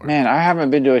live somewhere. Man, I haven't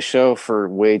been to a show for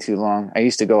way too long. I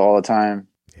used to go all the time.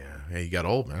 Yeah, you got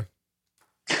old, man.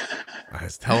 I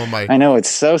was telling I know, it's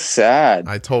so sad.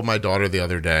 I told my daughter the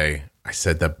other day, I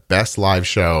said the best live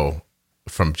show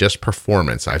from just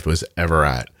performance I was ever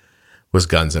at was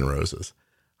Guns N' Roses.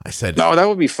 I said, no, that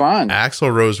would be fun.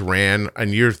 Axl Rose ran,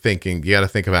 and you're thinking, you got to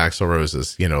think of Axl Rose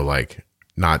as, like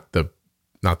not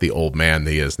the old man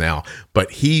that he is now,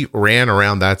 but he ran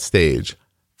around that stage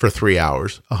for 3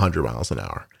 hours, 100 miles an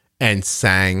hour, and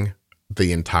sang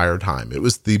the entire time. It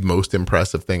was the most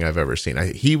impressive thing I've ever seen.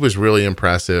 He was really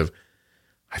impressive.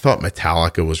 I thought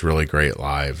Metallica was really great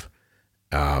live.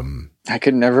 I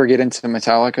could never get into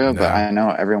Metallica, but I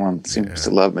know everyone seems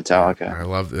to love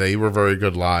Metallica. They were very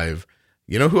good live.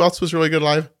 You know who else was really good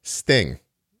live? Sting,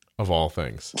 of all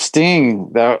things.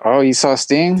 Sting. You saw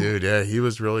Sting? Dude, yeah, he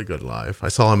was really good live. I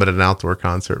saw him at an outdoor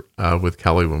concert with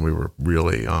Kelly when we were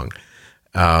really young.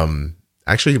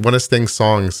 Actually, one of Sting's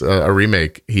songs, a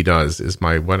remake he does, is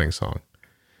my wedding song.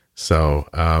 So,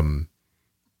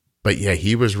 but yeah,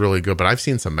 he was really good. But I've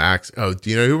seen some acts. Oh, do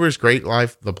you know who was great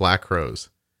live? The Black Crowes.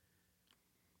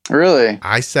 Really?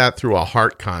 I sat through a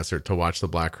Heart concert to watch the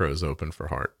Black Crowes open for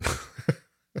Heart.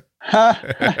 And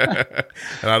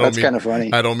That's kind of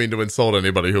funny. I don't mean to insult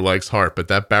anybody who likes Heart, but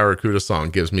that Barracuda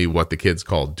song gives me what the kids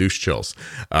call douche chills.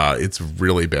 It's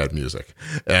really bad music,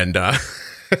 and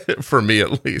for me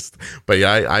at least. But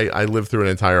yeah, I lived through an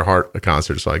entire Heart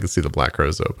concert so I could see the Black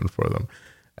Crowes open for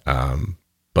them.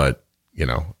 But you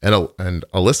know, and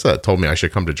Alyssa told me I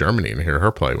should come to Germany and hear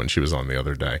her play when she was on the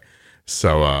other day.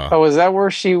 So, oh, is that where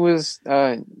she was?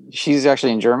 She's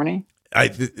actually in Germany.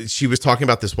 She was talking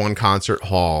about this one concert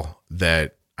hall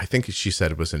that I think she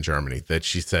said it was in Germany, that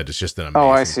she said it's just an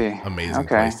amazing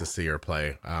place to see her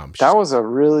play. That was a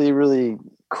really, really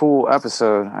cool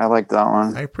episode. I liked that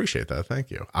one. I appreciate that.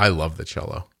 Thank you. I love the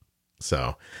cello.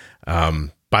 So,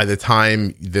 by the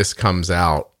time this comes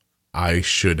out, I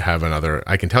should have another,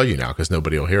 I can tell you now because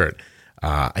nobody will hear it.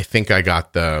 I think I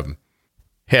got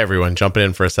hey everyone, jumping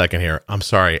in for a second here. I'm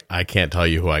sorry. I can't tell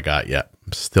you who I got yet.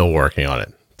 I'm still working on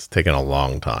it. It's taken a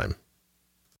long time.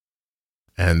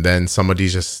 And then somebody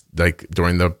just like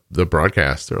during the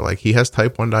broadcast, they're like, he has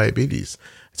type 1 diabetes.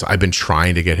 So I've been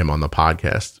trying to get him on the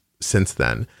podcast since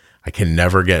then. I can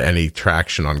never get any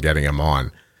traction on getting him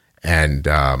on. And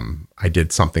I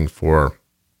did something for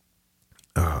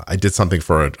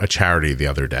a charity the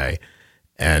other day.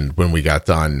 And when we got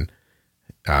done,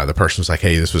 the person was like,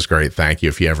 hey, this was great. Thank you.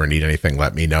 If you ever need anything,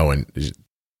 let me know. And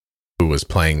who was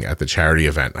playing at the charity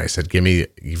event. And I said,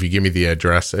 if you give me the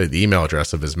address, the email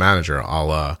address of his manager,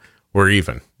 we're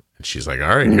even. And she's like,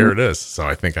 all right, here it is. So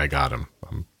I think I got him.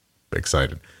 I'm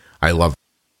excited. I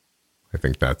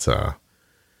think that's, I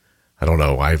don't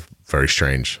know. I have a very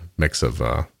strange mix of,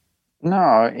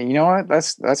 no, you know what?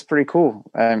 That's pretty cool.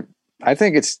 I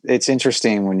think it's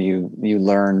interesting when you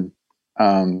learn,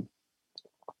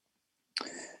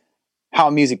 how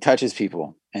music touches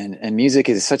people, and music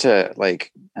is such a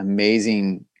like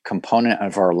amazing component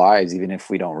of our lives, even if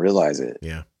we don't realize it.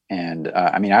 Yeah. And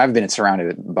I mean, I've been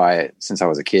surrounded by it since I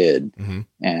was a kid,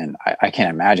 and I can't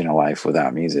imagine a life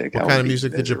without music. What kind of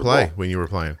music did you play when you were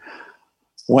playing?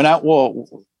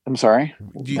 I'm sorry,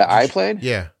 I played?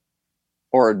 Yeah.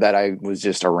 Or that I was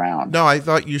just around? No, I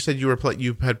thought you said you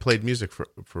had played music for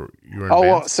you were in bands.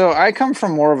 Well, so I come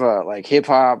from more of a like hip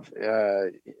hop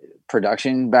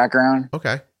production background.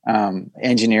 Okay.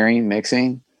 Engineering,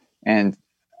 mixing, and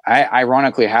I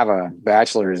ironically have a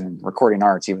bachelor's in recording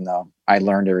arts, even though I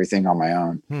learned everything on my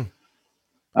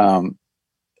own.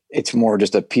 It's more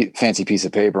just a fancy piece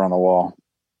of paper on the wall.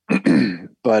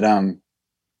 But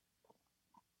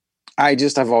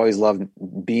I've always loved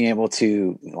being able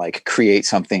to like create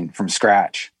something from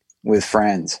scratch with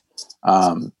friends.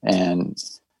 And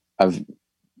I've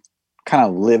kind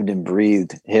of lived and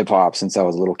breathed hip hop since I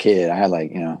was a little kid. I had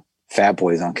like, Fat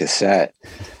Boys on cassette.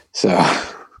 So,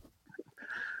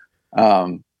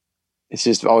 it's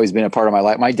just always been a part of my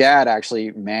life. My dad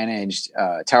actually managed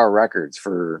Tower Records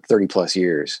for 30 plus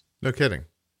years. No kidding.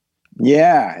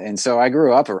 Yeah. And so I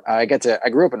grew up in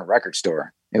a record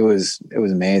store. It was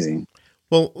amazing.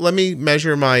 Well, let me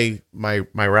measure my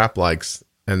rap likes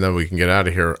and then we can get out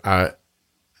of here.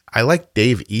 I like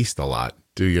Dave East a lot.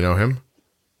 Do you know him?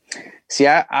 See,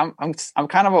 I'm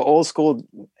kind of an old school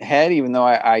head, even though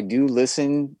I do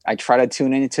listen. I try to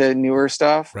tune into newer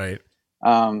stuff. Right.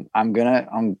 I'm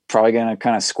probably gonna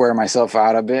kind of square myself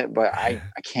out a bit, but I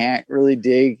can't really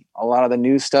dig a lot of the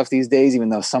new stuff these days, even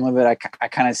though some of it I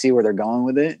kind of see where they're going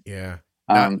with it. Yeah.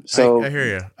 So I hear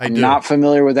you. I'm not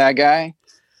familiar with that guy,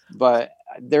 but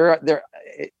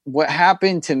what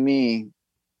happened to me,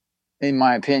 in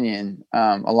my opinion,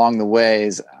 along the way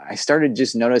is I started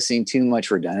just noticing too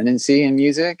much redundancy in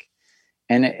music,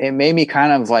 and it made me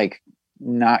kind of like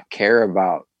not care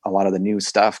about a lot of the new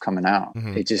stuff coming out.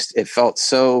 It felt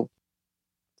so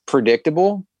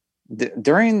predictable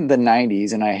during the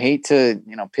 90s. And I hate to,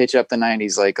 pitch up the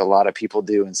 90s like a lot of people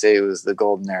do and say it was the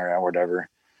golden era or whatever,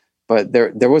 but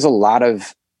there was a lot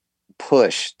of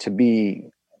push to be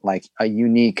like a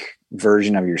unique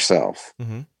version of yourself,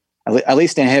 at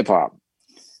least in hip hop.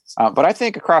 But I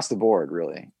think across the board,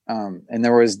 really. And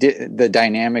there was the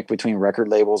dynamic between record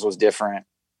labels was different.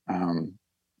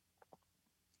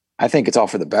 I think it's all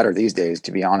for the better these days,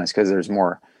 to be honest, because there's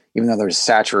more, even though there's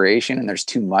saturation and there's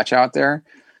too much out there,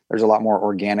 there's a lot more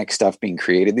organic stuff being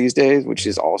created these days, which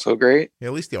is also great. Yeah,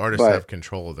 at least the artists have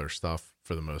control of their stuff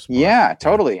for the most part. Yeah,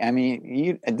 totally. Yeah. I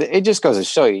mean, it just goes to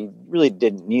show you really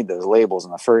didn't need those labels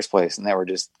in the first place, and they were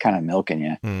just kind of milking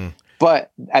you.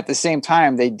 But at the same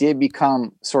time, they did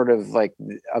become sort of like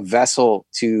a vessel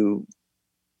to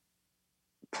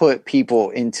put people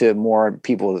into more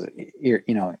people's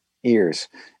ears.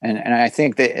 And I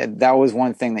think that was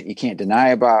one thing that you can't deny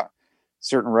about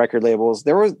certain record labels.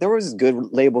 There was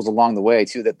good labels along the way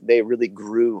too, that they really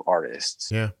grew artists.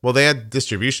 Yeah. Well, they had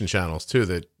distribution channels too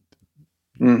that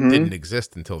didn't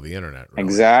exist until the internet. Really.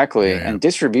 Exactly. Yeah. And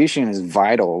distribution is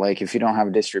vital. Like if you don't have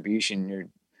a distribution, you're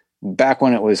back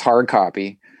when it was hard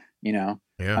copy, you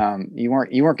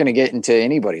weren't going to get into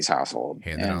anybody's household.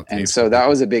 And so that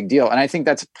was a big deal. And I think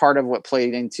that's part of what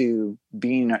played into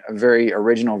being a very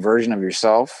original version of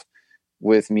yourself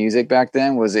with music back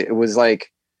then. It was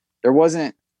like, there was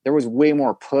way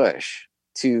more push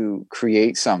to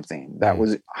create something that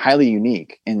was highly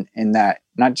unique in that,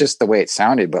 not just the way it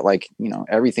sounded, but like,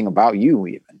 everything about you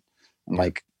even. And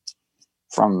like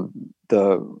from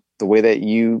the way that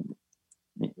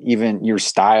even your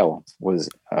style was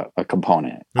a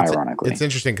component, ironically. It's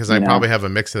interesting because I probably have a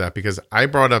mix of that, because I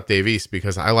brought up Dave East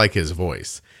because I like his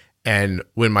voice. And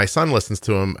when my son listens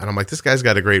to him and I'm like, this guy's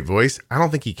got a great voice, I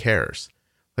don't think he cares.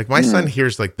 Like my son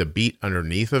hears like the beat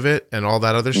underneath of it and all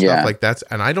that other stuff like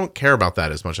and I don't care about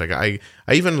that as much. Like I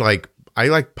even like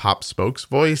Pop Smoke's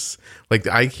voice. Like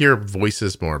I hear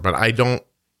voices more, but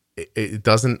it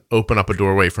doesn't open up a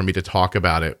doorway for me to talk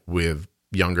about it with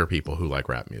younger people who like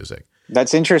rap music.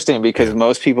 That's interesting because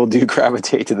most people do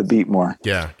gravitate to the beat more.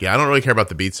 Yeah. I don't really care about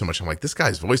the beat so much. I'm like, this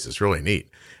guy's voice is really neat.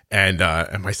 And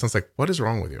my son's like, what is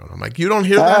wrong with you? And I'm like, you don't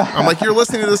hear that? I'm like, you're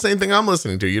listening to the same thing I'm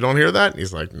listening to. You don't hear that? And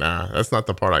he's like, nah, that's not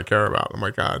the part I care about. I'm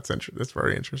like, it's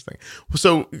very interesting.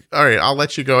 So, all right, I'll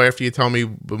let you go after you tell me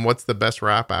what's the best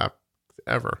rap app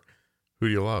ever. Who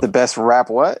do you love? The best rap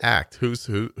what? Act. Who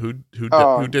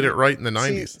did it right in the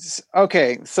 90s?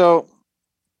 Okay, so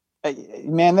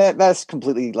man, that's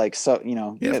completely like, so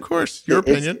yeah, of course, your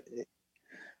opinion.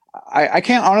 I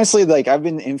can't honestly, like, I've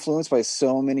been influenced by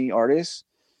so many artists,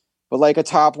 but like a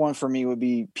top one for me would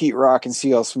be Pete Rock and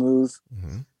CL Smooth.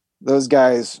 Those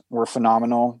guys were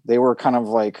phenomenal. They were kind of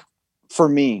like, for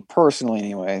me personally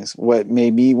anyways, what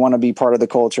made me want to be part of the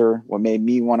culture, what made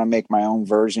me want to make my own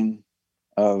version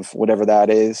of whatever that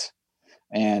is,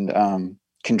 and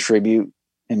contribute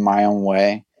in my own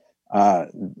way.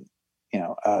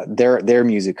 Their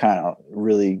music kind of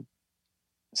really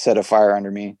set a fire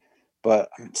under me, but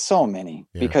so many,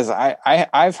 because I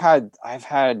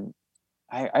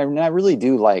really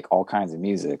do like all kinds of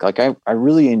music. Like I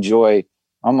really enjoy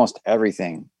almost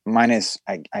everything, minus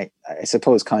I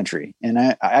suppose country,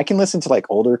 and I can listen to like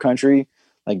older country,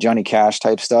 like Johnny Cash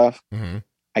type stuff.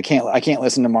 I can't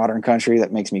listen to modern country.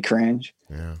 That makes me cringe.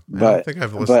 Yeah, but I don't think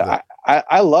I've listened to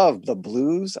I love the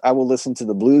blues. I will listen to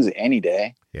the blues any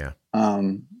day. Yeah.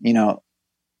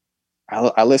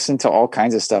 I listen to all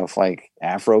kinds of stuff like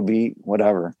Afrobeat,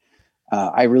 whatever.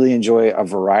 I really enjoy a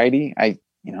variety.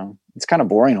 It's kind of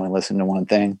boring when I listen to one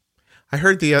thing. I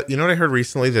heard what I heard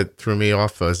recently that threw me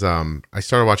off was I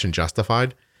started watching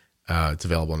Justified. It's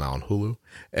available now on Hulu.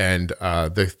 And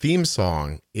the theme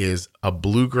song is a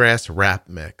bluegrass rap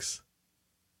mix.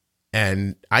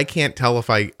 And I can't tell if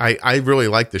I really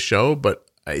like the show, but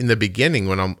in the beginning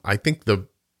when I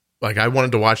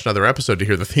wanted to watch another episode to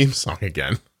hear the theme song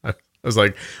again. I was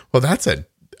like, well, that's a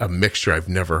mixture I've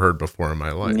never heard before in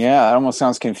my life. Yeah, it almost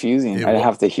sounds confusing. I'd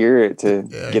have to hear it to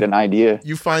get an idea.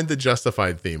 You find the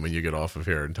Justified theme when you get off of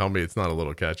here and tell me it's not a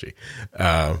little catchy.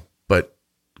 But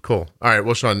cool. All right.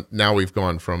 Well, Sean, now we've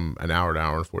gone from an hour to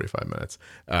hour and 45 minutes.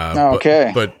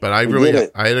 Okay. But I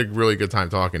had a really good time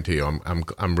talking to you.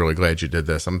 I'm really glad you did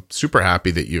this. I'm super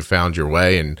happy that you found your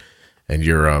way and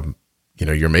you're,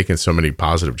 you're making so many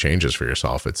positive changes for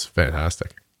yourself. It's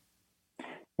fantastic.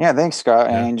 Yeah. Thanks,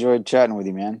 Scott. Yeah. I enjoyed chatting with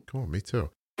you, man. Cool. Me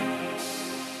too.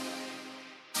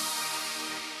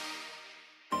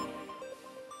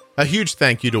 A huge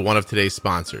thank you to one of today's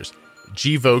sponsors,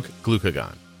 Gvoke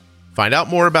Glucagon. Find out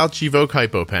more about Gvoke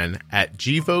HypoPen at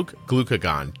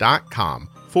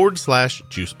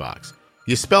gvokeglucagon.com/juicebox.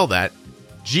 You spell that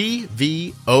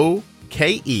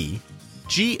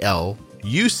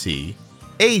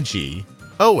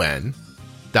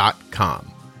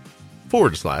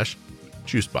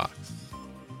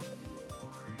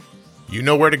You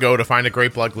know where to go to find a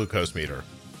great blood glucose meter.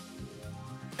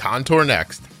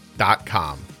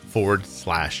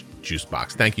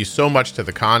 ContourNext.com/juicebox. Thank you so much to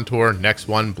the Contour Next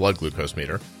One blood glucose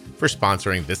meter for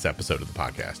sponsoring this episode of the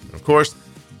podcast. And of course,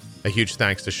 a huge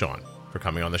thanks to Sean for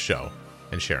coming on the show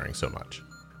and sharing so much.